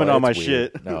ain't coming on my it's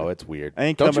weird. shit. No, it's weird. I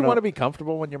ain't Don't you coming want to on- be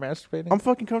comfortable when you're masturbating? I'm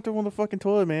fucking comfortable on the fucking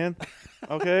toilet, man.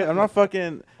 Okay, I'm not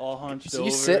fucking. All hunched So over.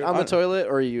 you sit on the toilet,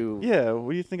 or you? Yeah,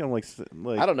 what do you think I'm like?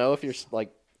 I don't know if you're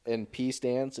like in pee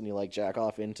stance and you like jack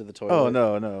off into the toilet. Oh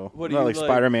no. What I'm do not you like like-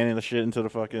 Spider-Man in the shit into the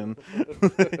fucking.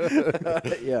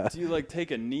 Yeah. Do you like take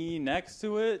a knee next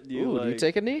to it? Do you Ooh, like, do you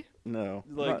take a knee? No,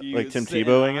 like not you like Tim sitting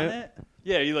Tebowing on it.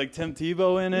 Yeah, you like Tim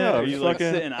Tebow in it, No, or I'm you just like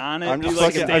fucking- sitting on it. I'm Do you just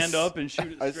like fucking- stand up and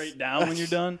shoot I it s- straight down when you're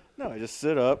done? No, I just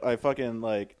sit up. I fucking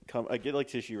like come. I get like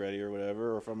tissue ready or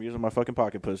whatever. Or if I'm using my fucking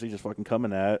pocket pussy, just fucking come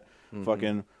in that.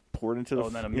 Fucking pour it into the. Oh,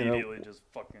 and then you know- immediately just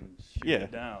fucking shoot Yeah.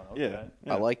 it down. Okay.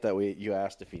 Yeah. I like that you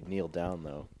asked if he kneeled down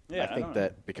though. Yeah, I I think don't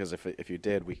that because if you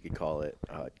did, we could call it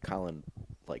Colin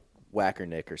like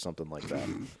Wackernick or something like that.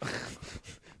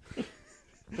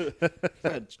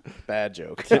 Bad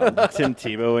joke. Tim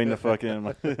Tebowing the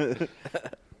fucking.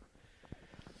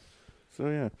 So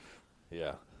yeah.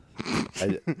 yeah.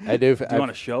 I do. Do you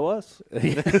want to show us? I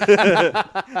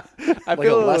Like a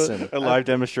feel lesson. A live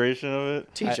demonstration of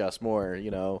it. Teach us more,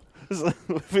 you know.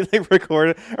 If we like record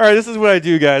it. All right, this is what I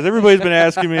do, guys. Everybody's been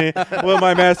asking me what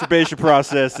my masturbation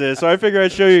process is, so I figured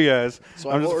I'd show you guys. So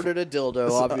I'm I just ordered a dildo.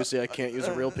 Obviously, I can't use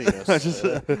a real penis. just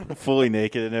fully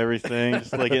naked and everything,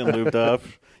 just like getting lubed up,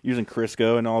 using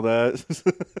Crisco and all that.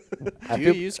 Do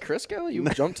you use Crisco? You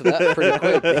jumped to that pretty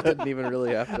quick. You didn't even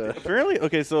really have to.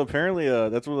 Apparently,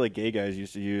 that's what like gay guys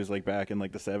used to use like back in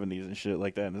like the 70s and shit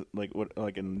like that, and, like what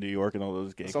like in New York and all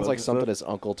those gay. Sounds clubs like and something stuff. his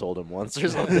uncle told him once or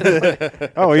something.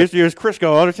 Oh, I used to use Crisco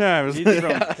all the time. He's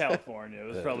from California.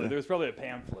 There was probably a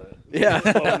pamphlet. Yeah.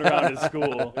 floating around his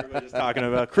school. Just talking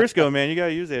about Crisco, man. You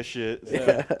gotta use that shit.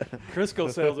 Yeah.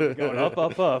 Crisco sales are going up,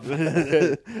 up, up.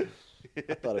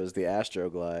 I thought it was the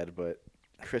Astroglide, but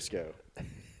Crisco.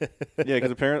 Yeah,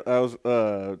 because apparently I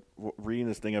was reading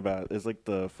this thing about it's like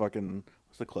the fucking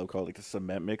what's the club called, like the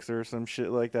Cement Mixer or some shit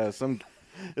like that.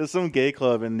 It was some gay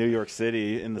club in New York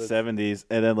City in the 70s,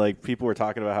 and then like people were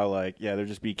talking about how like there'd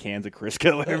just be cans of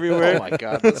Crisco everywhere. Oh my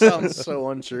god, that sounds so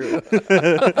untrue.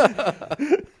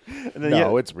 And then,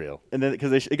 No, it's real. and then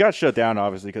because it got shut down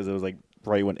obviously because it was like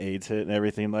right when AIDS hit and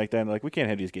everything like that. And like we can't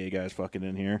have these gay guys fucking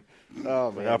in here Oh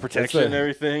man, without protection and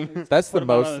everything. That's the Put 'em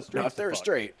out on the most. streets No, if to they were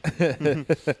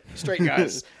fuck. straight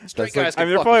guys, straight guys. I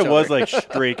mean, there probably was like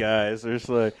straight guys. They're just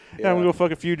like, I'm gonna go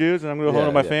fuck a few dudes and I'm gonna go home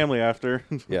to my Yeah. family after.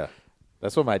 Yeah,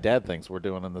 that's what my dad thinks we're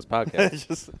doing in this podcast. It's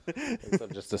just Thinks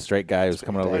I'm just a straight guy who's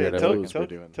coming over Dad here tell- to. knows we're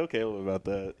doing. tell Caleb about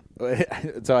that.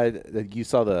 So you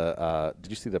saw the?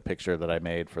 Did you see the picture that I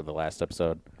made for the last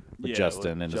episode with Yeah,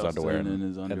 Justin with in his Justin underwear in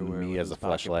his and underwear me with as a his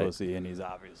pocket fleshlight? pussy, and he's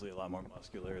obviously a lot more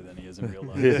muscular than he is in real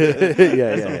life.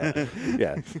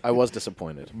 yeah. I was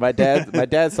disappointed. My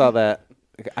dad saw that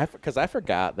because I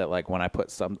forgot that like when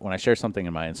I share something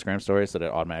in my Instagram stories that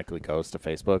it automatically goes to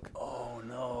Facebook. Oh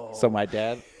no! So my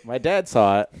dad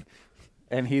saw it,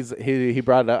 and he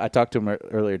brought it up. I talked to him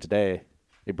earlier today.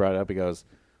 He brought it up. He goes,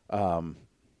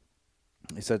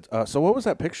 he said, "So what was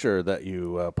that picture that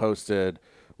you posted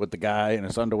with the guy in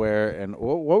his underwear, and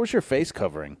what was your face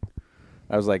covering?"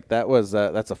 I was like, that's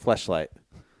a fleshlight."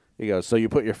 He goes, "So you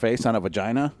put your face on a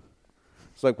vagina?"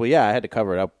 It's like, "Well, yeah, I had to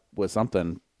cover it up with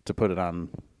something to put it on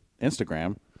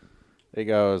Instagram." He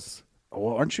goes,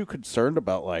 "Well, aren't you concerned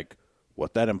about like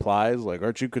what that implies? Like,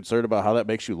 aren't you concerned about how that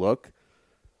makes you look?"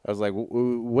 I was like,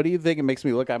 "What do you think it makes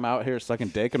me look? I'm out here sucking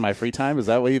dick in my free time? Is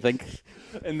that what you think?"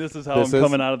 And this is how This I'm is-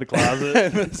 coming out of the closet.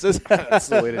 That's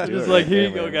the way to do it. It's like, right here there,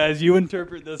 you go, man. guys. You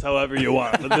interpret this however you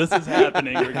want, but this is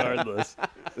happening regardless.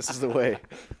 This is the way.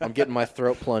 I'm getting my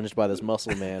throat plunged by this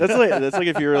muscle man. That's like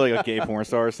if you were like a gay porn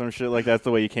star or some shit. Like that's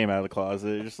the way you came out of the closet.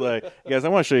 You're just like, guys, I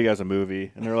want to show you guys a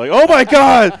movie, and they're like, "Oh my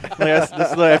god!" Like, this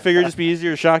is like, I figured it'd just be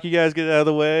easier to shock you guys, get it out of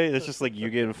the way. It's just like you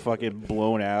getting fucking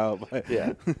blown out.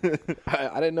 Yeah.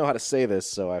 I didn't know how to say this,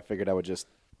 so I figured I would just,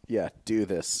 do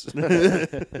this.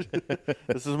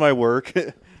 This is my work.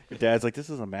 Your dad's like, "This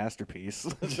is a masterpiece."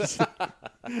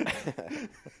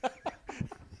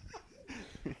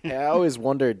 Hey, I always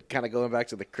wondered, kind of going back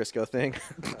to the Crisco thing,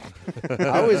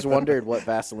 I always wondered what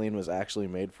Vaseline was actually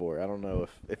made for. I don't know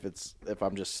if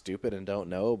I'm just stupid and don't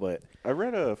know, but I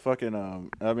read a fucking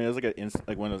I mean it was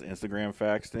like one of those Instagram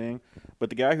facts thing, but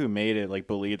the guy who made it like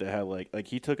believed it had like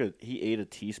he ate a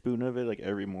teaspoon of it like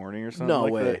every morning or something. No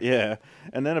like way. that. Yeah,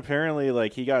 and then apparently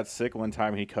like he got sick one time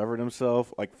and he covered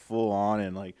himself like full on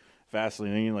and like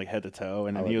Vaseline like head to toe,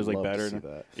 and I then he would was like love to better. see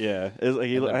than- that. Yeah, it was, like,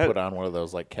 And then I had- put on one of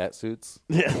those like cat suits.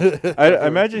 I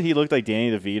imagine he looked like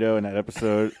Danny DeVito in that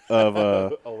episode of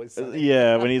Always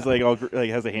yeah, when he's like all like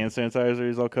has a hand sanitizer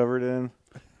he's all covered in.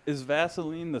 Is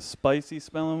Vaseline the spicy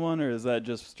smelling one, or is that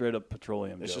just straight up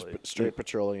petroleum it's jelly? just straight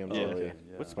petroleum jelly. okay.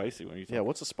 What's spicy when you? Yeah,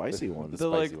 what's a spicy one? the spicy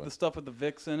like one. the stuff with the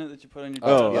Vicks in it that you put on your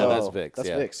Oh, tongue? Yeah, that's Oh, Vicks. that's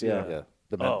yeah. Vicks, yeah. yeah.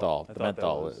 The Oh, menthol. I The thought that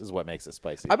menthol was- is what makes it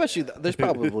spicy. I bet you there's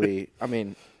probably, I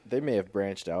mean, they may have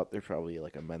branched out. There's probably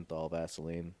like a menthol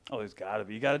Vaseline. Oh, there's got to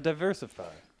be. You got to diversify.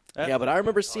 Yeah, but I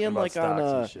remember Talking seeing about like on,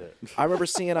 stocks and shit. I remember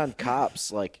seeing on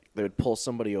Cops, like they would pull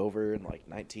somebody over in like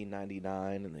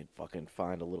 1999, and they'd fucking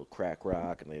find a little crack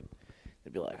rock, and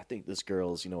they'd be like, I think this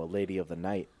girl's, a lady of the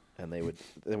night, and they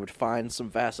would find some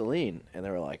Vaseline, and they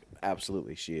were like,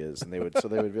 absolutely she is, and they would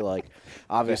be like,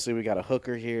 obviously we got a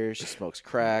hooker here, she smokes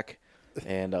crack,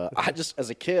 and I just as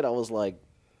a kid I was like,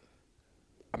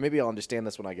 maybe I'll understand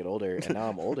this when I get older, and now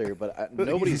I'm older, but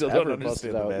nobody's still don't ever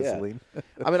busted understand the out. Vaseline. Yeah.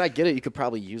 I mean, I get it. You could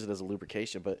probably use it as a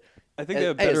lubrication, but I think they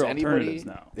have hey, has better anybody- alternatives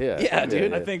now. Yeah. Yeah,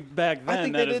 dude. I think back then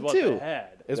think that they is did what too. they had.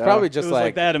 It's probably It just was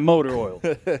like that and motor oil.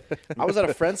 I was at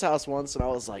a friend's house once, and I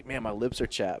was like, "Man, my lips are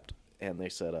chapped," and they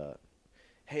said,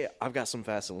 "Hey, I've got some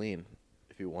Vaseline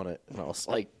if you want it." And I was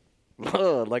like,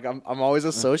 "Ugh," like I'm always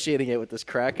associating it with this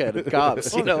crackhead and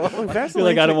cops, you know? I feel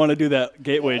like I don't want to do that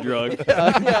gateway drug. It's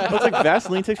like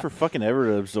Vaseline takes for fucking ever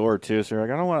to absorb too. So you're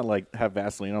like, I don't want to like have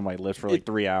Vaseline on my lips for like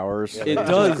 3 hours. It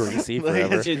does. greasy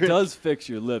forever. It does fix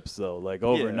your lips though, like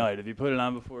overnight. If you put it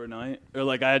on before night, or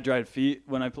like I had dried feet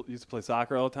when I used to play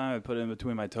soccer all the time. I'd put it in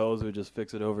between my toes. It would just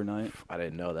fix it overnight. I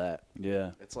didn't know that.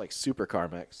 Yeah, It's like super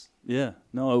Carmex. yeah.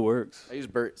 No, it works I use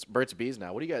Burt's Bees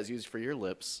now. What do you guys use for your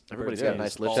lips? Everybody's Bees got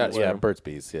nice lips. all in the this way. Yeah, room. Burt's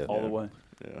Bees. Yeah. all the way.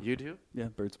 You do? Yeah,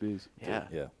 Burt's Bees. Yeah.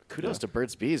 Yeah. Kudos to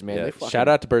Burt's Bees, man. Yeah. They fucking, Shout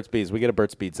out to Burt's Bees. We get a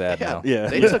Burt's Bees ad now. Yeah.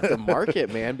 They took the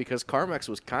market, man, because Carmex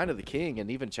was kind of the king, and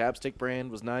even Chapstick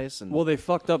brand was nice. And Well, they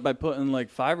fucked up by putting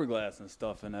like fiberglass and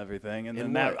stuff and everything, and then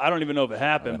In that what? I don't even know if it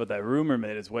happened, but that rumor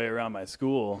made its way around my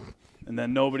school, and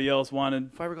then nobody else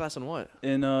wanted. fiberglass and what?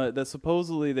 In that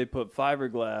supposedly they put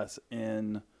fiberglass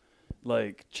in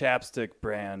like chapstick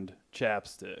brand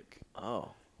chapstick Oh.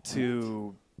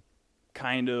 to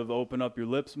kind of open up your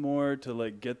lips more to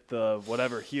like get the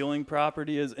whatever healing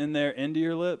property is in there into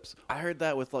your lips. I heard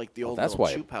that with like the old that's little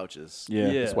why- chew pouches. Yeah.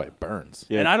 Yeah. That's why it burns.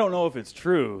 Yeah. And I don't know if it's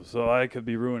true, so I could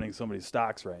be ruining somebody's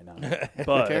stocks right now.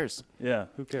 But Who cares? Yeah,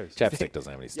 who cares? Chapstick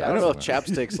doesn't have any Yeah, I don't know if stocks.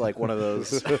 Chapstick's like one of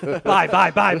those. Bye.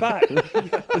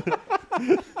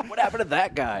 What happened to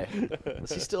that guy?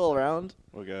 Is he still around?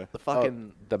 Okay. The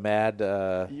fucking. The mad.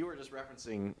 You were just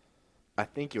referencing. I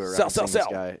think you were Sell, referencing sell, this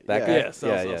sell. guy. That yeah. guy? Yeah, so,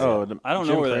 Yeah, so, yeah. so. Oh, the I don't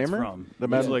know Jim where Cramer? that's from. The It's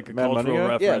Mad- like a Mad Money cultural guy?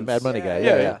 reference. Yeah, Mad Money guy.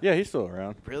 Yeah, Yeah, yeah, he's still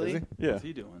around. Really? Yeah. What's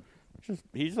he doing?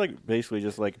 He's like basically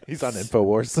just like He's on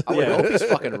Infowars. I would hope he's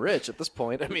fucking rich at this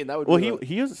point. I mean, that would. Well, be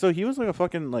he was like a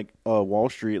fucking like Wall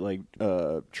Street like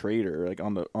trader, like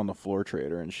on the floor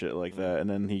trader and shit like that. And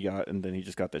then he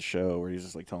just got this show where he's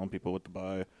just like telling people what to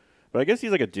buy. But I guess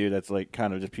he's like a dude that's like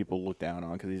kind of just people look down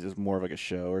on because he's just more of like a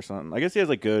show or something. I guess he has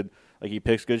like good, like he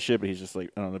picks good shit, but he's just like,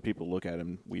 I don't know, people look at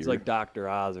him weird. It's like Dr.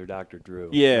 Oz or Dr. Drew.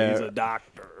 Yeah. He's a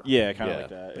doctor. Yeah, kind of Yeah. like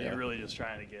that. But Yeah. you're really just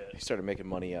trying to get. He started making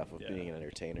money off of Yeah. being an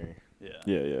entertainer.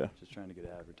 Yeah. Just trying to get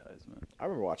advertisement. I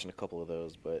remember watching a couple of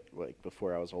those, but like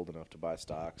before I was old enough to buy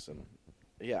stocks, and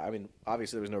yeah, I mean,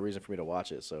 obviously there was no reason for me to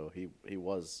watch it, so he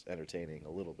was entertaining a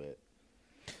little bit.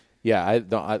 Yeah,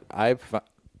 I've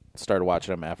started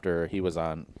watching him after he was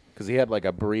on, because he had like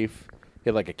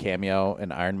a cameo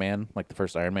in Iron Man, like the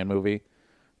first Iron Man movie,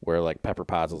 where like Pepper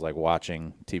Potts is like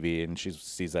watching TV and she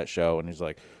sees that show and he's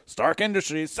like, Stark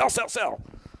Industries, sell.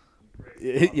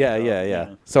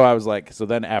 Yeah. So I was like, so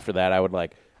then after that, I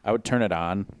would turn it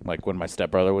on, like when my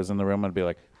stepbrother was in the room, I'd be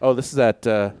like, oh, this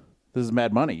is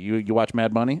Mad Money. You watch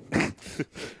Mad Money?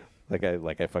 like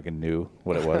I fucking knew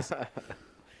what it was.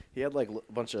 He had like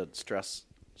a bunch of stress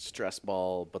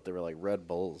ball, but they were like Red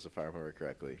Bulls, if I remember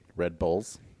correctly. Red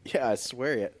Bulls. Yeah, I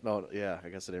swear. I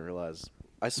guess I didn't realize.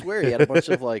 I swear he had a bunch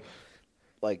of like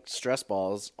stress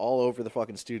balls all over the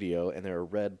fucking studio, and they were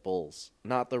Red Bulls,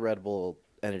 not the Red Bull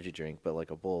energy drink, but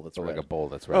like a bull that's Or red. like a bowl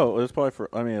that's red. Oh, it's probably for.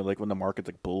 I mean, like when the market's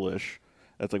like bullish,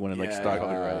 that's like when like Yeah, stock,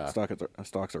 probably right.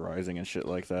 stocks are rising and shit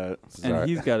like that. And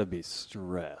he's got to be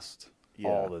stressed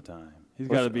all the time. He's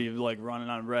got to be like running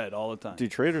on red all the time. Dude,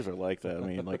 traders are like that. I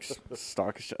mean, like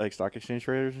stock exchange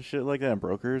traders and shit like that, and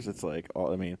brokers. It's like,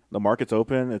 I mean, the market's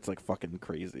open. It's like fucking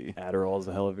crazy. Adderall's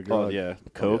a hell of a drug. Oh yeah,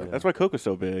 Coke. Yeah. That's why Coke is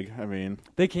so big. I mean,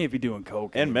 They can't be doing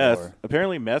coke and anymore. meth.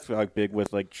 Apparently, meth got like, big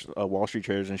with like Wall Street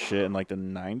traders and shit in like the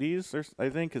 '90s, I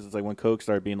think, because it's like when Coke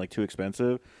started being like too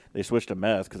expensive, they switched to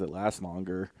meth because it lasts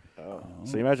longer. Oh.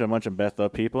 So you imagine a bunch of methed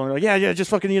up people, and they're like, yeah, just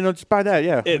fucking, just buy that,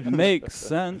 yeah. It makes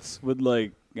sense with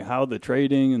like how the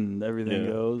trading and everything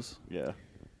goes. Yeah.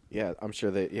 Yeah, I'm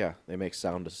sure they make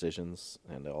sound decisions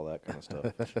and all that kind of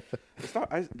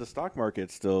stuff. The stock market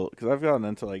still, because I've gotten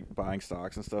into like buying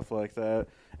stocks and stuff like that,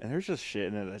 and there's just shit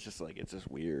in it that's just like, it's just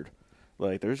weird.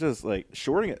 Like there's just like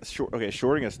shorting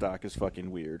a stock is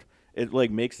fucking weird. It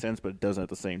like makes sense, but it doesn't at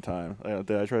the same time.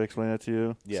 Did I try to explain that to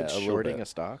you? Yeah, shorting a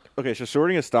stock. Okay, so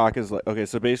shorting a stock is like, okay,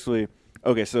 so basically,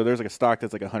 so there's like a stock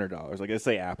that's like $100. Like let's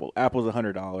say Apple. Apple's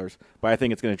 $100, but I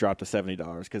think it's going to drop to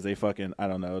 $70 because they fucking, I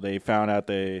don't know, they found out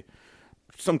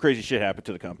some crazy shit happened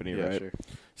to the company, Yeah, right? sure.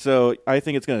 So I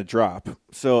think it's going to drop.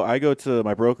 So I go to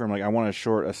my broker. I'm like, I want to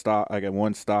short a stock. I got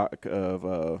one stock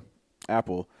of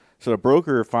Apple. So the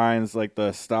broker finds like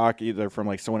the stock either from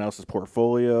like someone else's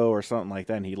portfolio or something like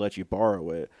that, and he lets you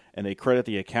borrow it, and they credit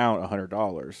the account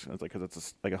 $100. It's like because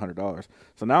it's like $100.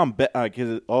 So now I'm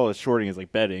because all it's shorting is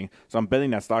like betting. So I'm betting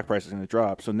that stock price is going to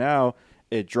drop. So now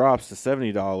it drops to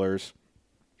 $70,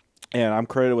 and I'm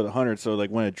credited with $100. So like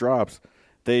when it drops,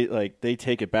 they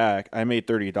take it back. I made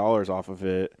 $30 off of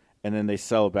it, and then they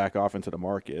sell it back off into the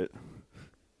market.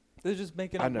 They're just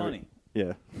making up money.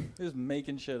 Yeah. They're just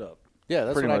making shit up. Yeah,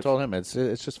 that's Pretty what I much. told him. It's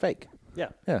just fake. Yeah.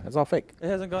 Yeah, it's all fake. It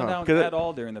hasn't gone down 'Cause at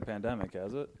all during the pandemic,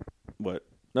 has it? What?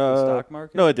 The stock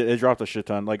market? No, it did. It dropped a shit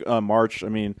ton. Like March. I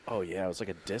mean, Oh yeah, it was like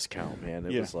a discount, man.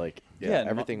 It Yeah. was like but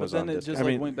everything was then on it discount. just I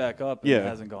like mean, went back up. And yeah, it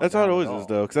hasn't gone. that's how it down always at is all,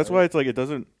 though. Because that's right? why it's like it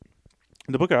doesn't.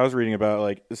 The book I was reading about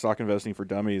like stock investing for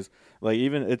dummies, like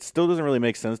even it still doesn't really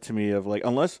make sense to me. Of like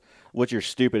unless what you're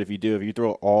stupid if you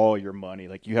throw all your money,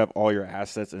 like you have all your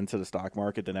assets into the stock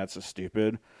market, then that's just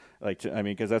stupid. Like I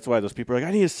mean, because that's why those people are like,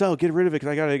 I need to sell, get rid of it, because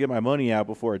I gotta get my money out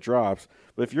before it drops.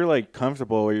 But if you're like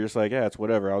comfortable, or you're just like, yeah, it's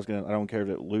whatever. I don't care if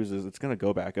it loses, it's gonna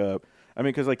go back up. I mean,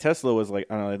 because like Tesla was like,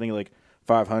 I don't know, I think like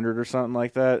 500 or something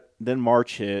like that. Then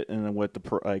March hit, and then with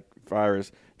the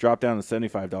virus dropped down to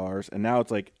 $75, and now it's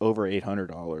like over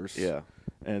 $800. Yeah.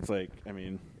 And it's like, I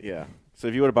mean, Yeah. so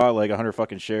if you would have bought like 100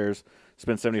 fucking shares,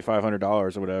 spent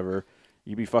 $7,500 or whatever,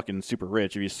 you'd be fucking super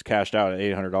rich if you cashed out at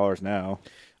 $800 now.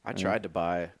 I tried to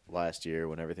buy last year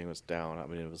when everything was down. I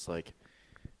mean, it was like,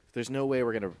 there's no way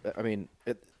we're gonna. I mean,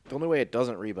 the only way it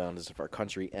doesn't rebound is if our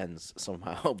country ends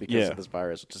somehow because of this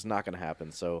virus, which is not gonna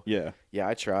happen. So Yeah.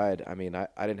 I tried. I mean, I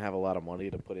didn't have a lot of money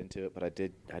to put into it, but I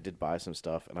did buy some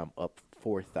stuff, and I'm up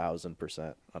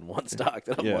 4,000% on one stock.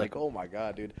 That I'm Yeah. like, oh my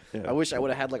god, dude! Yeah. I wish I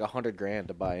would have had like $100,000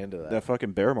 to buy into that. That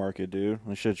fucking bear market, dude.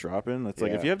 When shit's dropping, it's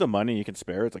like if Yeah. you have the money you can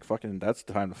spare, it's like fucking. That's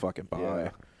the time to fucking buy. Yeah.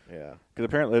 Yeah. Because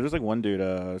apparently there's like one dude,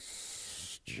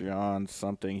 John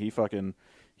something.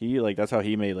 He like that's how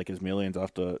he made like his millions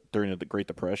during the Great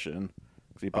Depression.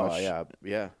 'Cause he bought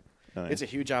Yeah. Nice. It's a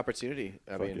huge opportunity.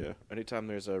 I Fuck mean, yeah. anytime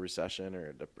there's a recession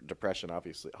or a depression,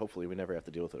 obviously, hopefully we never have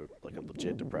to deal with a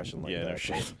legit depression like Yeah, that. no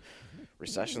shit.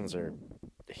 Recessions are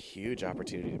a huge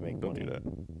opportunity to make Don't money. do that.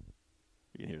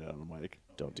 You can hear that on the mic.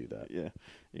 Don't do that. Yeah,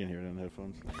 you can hear it in the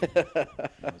headphones.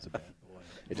 That was a bad boy.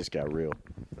 It just got real.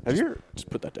 Just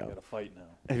put that I down. got to fight now.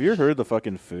 Have you ever heard the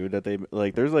fucking food that they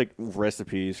like? There's like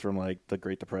recipes from like the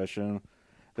Great Depression.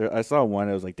 I saw one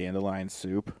that was like dandelion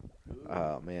soup.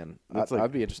 Oh man, That's like-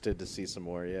 I'd be interested to see some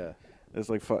more. Yeah. It's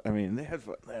like I mean, they had.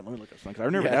 Let me look up something. 'Cause I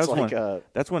remember Yeah, that it's was like, one.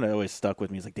 That's one that always stuck with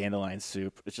me. It's like dandelion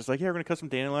soup. It's just like, yeah, we're gonna cut some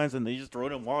dandelions and they just throw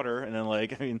it in water and then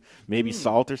like, I mean, maybe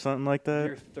salt or something like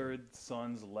Your that. third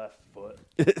son's left foot.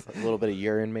 A little bit of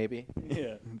urine, maybe.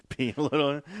 Yeah. Pee a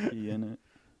little. Pee in it.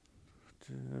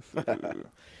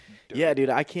 Yeah, dude,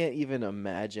 I can't even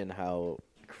imagine how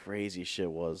crazy shit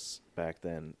was back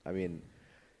then. I mean,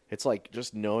 it's like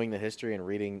just knowing the history and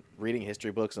reading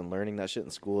history books and learning that shit in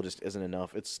school just isn't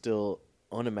enough. It's still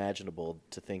unimaginable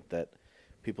to think that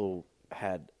people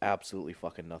had absolutely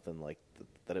fucking nothing, like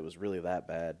that it was really that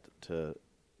bad to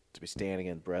be standing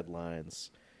in bread lines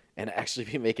and actually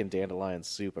be making dandelion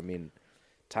soup. I mean,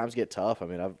 times get tough. I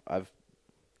mean, I've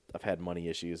had money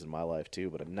issues in my life too,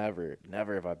 but I've never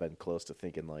have I been close to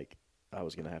thinking like I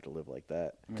was gonna have to live like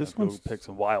that. This Go one's pick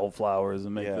some wildflowers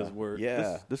and make Yeah. this work.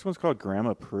 Yeah. This one's called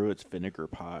Grandma Pruitt's vinegar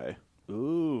pie.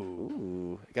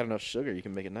 Ooh, got enough sugar, you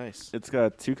can make it nice. It's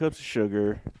got 2 cups of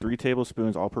sugar, 3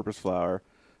 tablespoons all-purpose flour,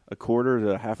 a quarter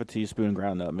to half a teaspoon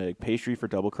ground nutmeg, pastry for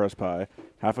double crust pie,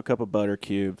 half a cup of butter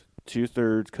cubed,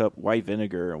 2/3 cup white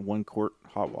vinegar, and 1 quart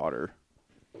hot water.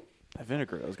 That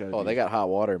vinegar, those got. Oh, they got hot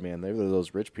water, man. They're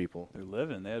those rich people. They're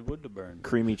living. They had wood to burn.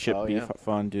 creamy chip Oh, beef yeah.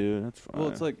 fondue. That's fine. Well,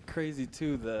 it's like crazy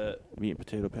too that meat and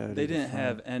potato patty. they that's didn't fine.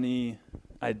 have any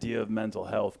idea of mental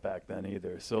health back then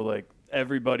either. So like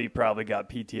everybody probably got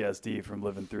PTSD from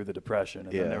living through the Depression,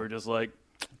 and Yeah. then they were just like,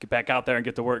 "Get back out there and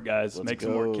get to work, guys. Let's Make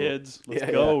some more go." kids. Let's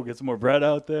Yeah, go. yeah. Get some more bread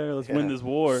out there. Let's win Yeah. this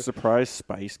war." surprise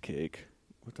spice cake.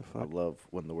 What the I fuck? love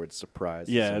when the word surprise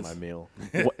Yeah, is in it's- my meal.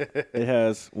 It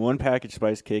has 1 package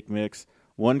spice cake mix,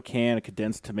 1 can of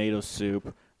condensed tomato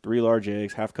soup, 3 large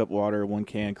eggs, half cup water, 1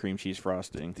 can cream cheese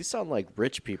frosting. These sound like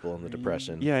rich people in the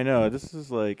Depression. Yeah, I know. This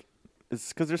is like,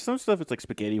 it's because there's some stuff. It's like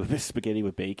spaghetti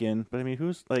with bacon. But I mean,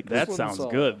 who's like That one's sounds all-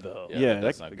 good though. Yeah,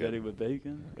 that's that- not Spaghetti good. with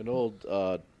bacon. An old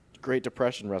Great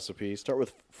Depression recipe. Start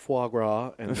with foie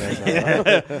gras and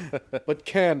then, but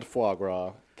canned foie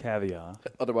gras, Caviar.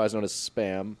 otherwise known as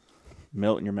spam.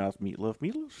 melt in your mouth meatloaf.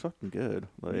 Meatloaf's fucking good.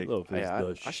 Like, Meatloaf is Yeah,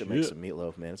 the I should make shit. some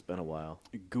meatloaf, man. It's been a while.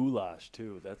 Goulash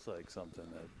too. That's like something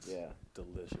that's Yeah.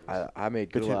 delicious. I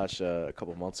made But you- goulash a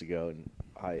couple months ago, and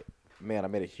I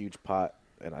made a huge pot,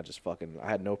 and I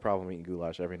had no problem eating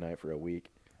goulash every night for a week.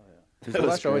 Because That was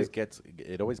goulash always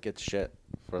great. always gets shit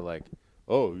for like,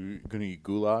 oh, you gonna eat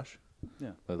goulash?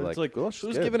 yeah. But But like, it's like goulash is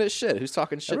Who's good. giving it shit? Who's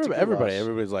talking shit to Everybody, goulash?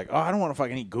 everybody's like, oh, I don't want to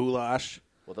fucking eat goulash.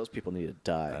 Well, those people need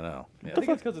to I die. don't know. I think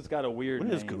it's because it's got a weird What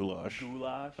name. is goulash?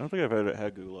 Goulash. I don't think I've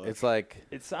had goulash. It's like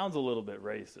It sounds a little bit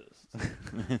racist.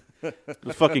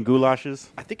 Those fucking goulashes.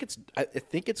 I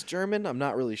think it's German. I'm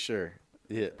not really sure.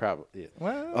 yeah, probably. Yeah.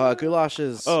 Well, Goulash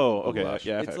is Oh, okay. Goulash.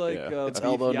 Yeah, I've It's had- like yeah. It's beef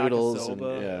elbow noodles and-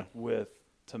 yakisoba yeah. with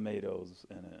tomatoes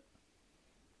in it.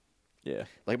 yeah.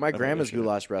 like my I've had grandma's that shit.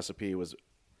 goulash recipe was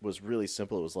really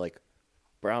simple. It was like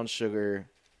brown sugar,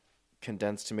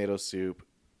 condensed tomato soup,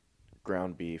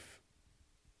 ground beef,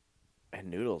 and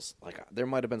noodles. Like there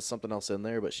might have been something else in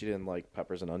there, but she didn't like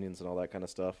peppers and onions and all that kind of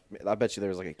stuff. I bet you there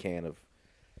was like a can of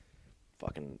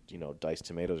fucking diced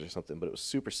tomatoes or something, but it was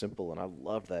super simple and I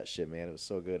loved that shit, man. It was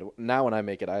so good. Now when I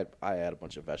make it, I add a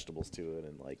bunch of vegetables to it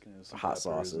and like Some hot peppers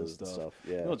and sauces and stuff.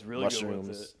 Yeah, You know what's really mushrooms.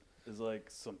 good with it is like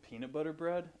some peanut butter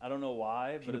bread. I don't know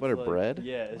why, but Peanut it's butter like, bread?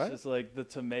 Yeah, it's What? just like the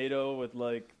tomato with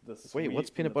like the sweet what's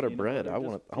from peanut the butter bread? butter. I Just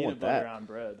want peanut that. butter on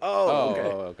bread. Oh,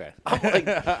 okay. I'm like,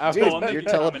 Oh, dude, I'm you're making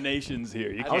telling. combinations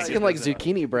here. You I was can't thinking get like this out.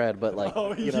 zucchini bread, but like,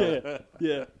 Oh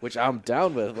yeah. which I'm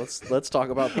down with. Let's talk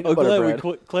about peanut I'm butter glad bread.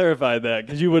 we clarified that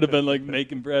because you would have been like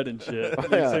making bread and shit.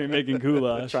 Next Yeah. time you're making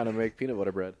goulash. Trying to make peanut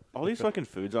butter bread. All these fucking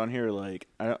foods on here, like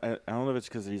I don't know if it's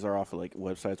because these are off of like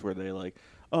websites where they like,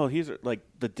 oh, here's like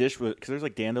the dish with because there's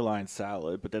like dandelion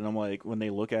salad, but then I'm like when they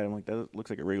look at it, I'm like that looks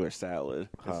like a regular salad.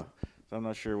 Huh. So I'm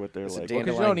not sure what they're Is it like. dan- Because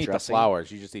you Dandelion don't eat dressing? the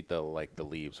flowers, you just eat the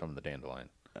leaves from the dandelion.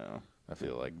 Oh. I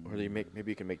feel like. Or do you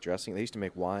maybe you can make dressing. They used to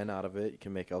make wine out of it. You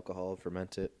can make alcohol,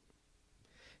 ferment it.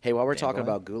 Hey, while we're talking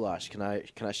Dandelion? about goulash, can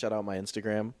I shout out my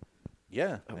Instagram?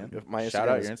 Yeah, Oh, man. if my Shout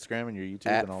Instagram out is your Instagram and your YouTube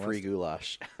At and all free that.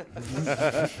 goulash.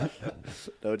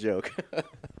 No joke.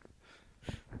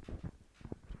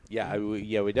 Yeah,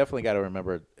 we definitely got to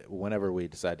remember whenever we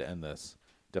decide to end this.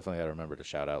 Definitely got to remember to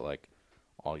shout out like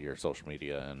all your social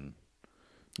media and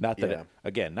not that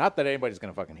Yeah. not that anybody's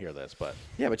gonna fucking hear this, but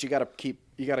Yeah, but you gotta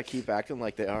keep acting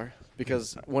like they are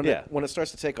because when Yeah. when it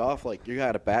starts to take off, like you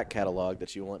got a back catalog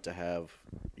that you want to have,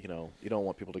 you don't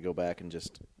want people to go back and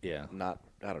just Yeah. not.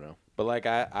 I don't know. But like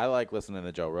I like listening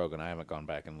to Joe Rogan. I haven't gone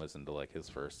back and listened to like his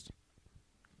first.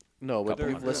 No, but Couple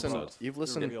you've hundred listened. episodes. You've They're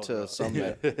listened real to rough. some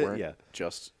that weren't Yeah.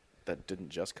 that didn't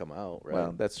just come out, right?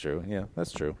 Well, that's true. Yeah,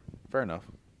 that's true. Fair enough.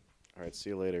 All right, see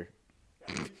you later.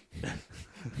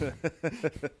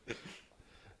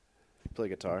 Play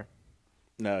guitar.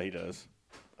 No, he does.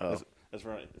 Oh, That's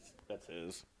right. That's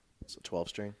his. it's a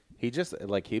 12-string. He just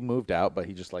like he moved out, but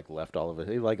he just like left all of it.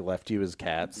 He like left you his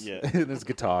cats Yeah. and his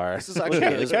guitar. This is actually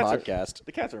his cats are- podcast.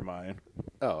 The cats are mine.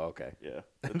 Oh, okay. Yeah.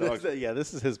 The dogs. Yeah,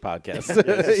 this is his podcast.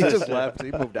 he just left.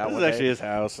 He moved out. This one is actually day. his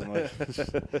house, and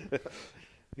like,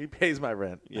 He pays my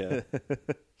rent. yeah,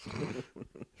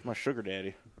 it's my sugar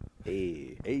daddy.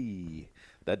 Hey,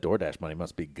 that DoorDash money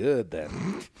must be good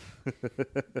then.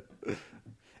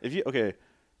 If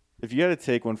you had to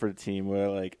take one for the team, where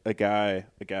like a guy,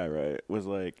 right, was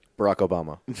like, Barack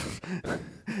Obama.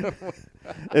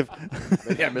 if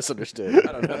Maybe I misunderstood.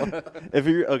 I don't know. if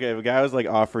a guy was like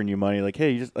offering you money, like,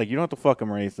 hey, you just like you don't have to fuck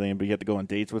him or anything, but you have to go on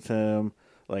dates with him,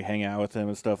 like hang out with him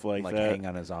and stuff like Like that. hang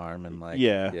on his arm and like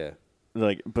Yeah.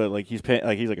 Like, but like he's paying,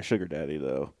 like he's like a sugar daddy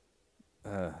though.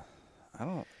 I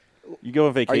don't. You go on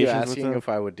Are vacations you with asking him. if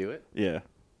I would do it? Yeah.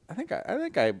 I think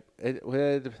it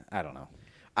would. I don't know.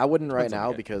 I wouldn't right Depends on the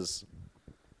now guy. because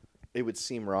it would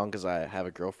seem wrong because I have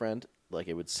a girlfriend. Like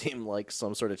it would seem like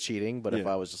some sort of cheating. But if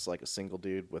Yeah. I was just like a single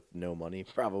dude with no money,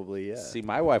 probably yeah. See,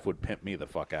 my wife would pimp me the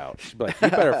fuck out. She'd be like, "You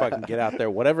better fucking get out there.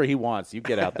 Whatever he wants, you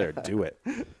get out there, do it."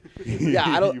 Yeah,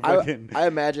 I don't. You fucking- I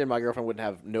imagine my girlfriend wouldn't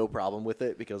have no problem with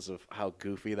it because of how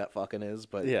goofy that fucking is.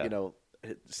 But Yeah. you know,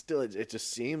 it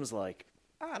just seems like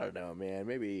I don't know, man.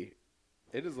 Maybe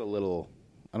It is a little.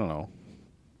 I don't know.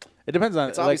 It depends on.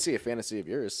 it's like, obviously a fantasy of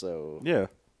yours. So Yeah.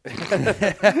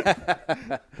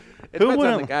 It Who depends on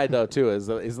wouldn't- the guy though too. Is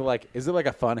it like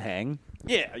a fun hang?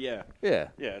 Yeah. Yeah. Yeah.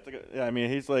 It's like yeah. I mean,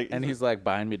 he's like, And he's like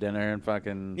buying me dinner and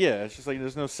fucking. yeah. It's just like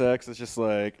there's no sex. It's just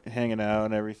like hanging out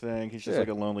and everything. He's just Yeah. like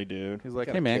a lonely dude. He's like,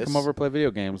 Gotta "Hey man, kiss. come over play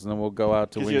video games, and then we'll go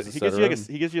out to He Wings, gives you, etc."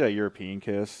 he gives you that European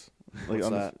kiss, like What's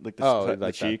on that? the, like the, Oh, the like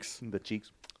that. cheeks. The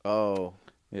cheeks. oh,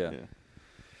 Yeah. Yeah.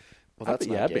 well, that's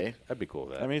not gay. I'd be cool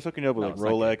with that. I mean, he's hooking you up with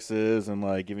No, like it's not gay. Rolexes and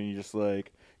like giving you just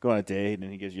like go on a date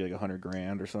and he gives you like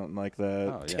 $100,000 or something like that.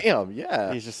 Oh, yeah. Damn,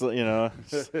 yeah. He's just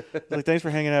he's like, thanks for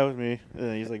hanging out with me.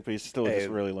 And he's like, but he's still Hey, just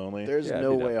really lonely. There's Yeah,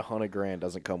 no I'd be way $100,000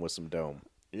 doesn't come with some dome.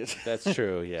 That's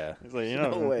true. Yeah. He's like,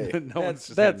 No way. No one's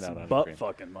just That's heading out on a butt green.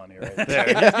 fucking money right there.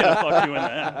 He's gonna fuck you in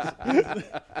the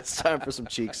ass. It's time for some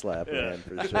cheek slap, Yeah. man,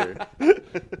 for sure.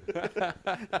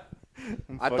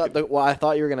 I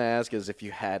thought you were gonna ask is if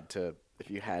you had to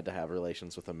have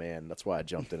relations with a man. That's why I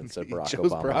jumped in and said Barack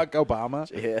Chose Obama. Barack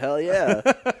Obama. Yeah, hell yeah.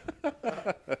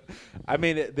 I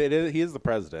mean, he is the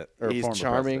president. Or He's former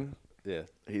charming. president.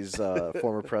 He's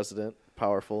former president,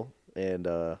 powerful, and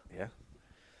Yeah.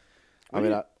 I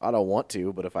mean, I don't want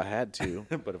to, but if I had to,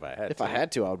 Yeah. But if I had, if I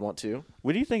had to, I would want to.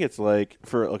 What do you think it's like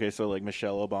for so like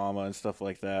Michelle Obama and stuff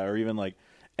like that, or even like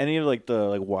any of like the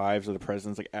like wives of the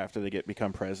presidents like after they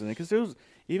become president? Because there's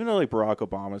even though like Barack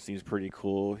Obama seems pretty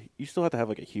cool, you still have to have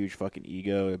like a huge fucking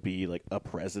ego to be like a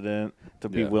president to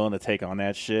be Yeah. willing to take on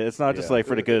that shit. It's not just Yeah. like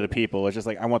for the good of the people. It's just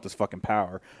like I want this fucking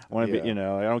power. I want to Yeah. be,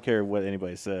 I don't care what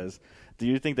anybody says. Do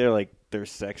you think they're like their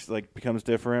sex like becomes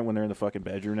different when they're in the fucking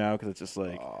bedroom now? Because it's just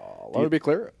like Let me be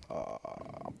clear.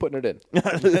 I'm putting it in.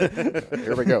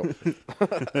 Here we go.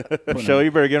 Michelle, you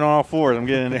better get on all fours. I'm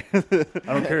getting in there.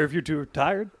 I don't care if you're too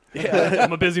tired. Yeah.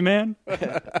 I'm a busy man.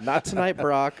 Not tonight,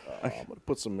 Barack. I'm going to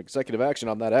put some executive action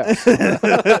on that ass.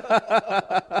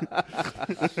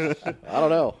 I don't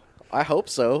know. I hope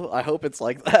so. I hope it's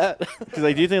like that. Because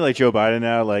like, do you think like Joe Biden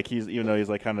now, like even though he's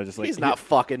like kind of just like He's not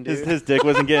fucking, dude. his dick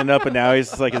wasn't getting up, but now he's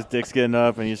just like his dick's getting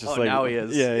up, and he's just Oh, like now he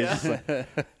is. Yeah, he's Yeah. just like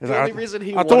he's The like, only reason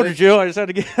he I told you, wanted- Joe, I just had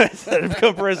to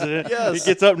become president. Yes. He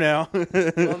gets up now.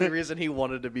 The only reason he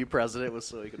wanted to be president was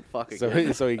so he could fuck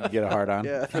again. so he can get a hard on.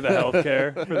 Yeah. For the health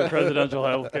care, for the presidential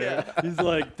health care. He's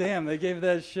like, damn, they gave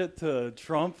that shit to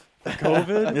Trump for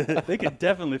COVID. They could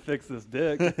definitely fix this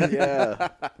dick. Yeah.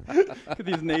 Look at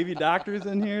these Navy doctors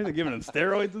in here. They're giving him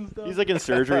steroids and stuff. He's like in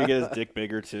surgery to get his dick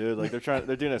bigger too. Like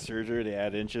they're doing a surgery to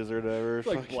add inches or whatever. It's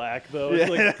like black, though. It's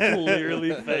like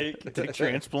clearly fake. dick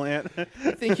transplant.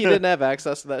 I think he didn't have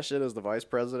access to that shit as the vice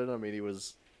president. I mean, he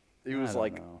was I don't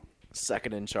like know.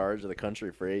 second in charge of the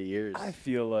country for 8 years. I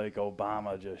feel like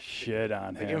Obama just shit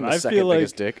on They gave him. him the I second feel like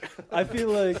biggest dick. I feel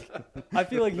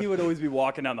like he would always be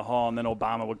walking down the hall, and then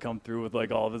Obama would come through with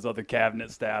like all of his other cabinet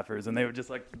staffers, and they would just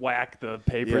like whack the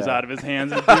papers Yeah. out of his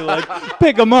hands and be like,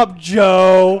 "Pick him up,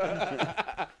 Joe."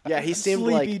 Yeah, he seemed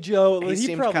Sleepy like Joe. He He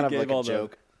seemed probably kind of gave like all a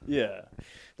joke. Yeah.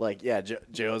 Like, yeah,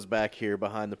 Joe's back here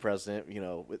behind the president,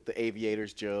 with the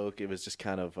aviators joke. It was just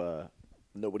kind of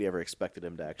nobody ever expected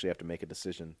him to actually have to make a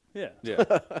decision. Yeah. Yeah.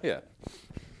 Yeah.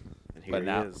 And here But he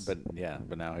now, is.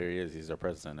 but now here he is. He's our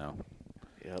president now.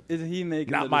 Yep. Is he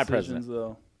making Not the my decisions, president.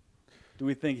 though? Do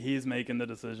we think he's making the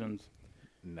decisions?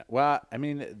 No, well, I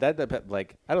mean, I don't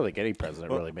think any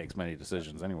president really makes many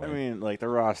decisions anyway. I mean, like the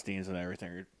Rothsteins and everything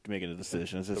are making a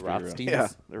decision. It's just The pretty real. Rothsteins? Yeah.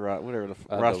 The whatever the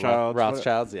The Rothschilds.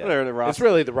 Rothschilds, yeah. Whatever the Roths. It's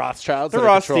really the Rothschilds. the that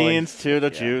are controlling- Rothsteins too. The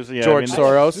Jews. Yeah, George I mean,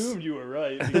 Soros. I assumed you were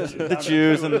right. The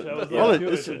Jews and all the,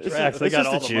 Jewish it's tracks. They it's got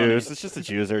just all the the money. Jews. It's just the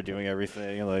Jews that are doing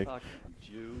everything. Like Fucking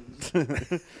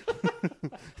Jews.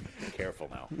 Careful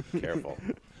now. Careful.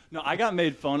 No, I got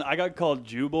made fun. I got called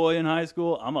Jew boy in high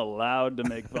school. I'm allowed to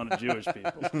make fun of Jewish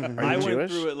people. I went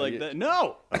Jewish? through it like that.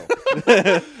 No,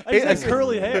 I just had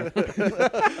curly hair,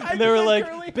 and they were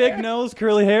like, "Big nose,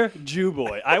 curly hair, Jew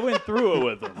boy." I went through it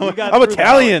with them. We got I'm through the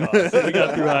Italian. Holocaust. We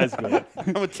got through high school.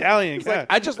 I'm Italian. God.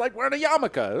 I just like wearing a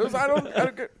yarmulke. I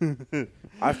don't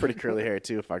I have pretty curly hair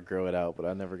too if I grow it out, but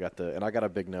I never got and I got a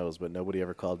big nose, but nobody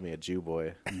ever called me a Jew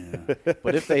boy.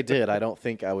 But if they did, I don't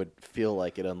think I would feel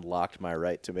like it unlocked my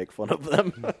right to make fun of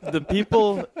them. The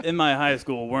people in my high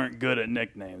school weren't good at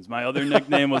nicknames. My other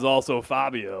nickname was also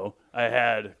Fabio. I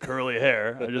had curly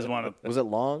hair. I just want to. Was it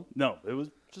long? No, it was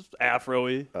just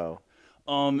afro-y. Oh.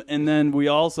 And then we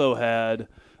also had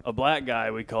a black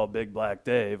guy we called Big Black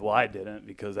Dave. Well, I didn't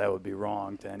because that would be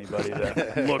wrong to anybody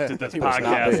that looked at this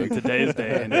podcast in today's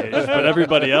day and age. But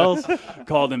everybody else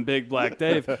called him Big Black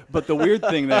Dave. But the weird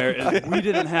thing there is we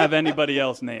didn't have anybody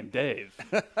else named Dave.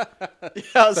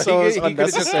 Yeah, so it was he could've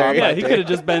just unnecessary. Yeah, he could have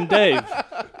just been Dave.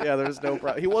 Yeah, there was no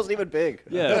problem. He wasn't even big.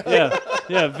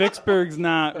 Yeah. Vicksburg's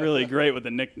not really great with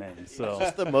the nicknames, so.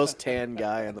 Just the most tan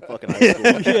guy in the fucking high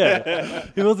school. Yeah,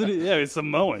 he wasn't. Yeah, he's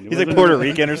Samoan. He's like Puerto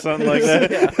Rican or something like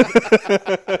that.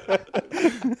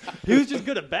 He was just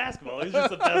good at basketball. He was just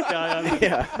the best guy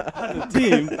on the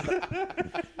team.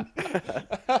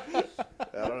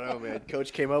 I don't know, man.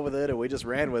 Coach came up with it, and we just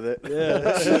ran with it.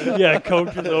 Yeah,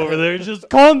 coach was over there. Just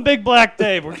call him Big Black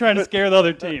Dave. We're trying to scare the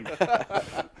other team.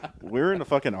 We were in the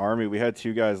fucking army. We had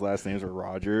two guys' last names were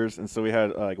Rogers, and so we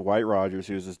had like White Rogers,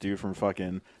 who was this dude from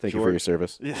fucking. Thank you for your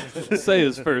service. Say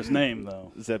his first name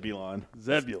though. Zebulon.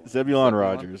 Zebulon.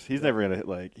 Rogers. He's never gonna hit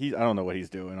like I don't know what he's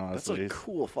doing That's honestly. a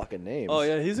cool fucking name. Oh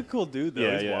yeah, he's a cool dude though.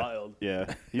 Yeah, He's yeah. wild.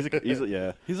 Yeah, he's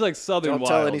yeah. He's like Southern Don't wild.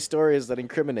 tell any stories that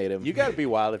incriminate him. You got to be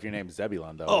wild if your name's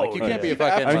Zebulon, though. Oh, like, you yeah. can't be a You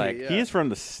fucking have to like. be, He is from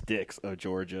the sticks of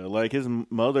Georgia. Like his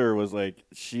mother was like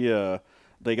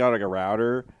they got like a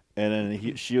router. And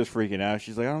then she was freaking out.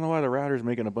 She's like, I don't know why the router's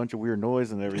making a bunch of weird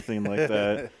noise and everything like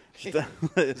that.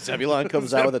 Zebulon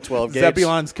comes out with a 12 gauge.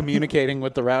 Zebulon's communicating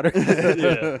with the router.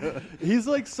 Yeah. He's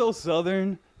like so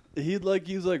Southern. He'd like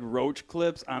use like roach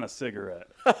clips on a cigarette.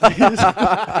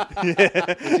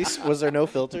 Was there no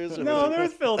filters? Or No, was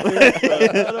there's filters. I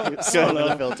don't Smoking know.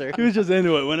 the filter. He was just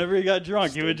into it. Whenever he got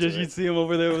drunk, you'd see him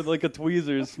over there with like a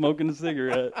tweezers smoking a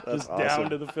cigarette, just awesome. down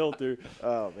to the filter.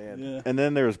 Oh man. Yeah. And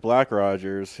then there was Black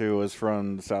Rogers, who was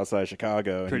from the south side of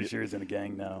Chicago. Pretty sure he's in a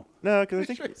gang now. No, because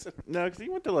he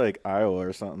went to like Iowa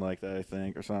or something like that, I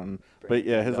think, or something. But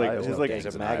yeah, his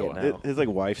He's a maggot now. his like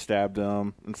wife stabbed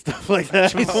him and stuff like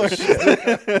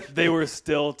that. They were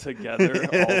still together.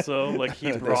 Also, like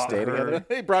he brought stay her. together?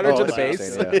 He brought her to the stay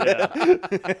base. together.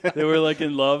 Yeah. They were like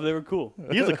in love. They were cool.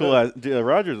 He's a cool ass dude.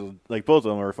 Rogers was like both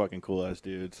of them are fucking cool ass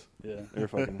dudes. Yeah. They're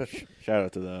fucking shout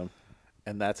out to them.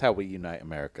 And that's how we unite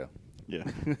America. Yeah.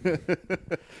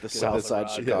 The South Side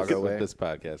Chicago way. With this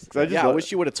podcast. I just Yeah, I like-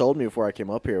 wish you would have told me before I came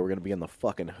up here. We're gonna be in the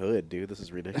fucking hood, dude. This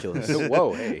is ridiculous.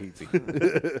 Whoa, hey, easy. What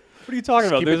are you talking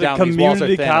about? keep it There's a down, these walls are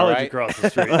community thin, college right? across the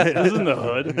street. This isn't the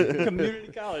hood. Community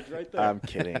college right there. I'm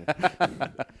kidding.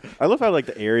 I love how like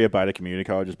the area by the community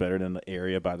college is better than the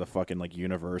area by the fucking like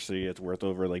university. It's worth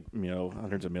over like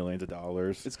hundreds of millions of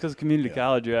dollars. It's because community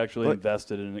college, you're actually Like-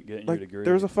 invested in it getting Like your degree.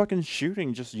 there was a fucking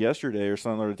shooting just yesterday or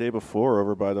something, or the day before,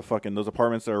 over by the fucking those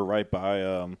apartments that are right by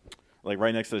like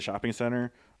right next to the shopping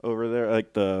center over there,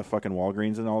 like the fucking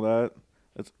Walgreens and all that.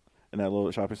 It's in that little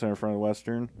shopping center in front of the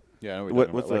Western. Yeah, I know what What-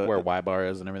 you're what's talking about, like the- where Y Bar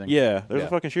is and everything. Yeah, there's Yeah. a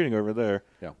fucking shooting over there.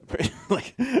 Yeah.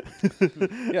 like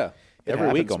Yeah. It Every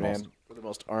week happens, almost. man. We're the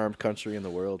most armed country in the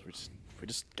world. We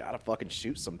just gotta fucking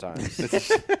shoot sometimes. Just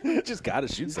gotta shoot gotta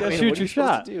something. shoot what are your you supposed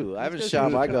shot. to do? I haven't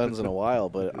shot my guns in a while,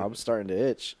 but I'm starting to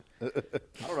itch. I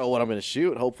don't know what I'm gonna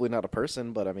shoot. Hopefully not a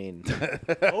person, but I mean,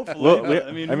 Hopefully. well, but,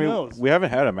 I mean, who knows? we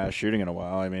haven't had a mass shooting in a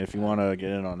while. I mean, if you want to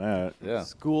get in on that. Yeah.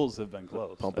 Schools have been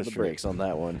closed. pumping the brakes on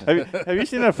that one. Have you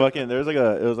seen that fucking? It was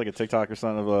like a TikTok or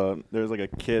something of there was like a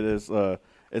kid it's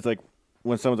like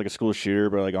when someone's like a school shooter,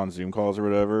 but like on Zoom calls or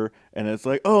whatever, and it's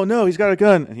like, oh no, he's got a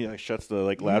gun, and he like shuts the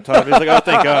like laptop. He's like, oh,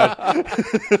 thank God.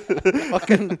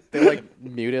 Fucking, they like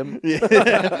mute him.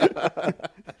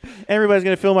 Everybody's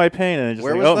gonna feel my pain, and just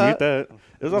Where like, was oh, that? mute that.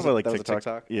 It was off of like that was a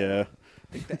TikTok. TikTok? Yeah.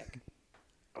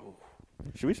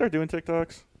 Should we start doing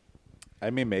TikToks? I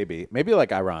mean, maybe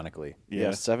like ironically. Yeah, Yeah.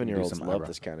 7-year-olds some love eyebrow.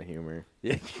 this kind of humor.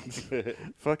 Yeah.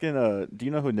 Fucking. Do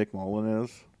you know who Nick Mullen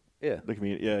is? Yeah. The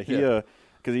comedian. Yeah. He. Yeah.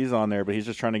 Because he's on there, but he's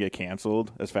just trying to get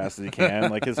canceled as fast as he can.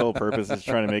 Like his whole purpose is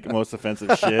trying to make the most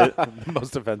offensive shit. The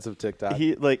most offensive TikTok.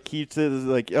 He says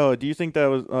like, oh, do you think that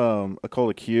was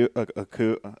called a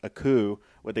coup?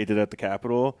 What they did at the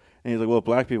Capitol? And he's like, well, if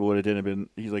black people would have didn't been.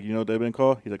 He's like, you know what they've been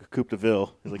called? He's like a coup de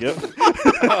ville. He's like, yep.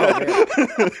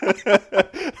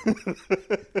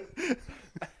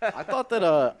 I thought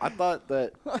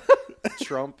that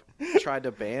Trump tried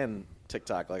to ban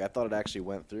TikTok. Like I thought it actually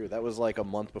went through. That was like a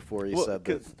month before he said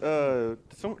that.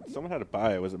 Because someone had to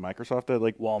buy it. Was it Microsoft that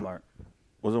like Walmart.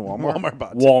 Was it Walmart? Walmart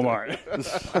bought Walmart.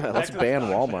 Let's ban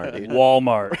Walmart, dude.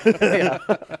 Walmart.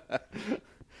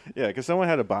 Yeah, because someone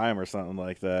had to buy him or something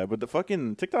like that. But the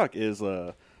fucking TikTok is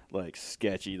like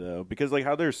sketchy though, because like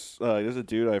how there's a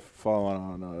dude I follow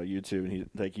on YouTube, and he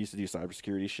like used to do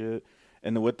cybersecurity shit,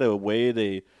 and with the way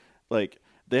they like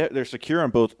they're secure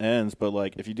on both ends, but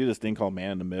like if you do this thing called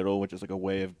man in the middle, which is like a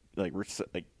way of like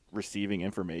receiving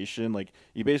information, like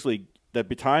you basically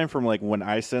that time from like when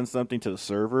I send something to the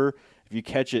server, if you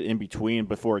catch it in between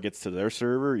before it gets to their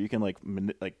server, you can like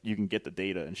you can get the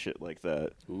data and shit like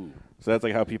that. Ooh. So that's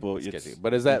like how people. Sketchy.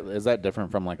 But is that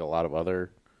different from like a lot of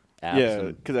other apps? Yeah,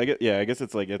 because I guess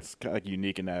it's kind of like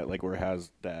unique in that like where it has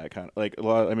that kind of like a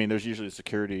lot. I mean, there's usually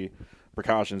security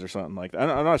precautions or something like that.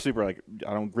 I'm not super like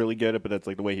I don't really get it, but that's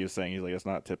like the way he was saying. He's like, it's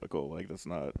not typical. Like that's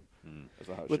not. That's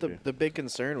not how it But should be. the big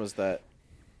concern was that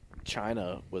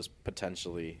China was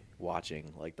potentially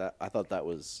watching. Like that, I thought that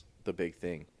was the big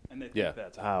thing. And they think Yeah.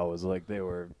 that's how, is like they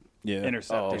were Yeah.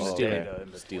 intercepting Oh, the stealing- data.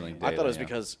 in stealing between. I thought it was yeah.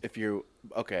 because if you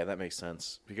that makes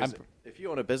sense because if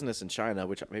you own a business in China,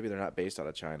 which maybe they're not based out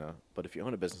of China, but if you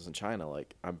own a business in China,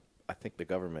 like I think the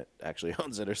government actually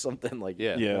owns it or something. Like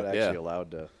Yeah. you're Yeah. not actually Yeah.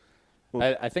 allowed to.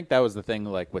 I think that was the thing,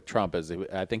 like with Trump, is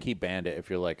I think he banned it if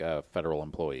you're like a federal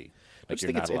employee. I Like, just you're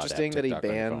think not it's allowed to have interesting that he TikTok on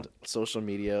your banned phone. social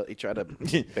media. He tried to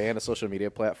ban a social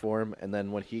media platform, and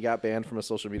then when he got banned from a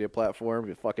social media platform,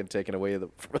 he fucking taken away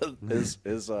his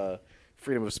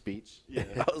freedom of speech. Yeah.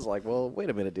 I was like, well, wait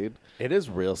a minute, dude. It is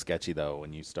real sketchy though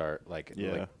when you start like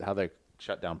how they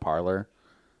shut down Parler.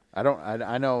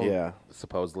 I know. Yeah.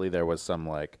 Supposedly there was some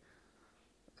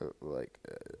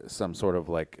some sort of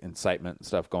like incitement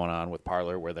stuff going on with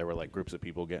Parler, where there were like groups of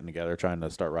people getting together trying to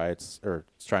start riots or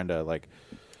trying to like.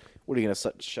 What are you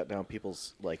gonna shut down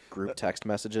people's like group text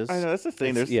messages? I know that's the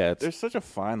thing. It's- There's such a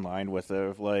fine line with it.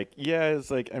 Of like, yeah,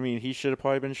 it's like I mean, he should have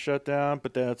probably been shut down,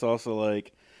 but then it's also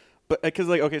like, but because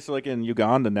like okay, so like in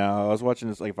Uganda now, I was watching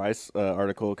this like Vice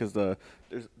article because there's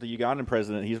the Ugandan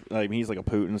president. He's like a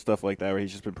Putin and stuff like that, where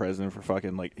he's just been president for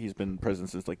fucking like he's been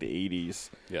president since like the 80s.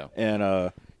 Yeah.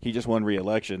 And he just won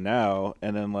re-election now,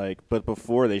 and then like, but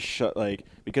before they shut like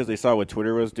because they saw what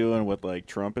Twitter was doing with like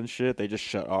Trump and shit, they just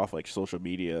shut off like social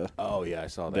media. Oh yeah, I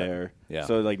saw that. There. Yeah.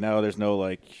 So like now there's no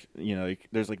like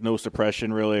there's like no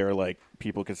suppression really, or like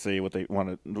people can say what they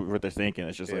want to what they're thinking.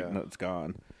 It's just like Yeah. no, it's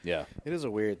gone. Yeah. It is a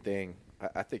weird thing.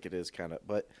 I think it is kind of,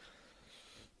 but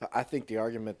I think the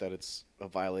argument that it's a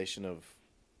violation of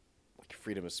like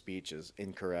freedom of speech is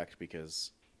incorrect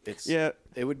because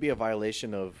it would be a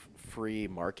violation of free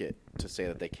market to say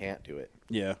that they can't do it.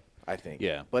 Yeah. I think.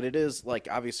 Yeah. But it is like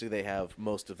obviously they have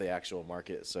most of the actual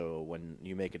market, so when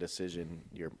you make a decision,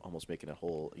 you're almost making a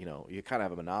whole. You kind of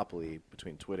have a monopoly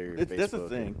between Twitter. Facebook, That's the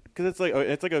thing because it's like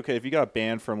okay if you got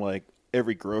banned from like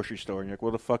every grocery store and you're like,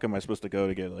 where the fuck am I supposed to go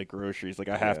to get like groceries? Like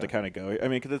I have to kind of go. I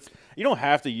mean, because you don't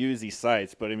have to use these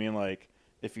sites, but I mean like.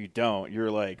 If you don't, you're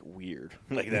like weird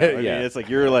like that. I mean, it's like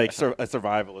you're like a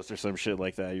survivalist or some shit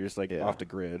like that. You're just like off the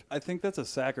grid. I think that's a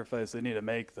sacrifice they need to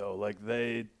make, though. Like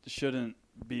they shouldn't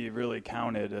be really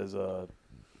counted as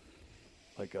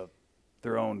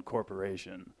their own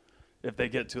corporation if they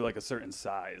get to like a certain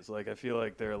size. Like I feel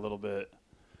like they're almost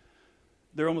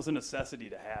a necessity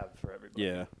to have for everybody.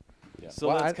 Yeah. So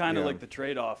Well, that's kind of yeah. like the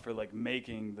trade-off for like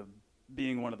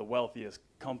being one of the wealthiest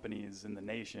companies in the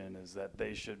nation is that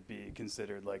they should be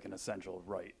considered like an essential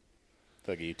right.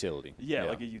 Like a utility. Yeah,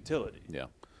 like a utility. Yeah.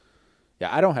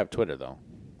 Yeah, I don't have Twitter though,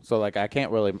 so like I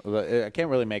can't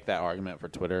really make that argument for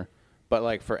Twitter. But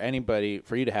like for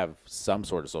you to have some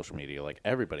sort of social media, like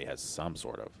everybody has some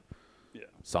sort of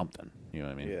something. You know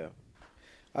what I mean? Yeah.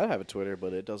 I have a Twitter,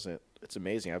 but it doesn't. It's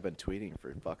amazing. I've been tweeting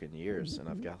for fucking years, and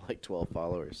I've got like 12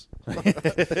 followers. But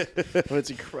it's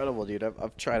incredible, dude.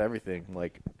 I've tried everything.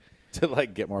 Like, To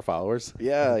like get more followers.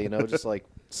 yeah, just like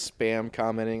spam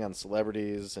commenting on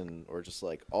celebrities, or just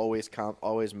like always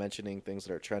mentioning things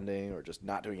that are trending, or just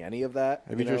not doing any of that.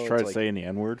 Have you just tried It's saying the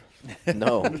N-word? like,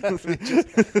 no? Have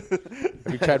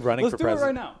you tried running Let's for do it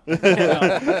right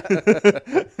president?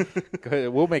 now. Go ahead,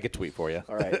 we'll make a tweet for you.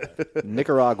 All right,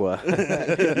 Nicaragua.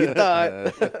 You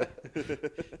thought?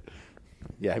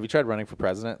 Yeah, have you tried running for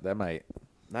president? That might.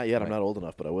 Not yet. I'm not old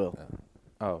enough, but I will.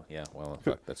 Oh yeah, well,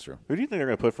 fuck, that's true. Who do you think they're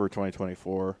going to put for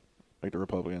 2024? Like the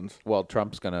Republicans? Well,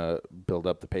 Trump's gonna build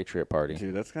up the Patriot Party.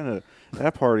 Dude,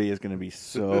 that party is going to be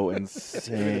so The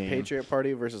insane. Patriot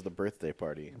Party versus the birthday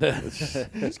party.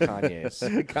 It's Kanye's.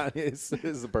 Kanye's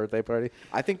is the birthday party.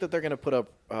 I think that they're going to put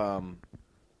up.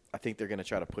 I think they're going to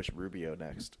try to push Rubio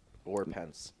next, or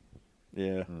Pence.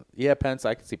 Yeah. Yeah, Pence.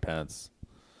 I could see Pence.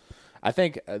 I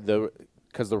think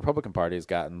because the Republican Party has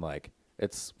gotten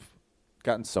it's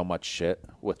gotten so much shit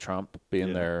with Trump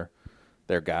being their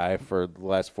guy for the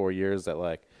last 4 years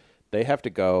that they have to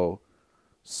go.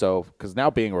 So because now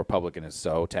being a Republican is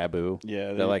so taboo.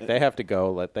 Yeah, they have to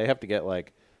go. They have to get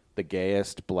the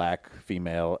gayest black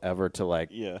female ever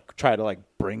to try to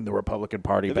bring the Republican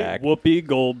Party back. Whoopi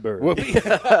Goldberg.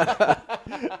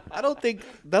 I don't think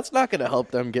that's not going to help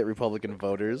them get Republican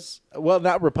voters. Well,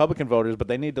 not Republican voters, but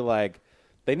they need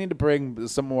to bring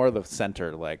some more of the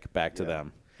center back to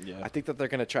them. Yeah. I think that they're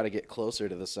going to try to get closer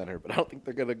to the center, but I don't think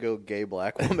they're going to go gay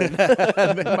black woman.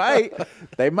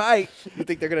 They might. You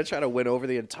think they're going to try to win over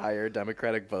the entire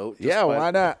Democratic vote? Yeah, why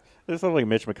not? There's something like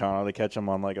Mitch McConnell. They catch him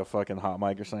on a fucking hot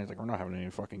mic or something. He's like, "We're not having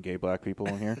any fucking gay black people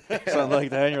in here," something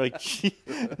like that. And you're like, "Gee."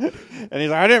 And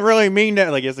he's like, "I didn't really mean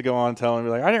that." He has to go on and tell him,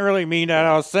 "I didn't really mean that.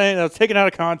 I was taken out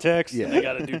of context." Yeah. They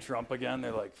got to do Trump again.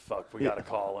 They're like, "Fuck, we got to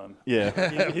call him."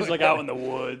 Yeah. He's out in the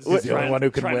woods. He's the only one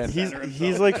who can trying to win. center He's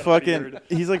himself. like It's fucking. weird.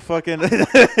 He's like fucking.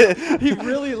 He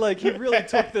really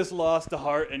took this loss to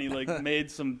heart, and he made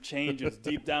some changes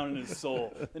deep down in his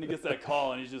soul. Then he gets that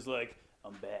call, and he's just like,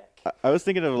 "I'm back." I was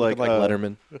thinking of Like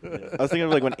Letterman. I was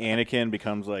thinking of when Anakin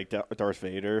becomes Darth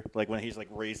Vader, when he's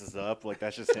raises up,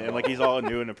 that's just him, he's all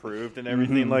new and approved and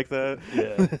everything like that.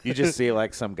 Yeah. You just see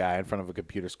some guy in front of a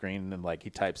computer screen and he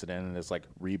types it in and it's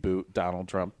reboot Donald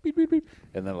Trump, beep, beep, beep,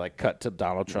 and then cut to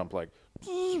Donald Trump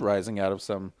rising out of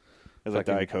some. There's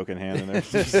Diet Coke in hand and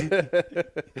everything.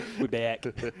 We back.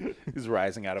 He's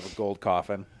rising out of a gold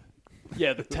coffin.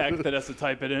 Yeah, the tech that has to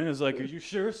type it in is like, "Are you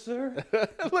sure, sir?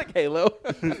 Halo.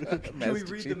 Can we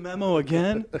read the memo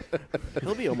again?"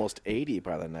 He'll be almost 80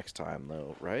 by the next time,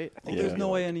 though, right? I think There's no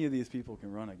way any of these people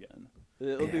can run again.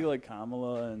 It'll be like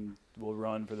Kamala, and we'll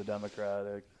run for the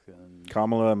Democratic. And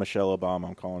Kamala and Michelle Obama.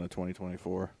 I'm calling it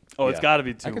 2024. oh, it's Yeah. got to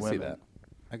be two I can women. see that.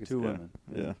 I can Two see women.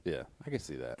 Yeah. Yeah, I can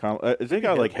see that. They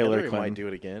got Hillary Hillary Clinton. might do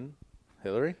it again.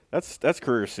 Hillary? That's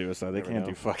career suicide. They Never can't know.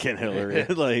 do fucking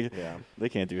Hillary. Yeah. They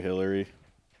can't do Hillary.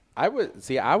 I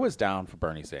was down for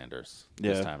Bernie Sanders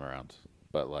this Yeah. time around,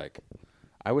 but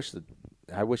I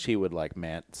wish he would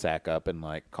sack up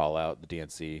and call out the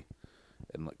DNC,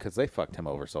 and because they fucked him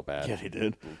over so bad. Yeah, they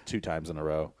did. 2 times in a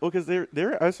row. Well, because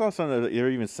I saw something that they were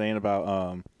even saying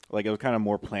about it was kind of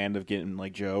more planned of getting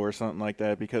Joe or something like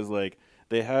that, because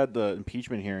they had the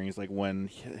impeachment hearings when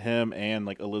him and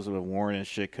Elizabeth Warren and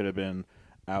shit could have been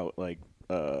out what's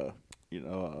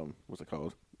it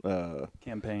called?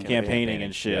 Campaigning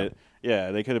and shit.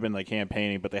 Yeah, they could have been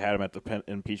campaigning, but they had him at the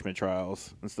impeachment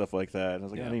trials and stuff like that. And I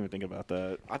was I didn't even think about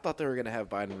that. I thought they were going to have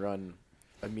Biden run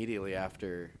immediately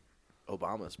after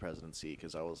Obama's presidency,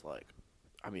 because I was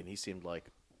he seemed like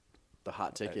the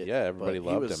hot ticket. yeah, everybody but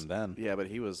he loved was- him then. Yeah, but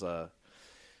he was, I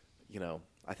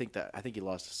think he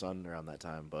lost his son around that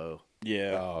time, Bo.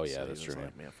 Yeah. Oh yeah, So he that's was true.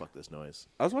 like, man, fuck this noise.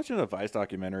 I was watching a Vice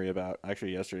documentary about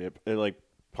yesterday. It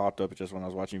popped up just when I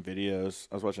was watching videos.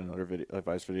 I was watching another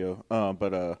Vice video.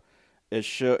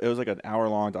 It was an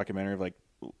hour-long documentary of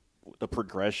the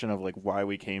progression of why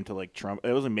we came to Trump.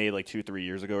 It wasn't made 2-3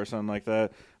 years ago or something like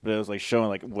that, but it was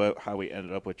showing how we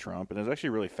ended up with Trump, and it was actually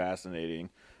really fascinating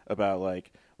about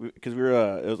because we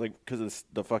were it was because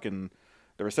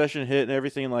the recession hit and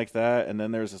everything like that, and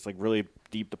then there's this really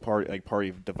deep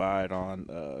party divide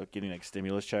on getting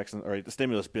stimulus checks or the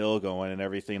stimulus bill going and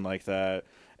everything like that,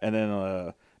 and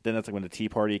then that's when the Tea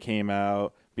Party came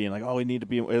out, being oh, we need to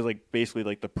be. It was basically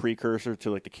the precursor to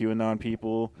the QAnon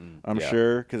people. I'm yeah.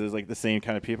 sure, because it's the same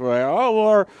kind of people. Oh,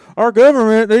 well, our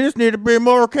government, they just need to be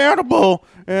more accountable,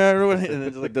 and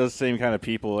it's those same kind of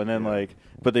people. And then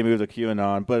but they moved to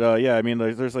QAnon. But yeah, I mean,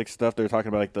 there's stuff they're talking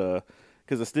about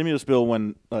because the stimulus bill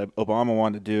when Obama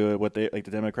wanted to do it, what the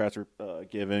Democrats were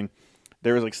giving.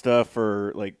 there was like stuff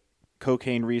for like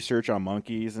cocaine research on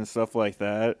monkeys and stuff like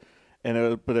that.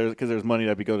 And because there's money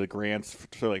that would go to grants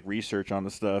to like research on the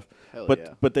stuff. Hell but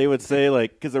yeah. but they would say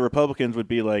like, because the Republicans would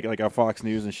be like on Fox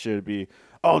News and shit would be,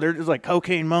 oh, there's like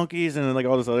cocaine monkeys and then like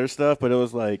all this other stuff. But it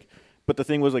was like, but the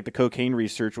thing was like the cocaine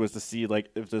research was to see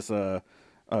like if this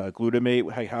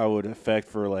glutamate, how it would affect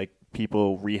for like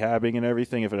people rehabbing and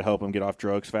everything, if it helped them get off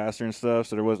drugs faster and stuff.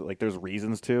 So there was like there's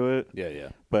reasons to it. Yeah.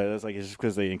 But it's like it's just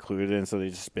because they included it and so they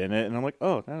just spin it. And I'm like,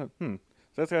 oh,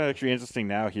 So that's kind of actually interesting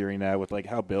now hearing that with like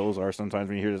how bills are sometimes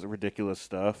when you hear this ridiculous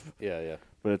stuff. Yeah.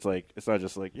 But it's like it's not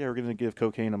just like, yeah, we're gonna give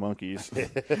cocaine to monkeys.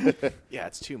 Yeah,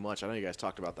 it's too much. I know you guys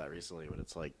talked about that recently, but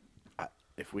it's like,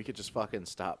 if we could just fucking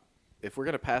stop. If we're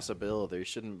gonna pass a bill, there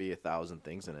shouldn't be 1,000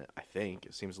 things in it. I think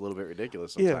it seems a little bit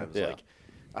ridiculous sometimes. Yeah. Like,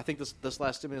 I think this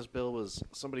last stimulus bill was,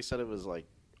 somebody said it was like,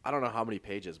 I don't know how many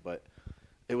pages, but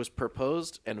it was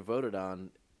proposed and voted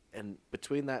on, and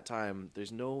between that time,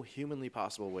 there's no humanly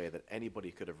possible way that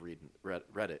anybody could have read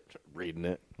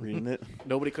it.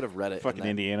 Nobody could have read it. Fucking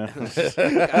Indiana.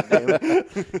 God damn it.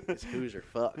 It's Hoosier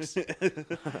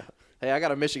fucks. Hey, I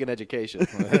got a Michigan education.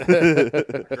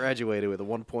 Graduated with a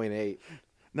 1.8.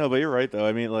 No, but you're right though.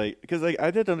 I mean, like, because like I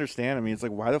did understand. I mean, it's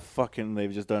like, why the fuck couldn't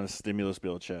they've just done a stimulus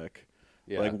bill check?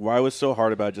 Yeah. Like, why was it so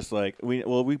hard about just like we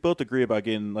both agree about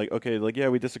getting like, okay, like, yeah,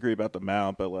 we disagree about the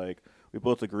amount, but like we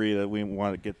both agree that we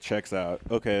want to get checks out.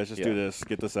 Okay, let's just do this,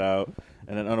 get this out,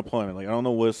 and then unemployment. Like, I don't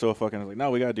know what's so fucking. I was like, no,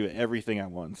 we gotta do everything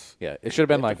at once. Yeah, it should have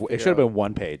been like it should have been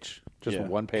one page, just Yeah.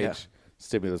 one page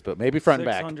stimulus bill, maybe front and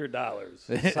back.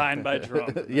 $600 signed by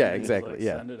Trump. Yeah, He's exactly, like,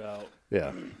 yeah. Send it out.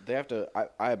 Yeah, They have to,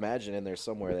 I imagine in there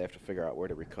somewhere, they have to figure out where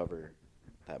to recover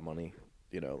that money.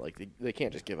 You know, like they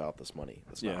can't just give out this money.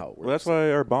 That's not how it works. Well, that's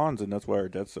why our bonds and that's why our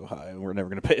debt's so high, and we're never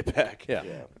gonna pay it back. yeah.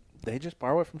 They just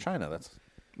borrow it from China. That's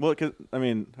Well, because I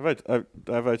mean, have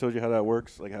I told you how that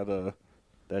works? Like how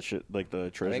that shit, like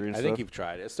the treasury and I stuff. think you've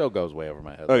tried it. It still goes way over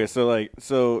my head. Okay,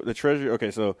 so the treasury.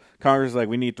 Okay, so Congress is like,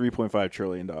 we need $3.5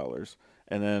 trillion,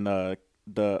 and then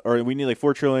or we need like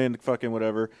 $4 trillion, fucking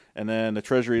whatever, and then the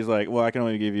treasury is like, well, I can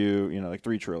only give you, like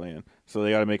 $3 trillion, so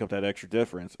they got to make up that extra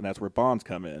difference, and that's where bonds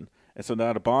come in. And so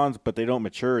now the bonds, but they don't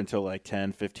mature until like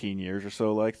 10, 15 years or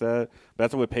so like that.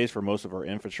 That's what pays for most of our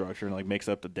infrastructure and like makes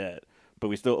up the debt. But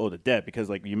we still owe the debt because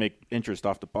like you make interest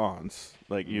off the bonds,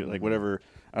 like you like whatever,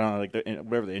 I don't know, like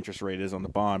whatever the interest rate is on the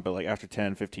bond. But like after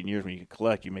 10, 15 years when you can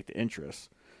collect, you make the interest.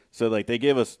 So like they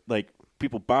give us, like,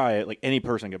 people buy it, like any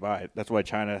person can buy it. That's why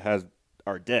China has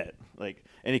our debt. Like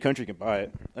any country can buy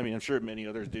it. I mean, I'm sure many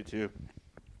others do too.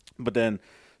 But then,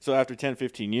 so after 10,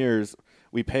 15 years,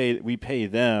 we pay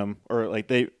them, or like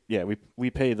we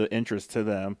pay the interest to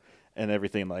them and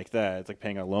everything like that. It's like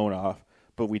paying a loan off,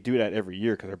 but we do that every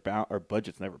year because our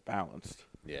budget's never balanced.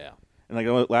 Yeah. And like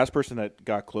the last person that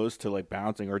got close to like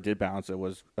balancing or did balance it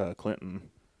was Clinton.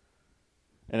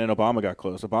 And then Obama got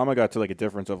close. Obama got to like a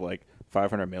difference of like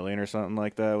 500 million or something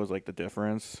like that was like the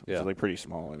difference. Which is like pretty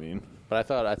small. I mean,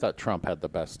 but I thought Trump had the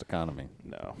best economy.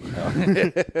 No.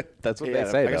 That's what they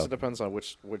say. I guess though. it depends on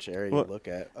which area Well, you look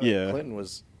at. yeah. Clinton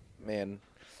was, man,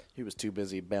 he was too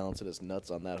busy balancing his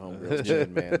nuts on that homegirl's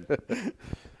chin, man.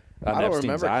 On I don't Epstein's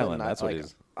remember Island. Clinton. That's what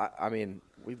he's. I mean,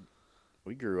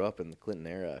 we grew up in the Clinton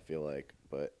era, I feel like,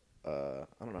 but I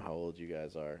don't know how old you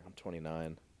guys are. I'm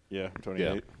 29. Yeah, I'm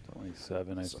 28.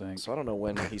 27, I think. So I don't know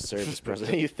when he served as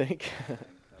president, you think?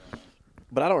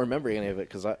 But I don't remember any of it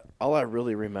because all I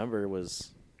really remember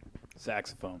was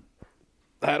Saxophone.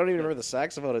 I don't even remember the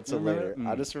saxophone until Remember later. it?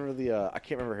 I just remember the I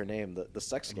can't remember her name, the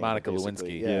sex game. Monica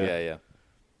basically. Lewinsky. Yeah.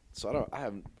 So I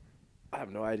have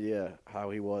no idea how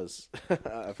he was.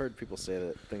 I've heard people say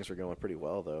that things were going pretty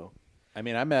well though. I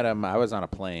mean, I met him. I was on a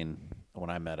plane when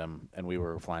I met him, and we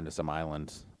were flying to some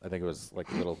island. I think it was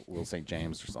like little St.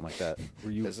 James or something like that.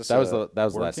 Were you? Is this That was a- the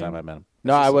last working? time I met him.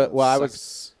 No, I was. Well, I was.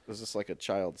 sex- Was this like a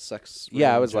child sex? Yeah,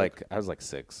 I room was joke? like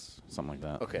 6, something like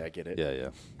that. Okay, I get it. Yeah.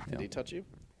 Did he touch you?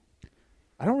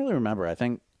 I don't really remember. I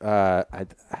think I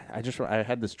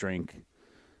had this drink,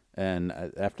 and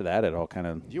after that, it all kind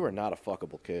of. You are not a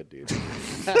fuckable kid, dude.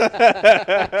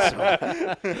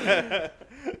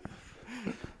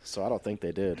 So I don't think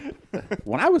they did.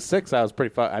 When I was 6, I was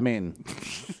pretty. I mean,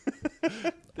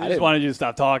 They just wanted you to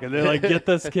stop talking. They're like, get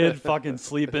this kid fucking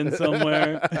sleeping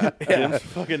somewhere.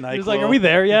 Fucking He's like, are we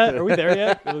there yet? Are we there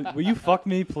yet? Will you fuck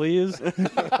me, please? He's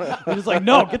just like,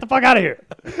 no, get the fuck out of here.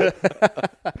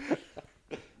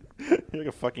 You're like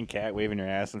a fucking cat waving your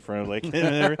ass in front of like,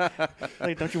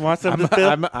 like, don't you want some of this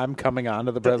bill? I'm coming on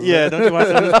to the president. Yeah, don't you want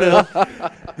some of this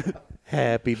bill?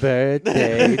 Happy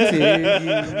birthday to you.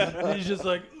 And he's just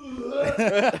like,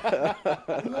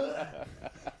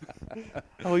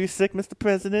 Oh, you sick, Mr.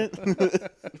 President?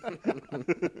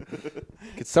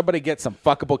 Could somebody get some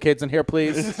fuckable kids in here,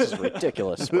 please? This is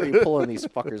ridiculous. Where are you pulling these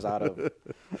fuckers out of? Where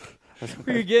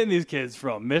are you getting these kids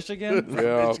from? Michigan?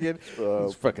 Michigan.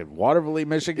 It's fucking Waterville,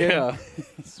 Michigan. Yeah.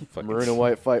 Maroon and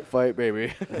white fight,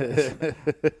 baby.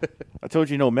 I told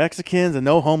you no Mexicans and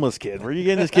no homeless kids. Where are you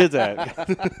getting these kids at?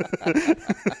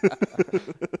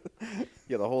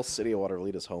 Yeah, the whole city of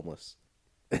Waterloo is homeless.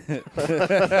 There's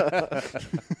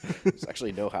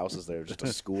actually no houses there, just a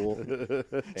school. And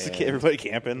Everybody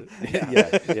camping. Yeah.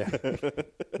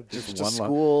 just a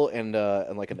school and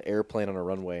like an airplane on a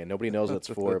runway, and nobody knows what it's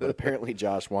for. But apparently,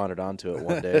 Josh wandered onto it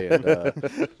one day, and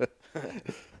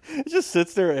It just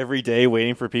sits there every day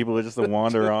waiting for people to just to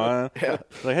wander on. Yeah.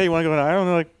 Like, hey, you want to go on an island?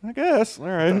 They're like, I guess. All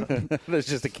right. There's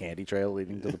just a candy trail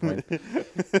leading to the plane.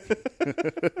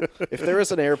 if there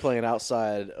was an airplane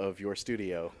outside of your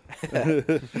studio, and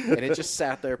it just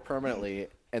sat there permanently,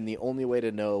 and the only way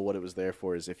to know what it was there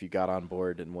for is if you got on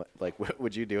board, and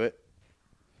would you do it?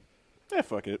 Yeah,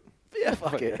 fuck it. Yeah,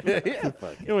 fuck it.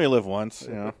 You only live once,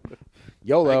 you know.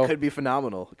 YOLO. It could be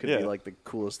phenomenal. It could be Yeah. like the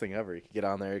coolest thing ever. You could get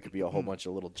on there. It could be a whole bunch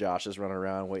of little Joshes running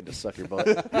around waiting to suck your butt.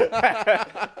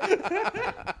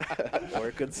 Or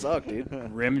it could suck, dude.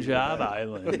 Rim Job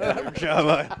Island.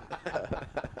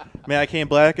 Man, I came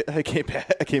back, and I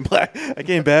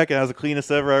was the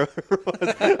cleanest ever I was.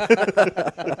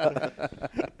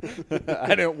 I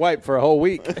didn't wipe for a whole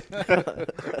week. Face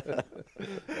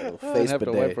Have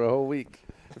to wipe bidet. for a whole week.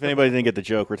 If anybody didn't get the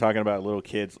joke, we're talking about little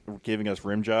kids giving us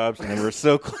rim jobs, and they were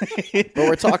so clean. But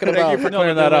we're talking about for No,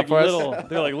 clearing they're that like up for us.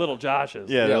 they're like little Joshes.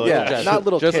 Yeah, they're Yeah, like, yeah, not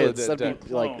little Just kids. the- That'd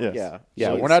be like Yes. yeah, Yeah,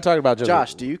 So we're not talking about just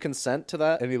Josh, do you consent to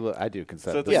that? Any I do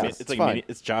consent. So it's to like, Yeah, it's it's like fine.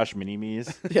 it's Josh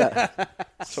Mini-Me's. Yeah,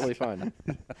 it's totally fine.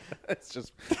 It's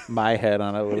just my head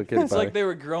on a little kid's It's body. like they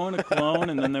were growing a clone,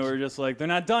 and then they were just like, they're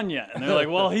not done yet. And they're like,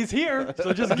 well, he's here,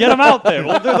 so just get him out there.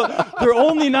 Well, they're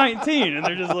only 19, and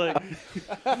they're just like,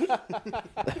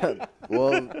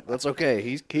 Well, that's okay.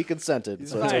 He consented,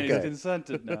 so it's fine, he's okay.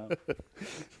 consented now.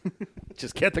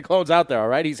 just get the clones out there, all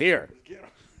right? He's here.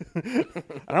 I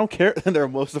don't care.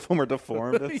 Most of them are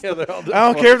deformed. Yeah, they're all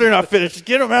I don't care if they're not finished. Just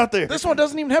get them out there. This one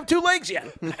doesn't even have 2 legs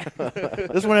yet.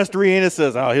 This one has 3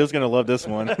 anuses. Oh, he was gonna love this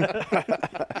one. Put that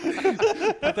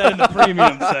in the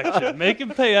premium section. Make him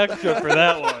pay extra for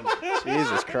that one.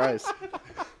 Jesus Christ.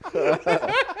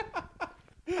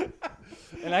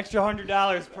 An extra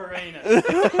 $100 per anus.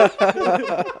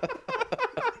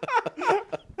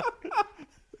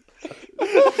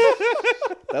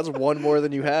 That's one more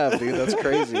than you have, dude. That's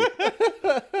crazy.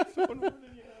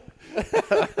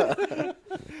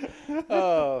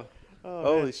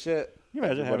 Holy shit. Can you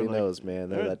imagine Everybody having knows, man.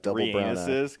 They're like, that double 3 brown eye.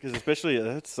 anuses? Because especially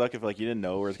that'd suck if like you didn't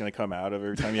know where it's gonna come out of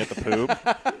every time you have to poop.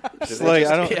 Just like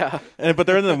I don't. yeah. But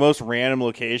they're in the most random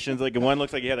locations. Like one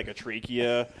looks like you had like a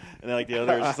trachea, and then like the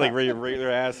other is just like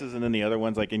regular asses, and then the other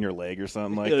one's like in your leg or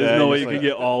something like Yeah, that. there's no You're way just you like, could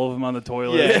get all of them on the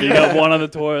toilet. Yeah. You got one on the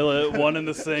toilet, one in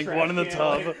the sink, one in the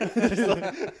tub.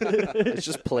 It's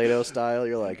just Play-Doh style.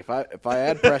 You're like, if I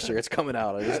add pressure, it's coming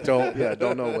out. I just don't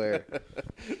know where.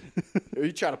 Or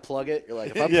you try to plug it. You're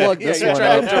like, if I plug this one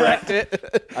up, direct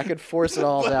it. I could force it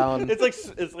all down. It's like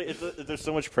there's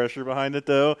so much pressure behind it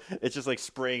though. It's just like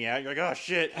spraying out. You're like, oh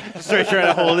shit! Just start trying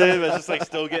to hold it, but it's just like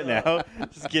still getting out.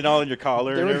 Just getting all in your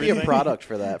collar. There and would be a everything. product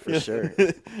for that for sure. You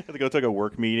have to go to like a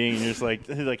work meeting, and you're just like,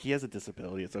 he's like, he has a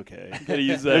disability. It's okay. Gotta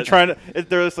use They're that. trying to.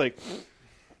 They're just like.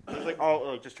 It's like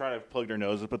all just trying to plug their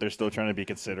noses, but they're still trying to be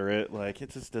considerate. Like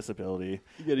it's his disability.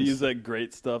 You gotta use that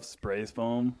great stuff, spray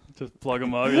foam, to plug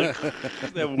them up.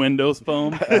 That Windows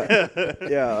foam.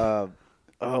 Yeah.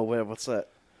 Oh, wait, what's that?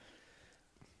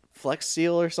 Flex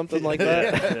Seal or something like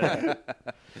that.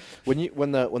 Yeah.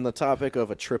 When the topic of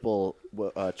a triple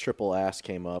ass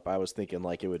came up, I was thinking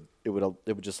like it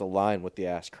would just align with the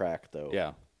ass crack though.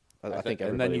 Yeah. I think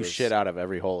and then everybody you was- shit out of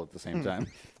every hole at the same time.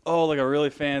 Oh, like a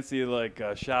really fancy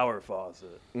shower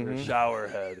faucet or shower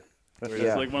head. Where it's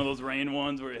Yeah. like one of those rain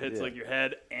ones where it hits Yeah. like your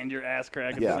head and your ass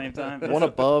crack at Yeah. the same time. One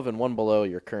above and one below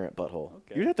your current butthole.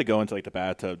 Okay. You'd have to go into like the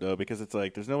bathtub though, because it's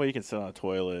like there's no way you can sit on a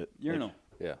toilet. Urinal.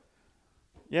 Yeah.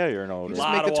 Yeah, you're an old. Just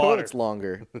Lot make the of water. toilets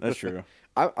longer. That's true.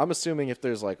 I'm assuming if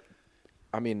there's like,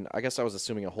 I guess I was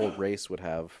assuming a whole race would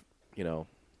have,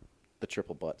 the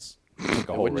triple butts. It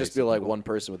wouldn't just be like one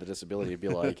person with a disability. It'd be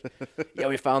like, yeah,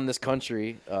 we found this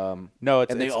country. No,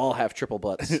 and they all have triple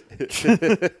butts.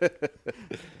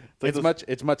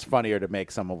 It's much funnier to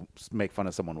make fun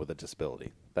of someone with a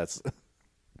disability. That's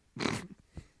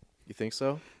You think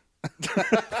so?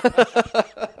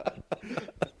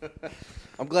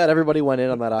 I'm glad everybody went in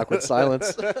on that awkward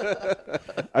silence.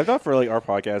 I thought for like our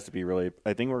podcast to be really,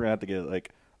 I think we're gonna have to get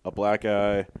like a black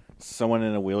guy, someone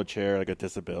in a wheelchair, like a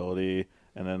disability,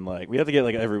 and then like we have to get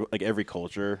like every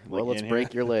culture. Well, like, let's in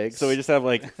break here. your legs. So we just have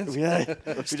like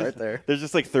Start there. There's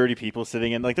just like 30 people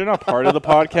sitting in, like they're not part of the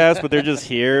podcast, but they're just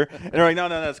here, and they're like, no,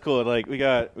 that's cool. Like we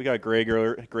got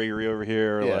Gregory over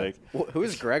here, or Yeah. like Who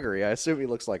is Gregory? I assume he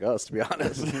looks like us, to be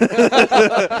honest.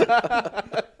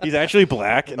 he's actually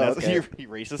black, and that's Okay. he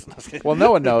racist. Well,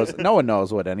 no one knows. No one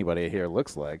knows what anybody here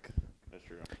looks like. That's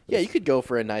true. Yeah, you could go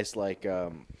for a nice like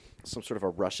some sort of a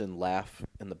Russian laugh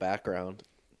in the background,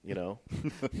 you know.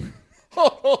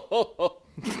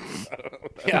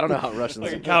 Yeah, I don't know how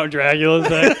Russians. Count Dracula's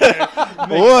back there.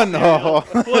 Oh no!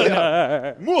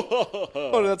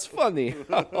 Oh, that's funny.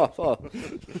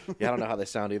 Yeah, I don't know how they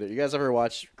sound either. You guys ever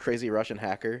watch Crazy Russian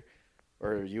Hacker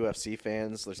or UFC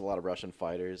fans? There's a lot of Russian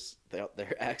fighters.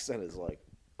 Their accent is like,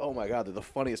 oh my god, they're the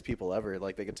funniest people ever.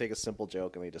 Like they can take a simple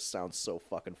joke and they just sound so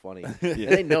fucking funny. And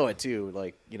they know it too.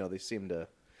 Like, you know, they seem to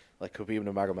like Khabib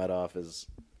Nurmagomedov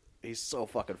he's so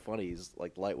fucking funny. He's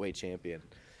like lightweight champion.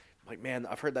 I'm like, man,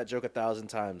 I've heard that joke 1,000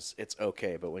 times. It's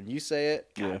okay, but when you say it,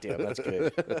 god damn, that's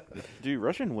good. Dude,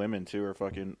 Russian women too are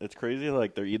fucking. It's crazy.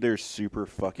 Like they're either super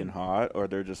fucking hot or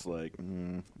they're just like.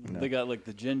 No. They got like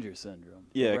the ginger syndrome.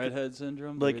 Yeah, The redhead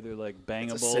syndrome. like- They're either like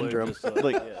bangable syndrome. or just like,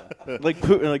 Like- yeah. Like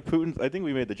Putin. I think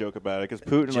we made the joke about it because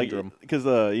Putin, Syndrome. like, because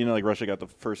you know, like Russia got the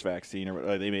first vaccine,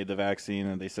 or they made the vaccine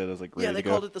and they said it was like ready Yeah, they to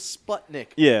go. called it the Sputnik.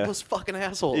 Yeah. Those fucking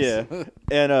assholes. Yeah,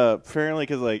 and apparently,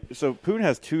 because like, so Putin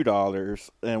has $2,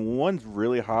 and one's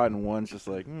really hot, and one's just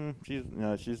like, she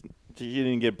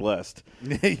didn't get blessed.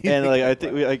 And like, I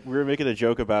think we were making a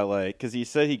joke about like, because he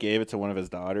said he gave it to one of his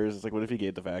daughters. It's like, what if he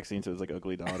gave the vaccine to his like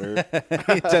ugly daughter?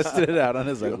 He tested it out on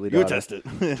his ugly Go daughter. test it.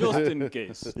 Just in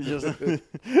case.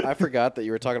 I forgot that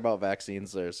you were talking about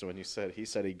vaccines there. So when he said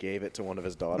he gave it to one of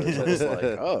his daughters, I was like,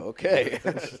 oh, okay.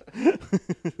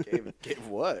 gave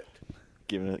what?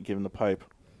 Give him the pipe.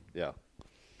 Yeah.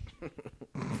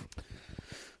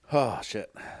 Oh shit.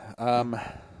 I don't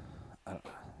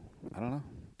know.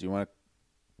 Do you want to?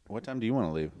 What time do you want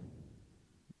to leave?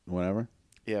 Whenever.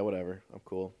 Yeah, whatever. I'm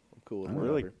cool with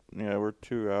We're like, whatever. we're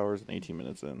 2 hours and 18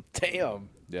 minutes in. Damn.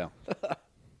 Yeah. Do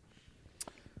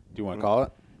you want to call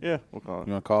it? Yeah, we'll call You it.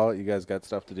 want to call it? You guys got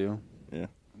stuff to do. Yeah,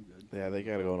 Yeah, they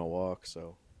gotta go on a walk.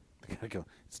 So Gotta go.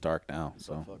 It's dark now,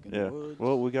 so. Fucking yeah. woods.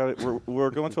 Well, we got it. We're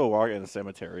going to a walk in a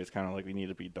cemetery. It's kind of like we need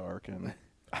to be dark and.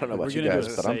 I don't know We're about you gonna do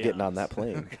guys, a but I'm getting seance. on that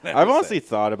plane. I've honestly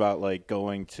thought about like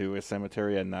going to a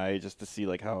cemetery at night just to see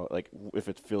like how like if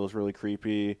it feels really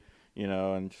creepy, you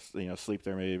know, and just sleep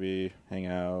there maybe, hang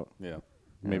out. Yeah.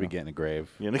 Maybe Yeah. get in a grave.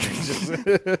 You know,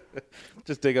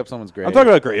 Just dig up someone's grave. I'm talking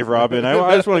about grave robbing.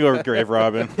 I just want to go grave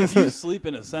robbing. If you sleep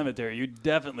in a cemetery, you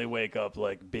definitely wake up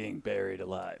like being buried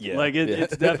alive. Yeah. Like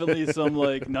it's definitely some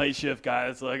like night shift guy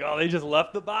that's like, oh, they just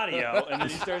left the body out, and then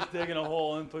he starts digging a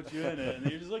hole and puts you in it, and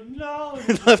you're just like, no. And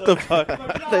you're left just the like, body. "Oh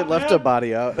my God, They left a man."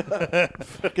 body out.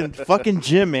 fucking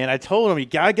Jim, man. I told him you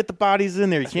gotta get the bodies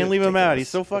in there. You can't leave them out. He's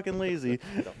so fucking lazy.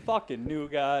 The fucking new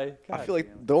guy. I God feel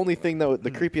like damn. the only thing though, the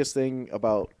creepiest thing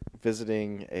about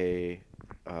visiting a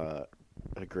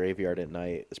graveyard at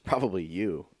night is probably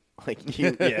you. Like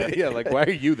you, Yeah, like why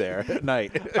are you there at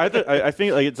night? I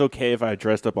think like it's okay if I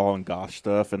dressed up all in goth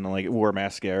stuff and like wore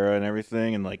mascara and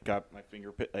everything and like got my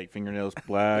fingernails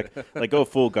black, like go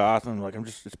full goth. And like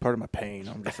it's part of my pain.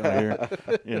 I'm just out here,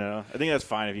 you know. I think that's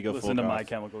fine if you go Listen full to goth. My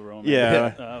Chemical Romance.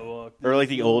 Yeah. Walk Or like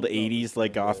the this old road. '80s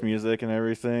like goth music and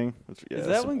everything. Yeah, Is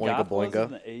that when Boinga goth was Boinga.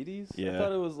 in the 80s? Yeah. I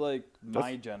thought it was like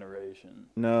my generation.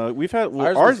 No, we've had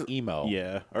Ours was emo.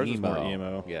 Yeah, ours was more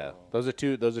emo. Yeah, those are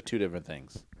two different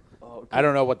things. Oh, I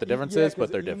don't know what the difference is,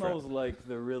 but they're Emo's different. like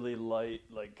the really light,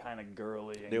 like kind of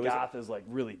girly, and They always- goth is like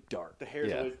really dark. The hair's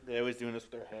Yeah. they always doing this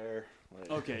with their hair. Like,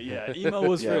 Okay, yeah, emo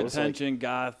was Yeah, for it was like- attention.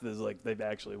 Goth is like they've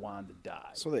actually wanted to die.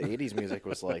 So the '80s music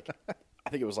was like, I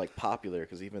think it was like popular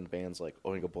because even bands like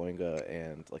Oinga Boinga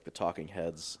and like the Talking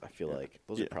Heads, I feel like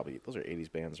those are Yeah. probably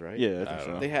 '80s bands, right? Yeah, I think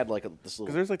so. They had like this little.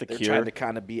 'Cause there's, like, The they're Cure. trying to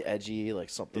kind of be edgy, like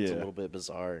something's a Yeah. little bit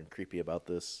bizarre and creepy about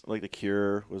this. Like The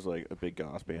Cure was like a big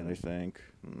goth band, I think.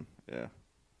 Yeah.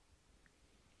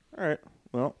 All right.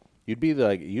 Well, You'd be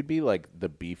like the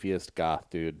beefiest goth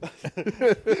dude.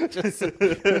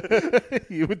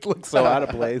 You would look so out of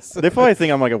place. they probably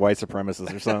think I'm like a white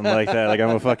supremacist or something like that. Like I'm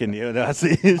a fucking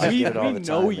neo-Nazi. I we get it all we the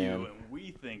know time, you, man. and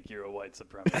we think you're a white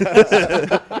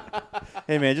supremacist.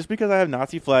 Hey man, just because I have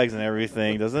Nazi flags and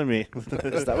everything doesn't mean.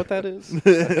 Is that what that is?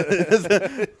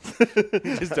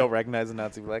 You just don't recognize a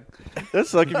Nazi flag.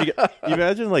 That's like if you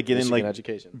imagine like getting Michigan like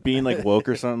education. being like woke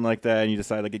or something like that, and you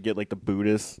decide like to get like the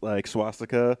Buddhist like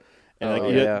swastika, And Oh,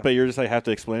 like, yeah. but you're just like have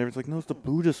to explain it. It's like, no, it's the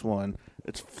Buddhist one.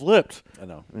 It's flipped. I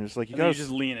know. And it's like you And then gotta you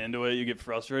just lean into it. You get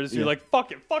frustrated. So Yeah. you're like,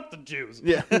 fuck it. Fuck the Jews.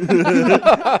 yeah.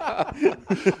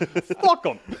 Fuck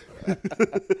them.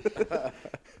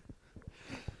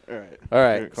 All right. All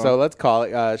right, Here, so let's call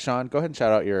it. Sean, go ahead and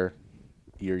shout out your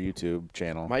YouTube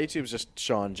channel. My YouTube's just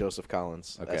Sean Joseph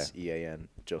Collins. Okay. SEAN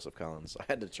Joseph Collins. I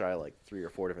had to try like 3 or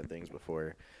 4 different things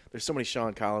before. There's so many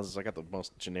Sean Collinses. I got the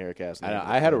most generic ass. I know,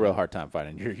 I had a real hard time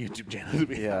finding your YouTube channel. To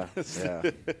be Yeah, honest.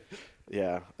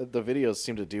 yeah. The videos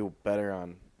seem to do better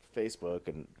on Facebook,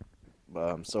 and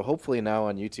so hopefully now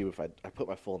on YouTube, if I put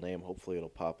my full name, hopefully it'll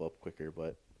pop up quicker.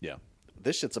 But Yeah.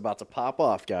 this shit's about to pop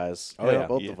off, guys. Oh, yeah.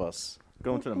 Both Yeah. of us.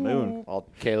 Going to the moon. All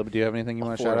Caleb, do you have anything you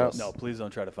want to four shout of out? us. No, please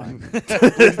don't try to find me.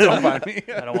 Don't find me.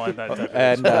 I don't want that type of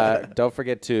And don't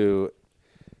forget to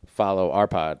follow our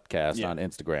podcast Yeah. on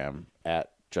Instagram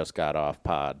at Just Got Off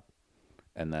Pod.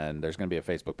 And then there's going to be a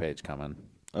Facebook page coming.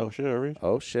 Oh shit, are we?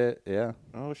 Oh shit, yeah.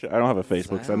 Oh shit, I don't have a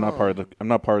Facebook. So I'm not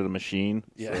part of the machine.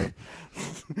 yeah.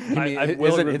 I will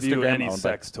Isn't review Instagram any owned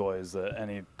by- sex toys that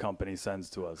any company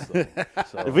sends to us. Though.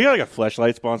 So If we got like a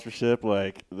Fleshlight sponsorship,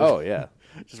 like Oh yeah.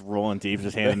 just rolling deep,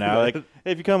 just handing out. Like,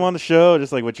 hey, if you come on the show,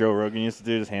 just like what Joe Rogan used to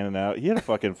do, just handing out. He had a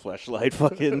fucking Fleshlight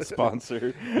fucking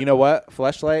sponsor. You know what?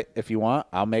 Fleshlight, if you want,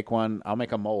 I'll make one. I'll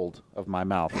make a mold of my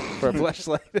mouth for a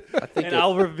fleshlight. and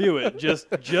I'll review it. Just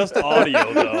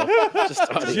audio though.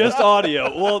 Just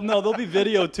audio. Well, no, there'll be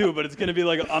video too, but it's gonna be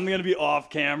like I'm gonna be off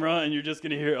camera, and you're just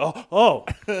gonna hear oh.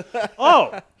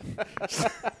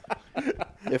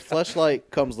 If Fleshlight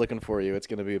comes looking for you, it's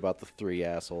going to be about the 3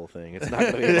 asshole thing. It's not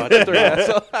going to be about the 3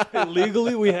 asshole.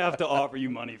 Legally, we have to offer you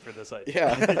money for this item.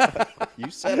 Yeah. You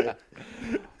said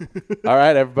it. All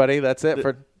right, everybody. That's it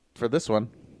for this one.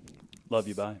 Love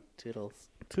you. Bye. Toodles.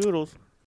 Toodles.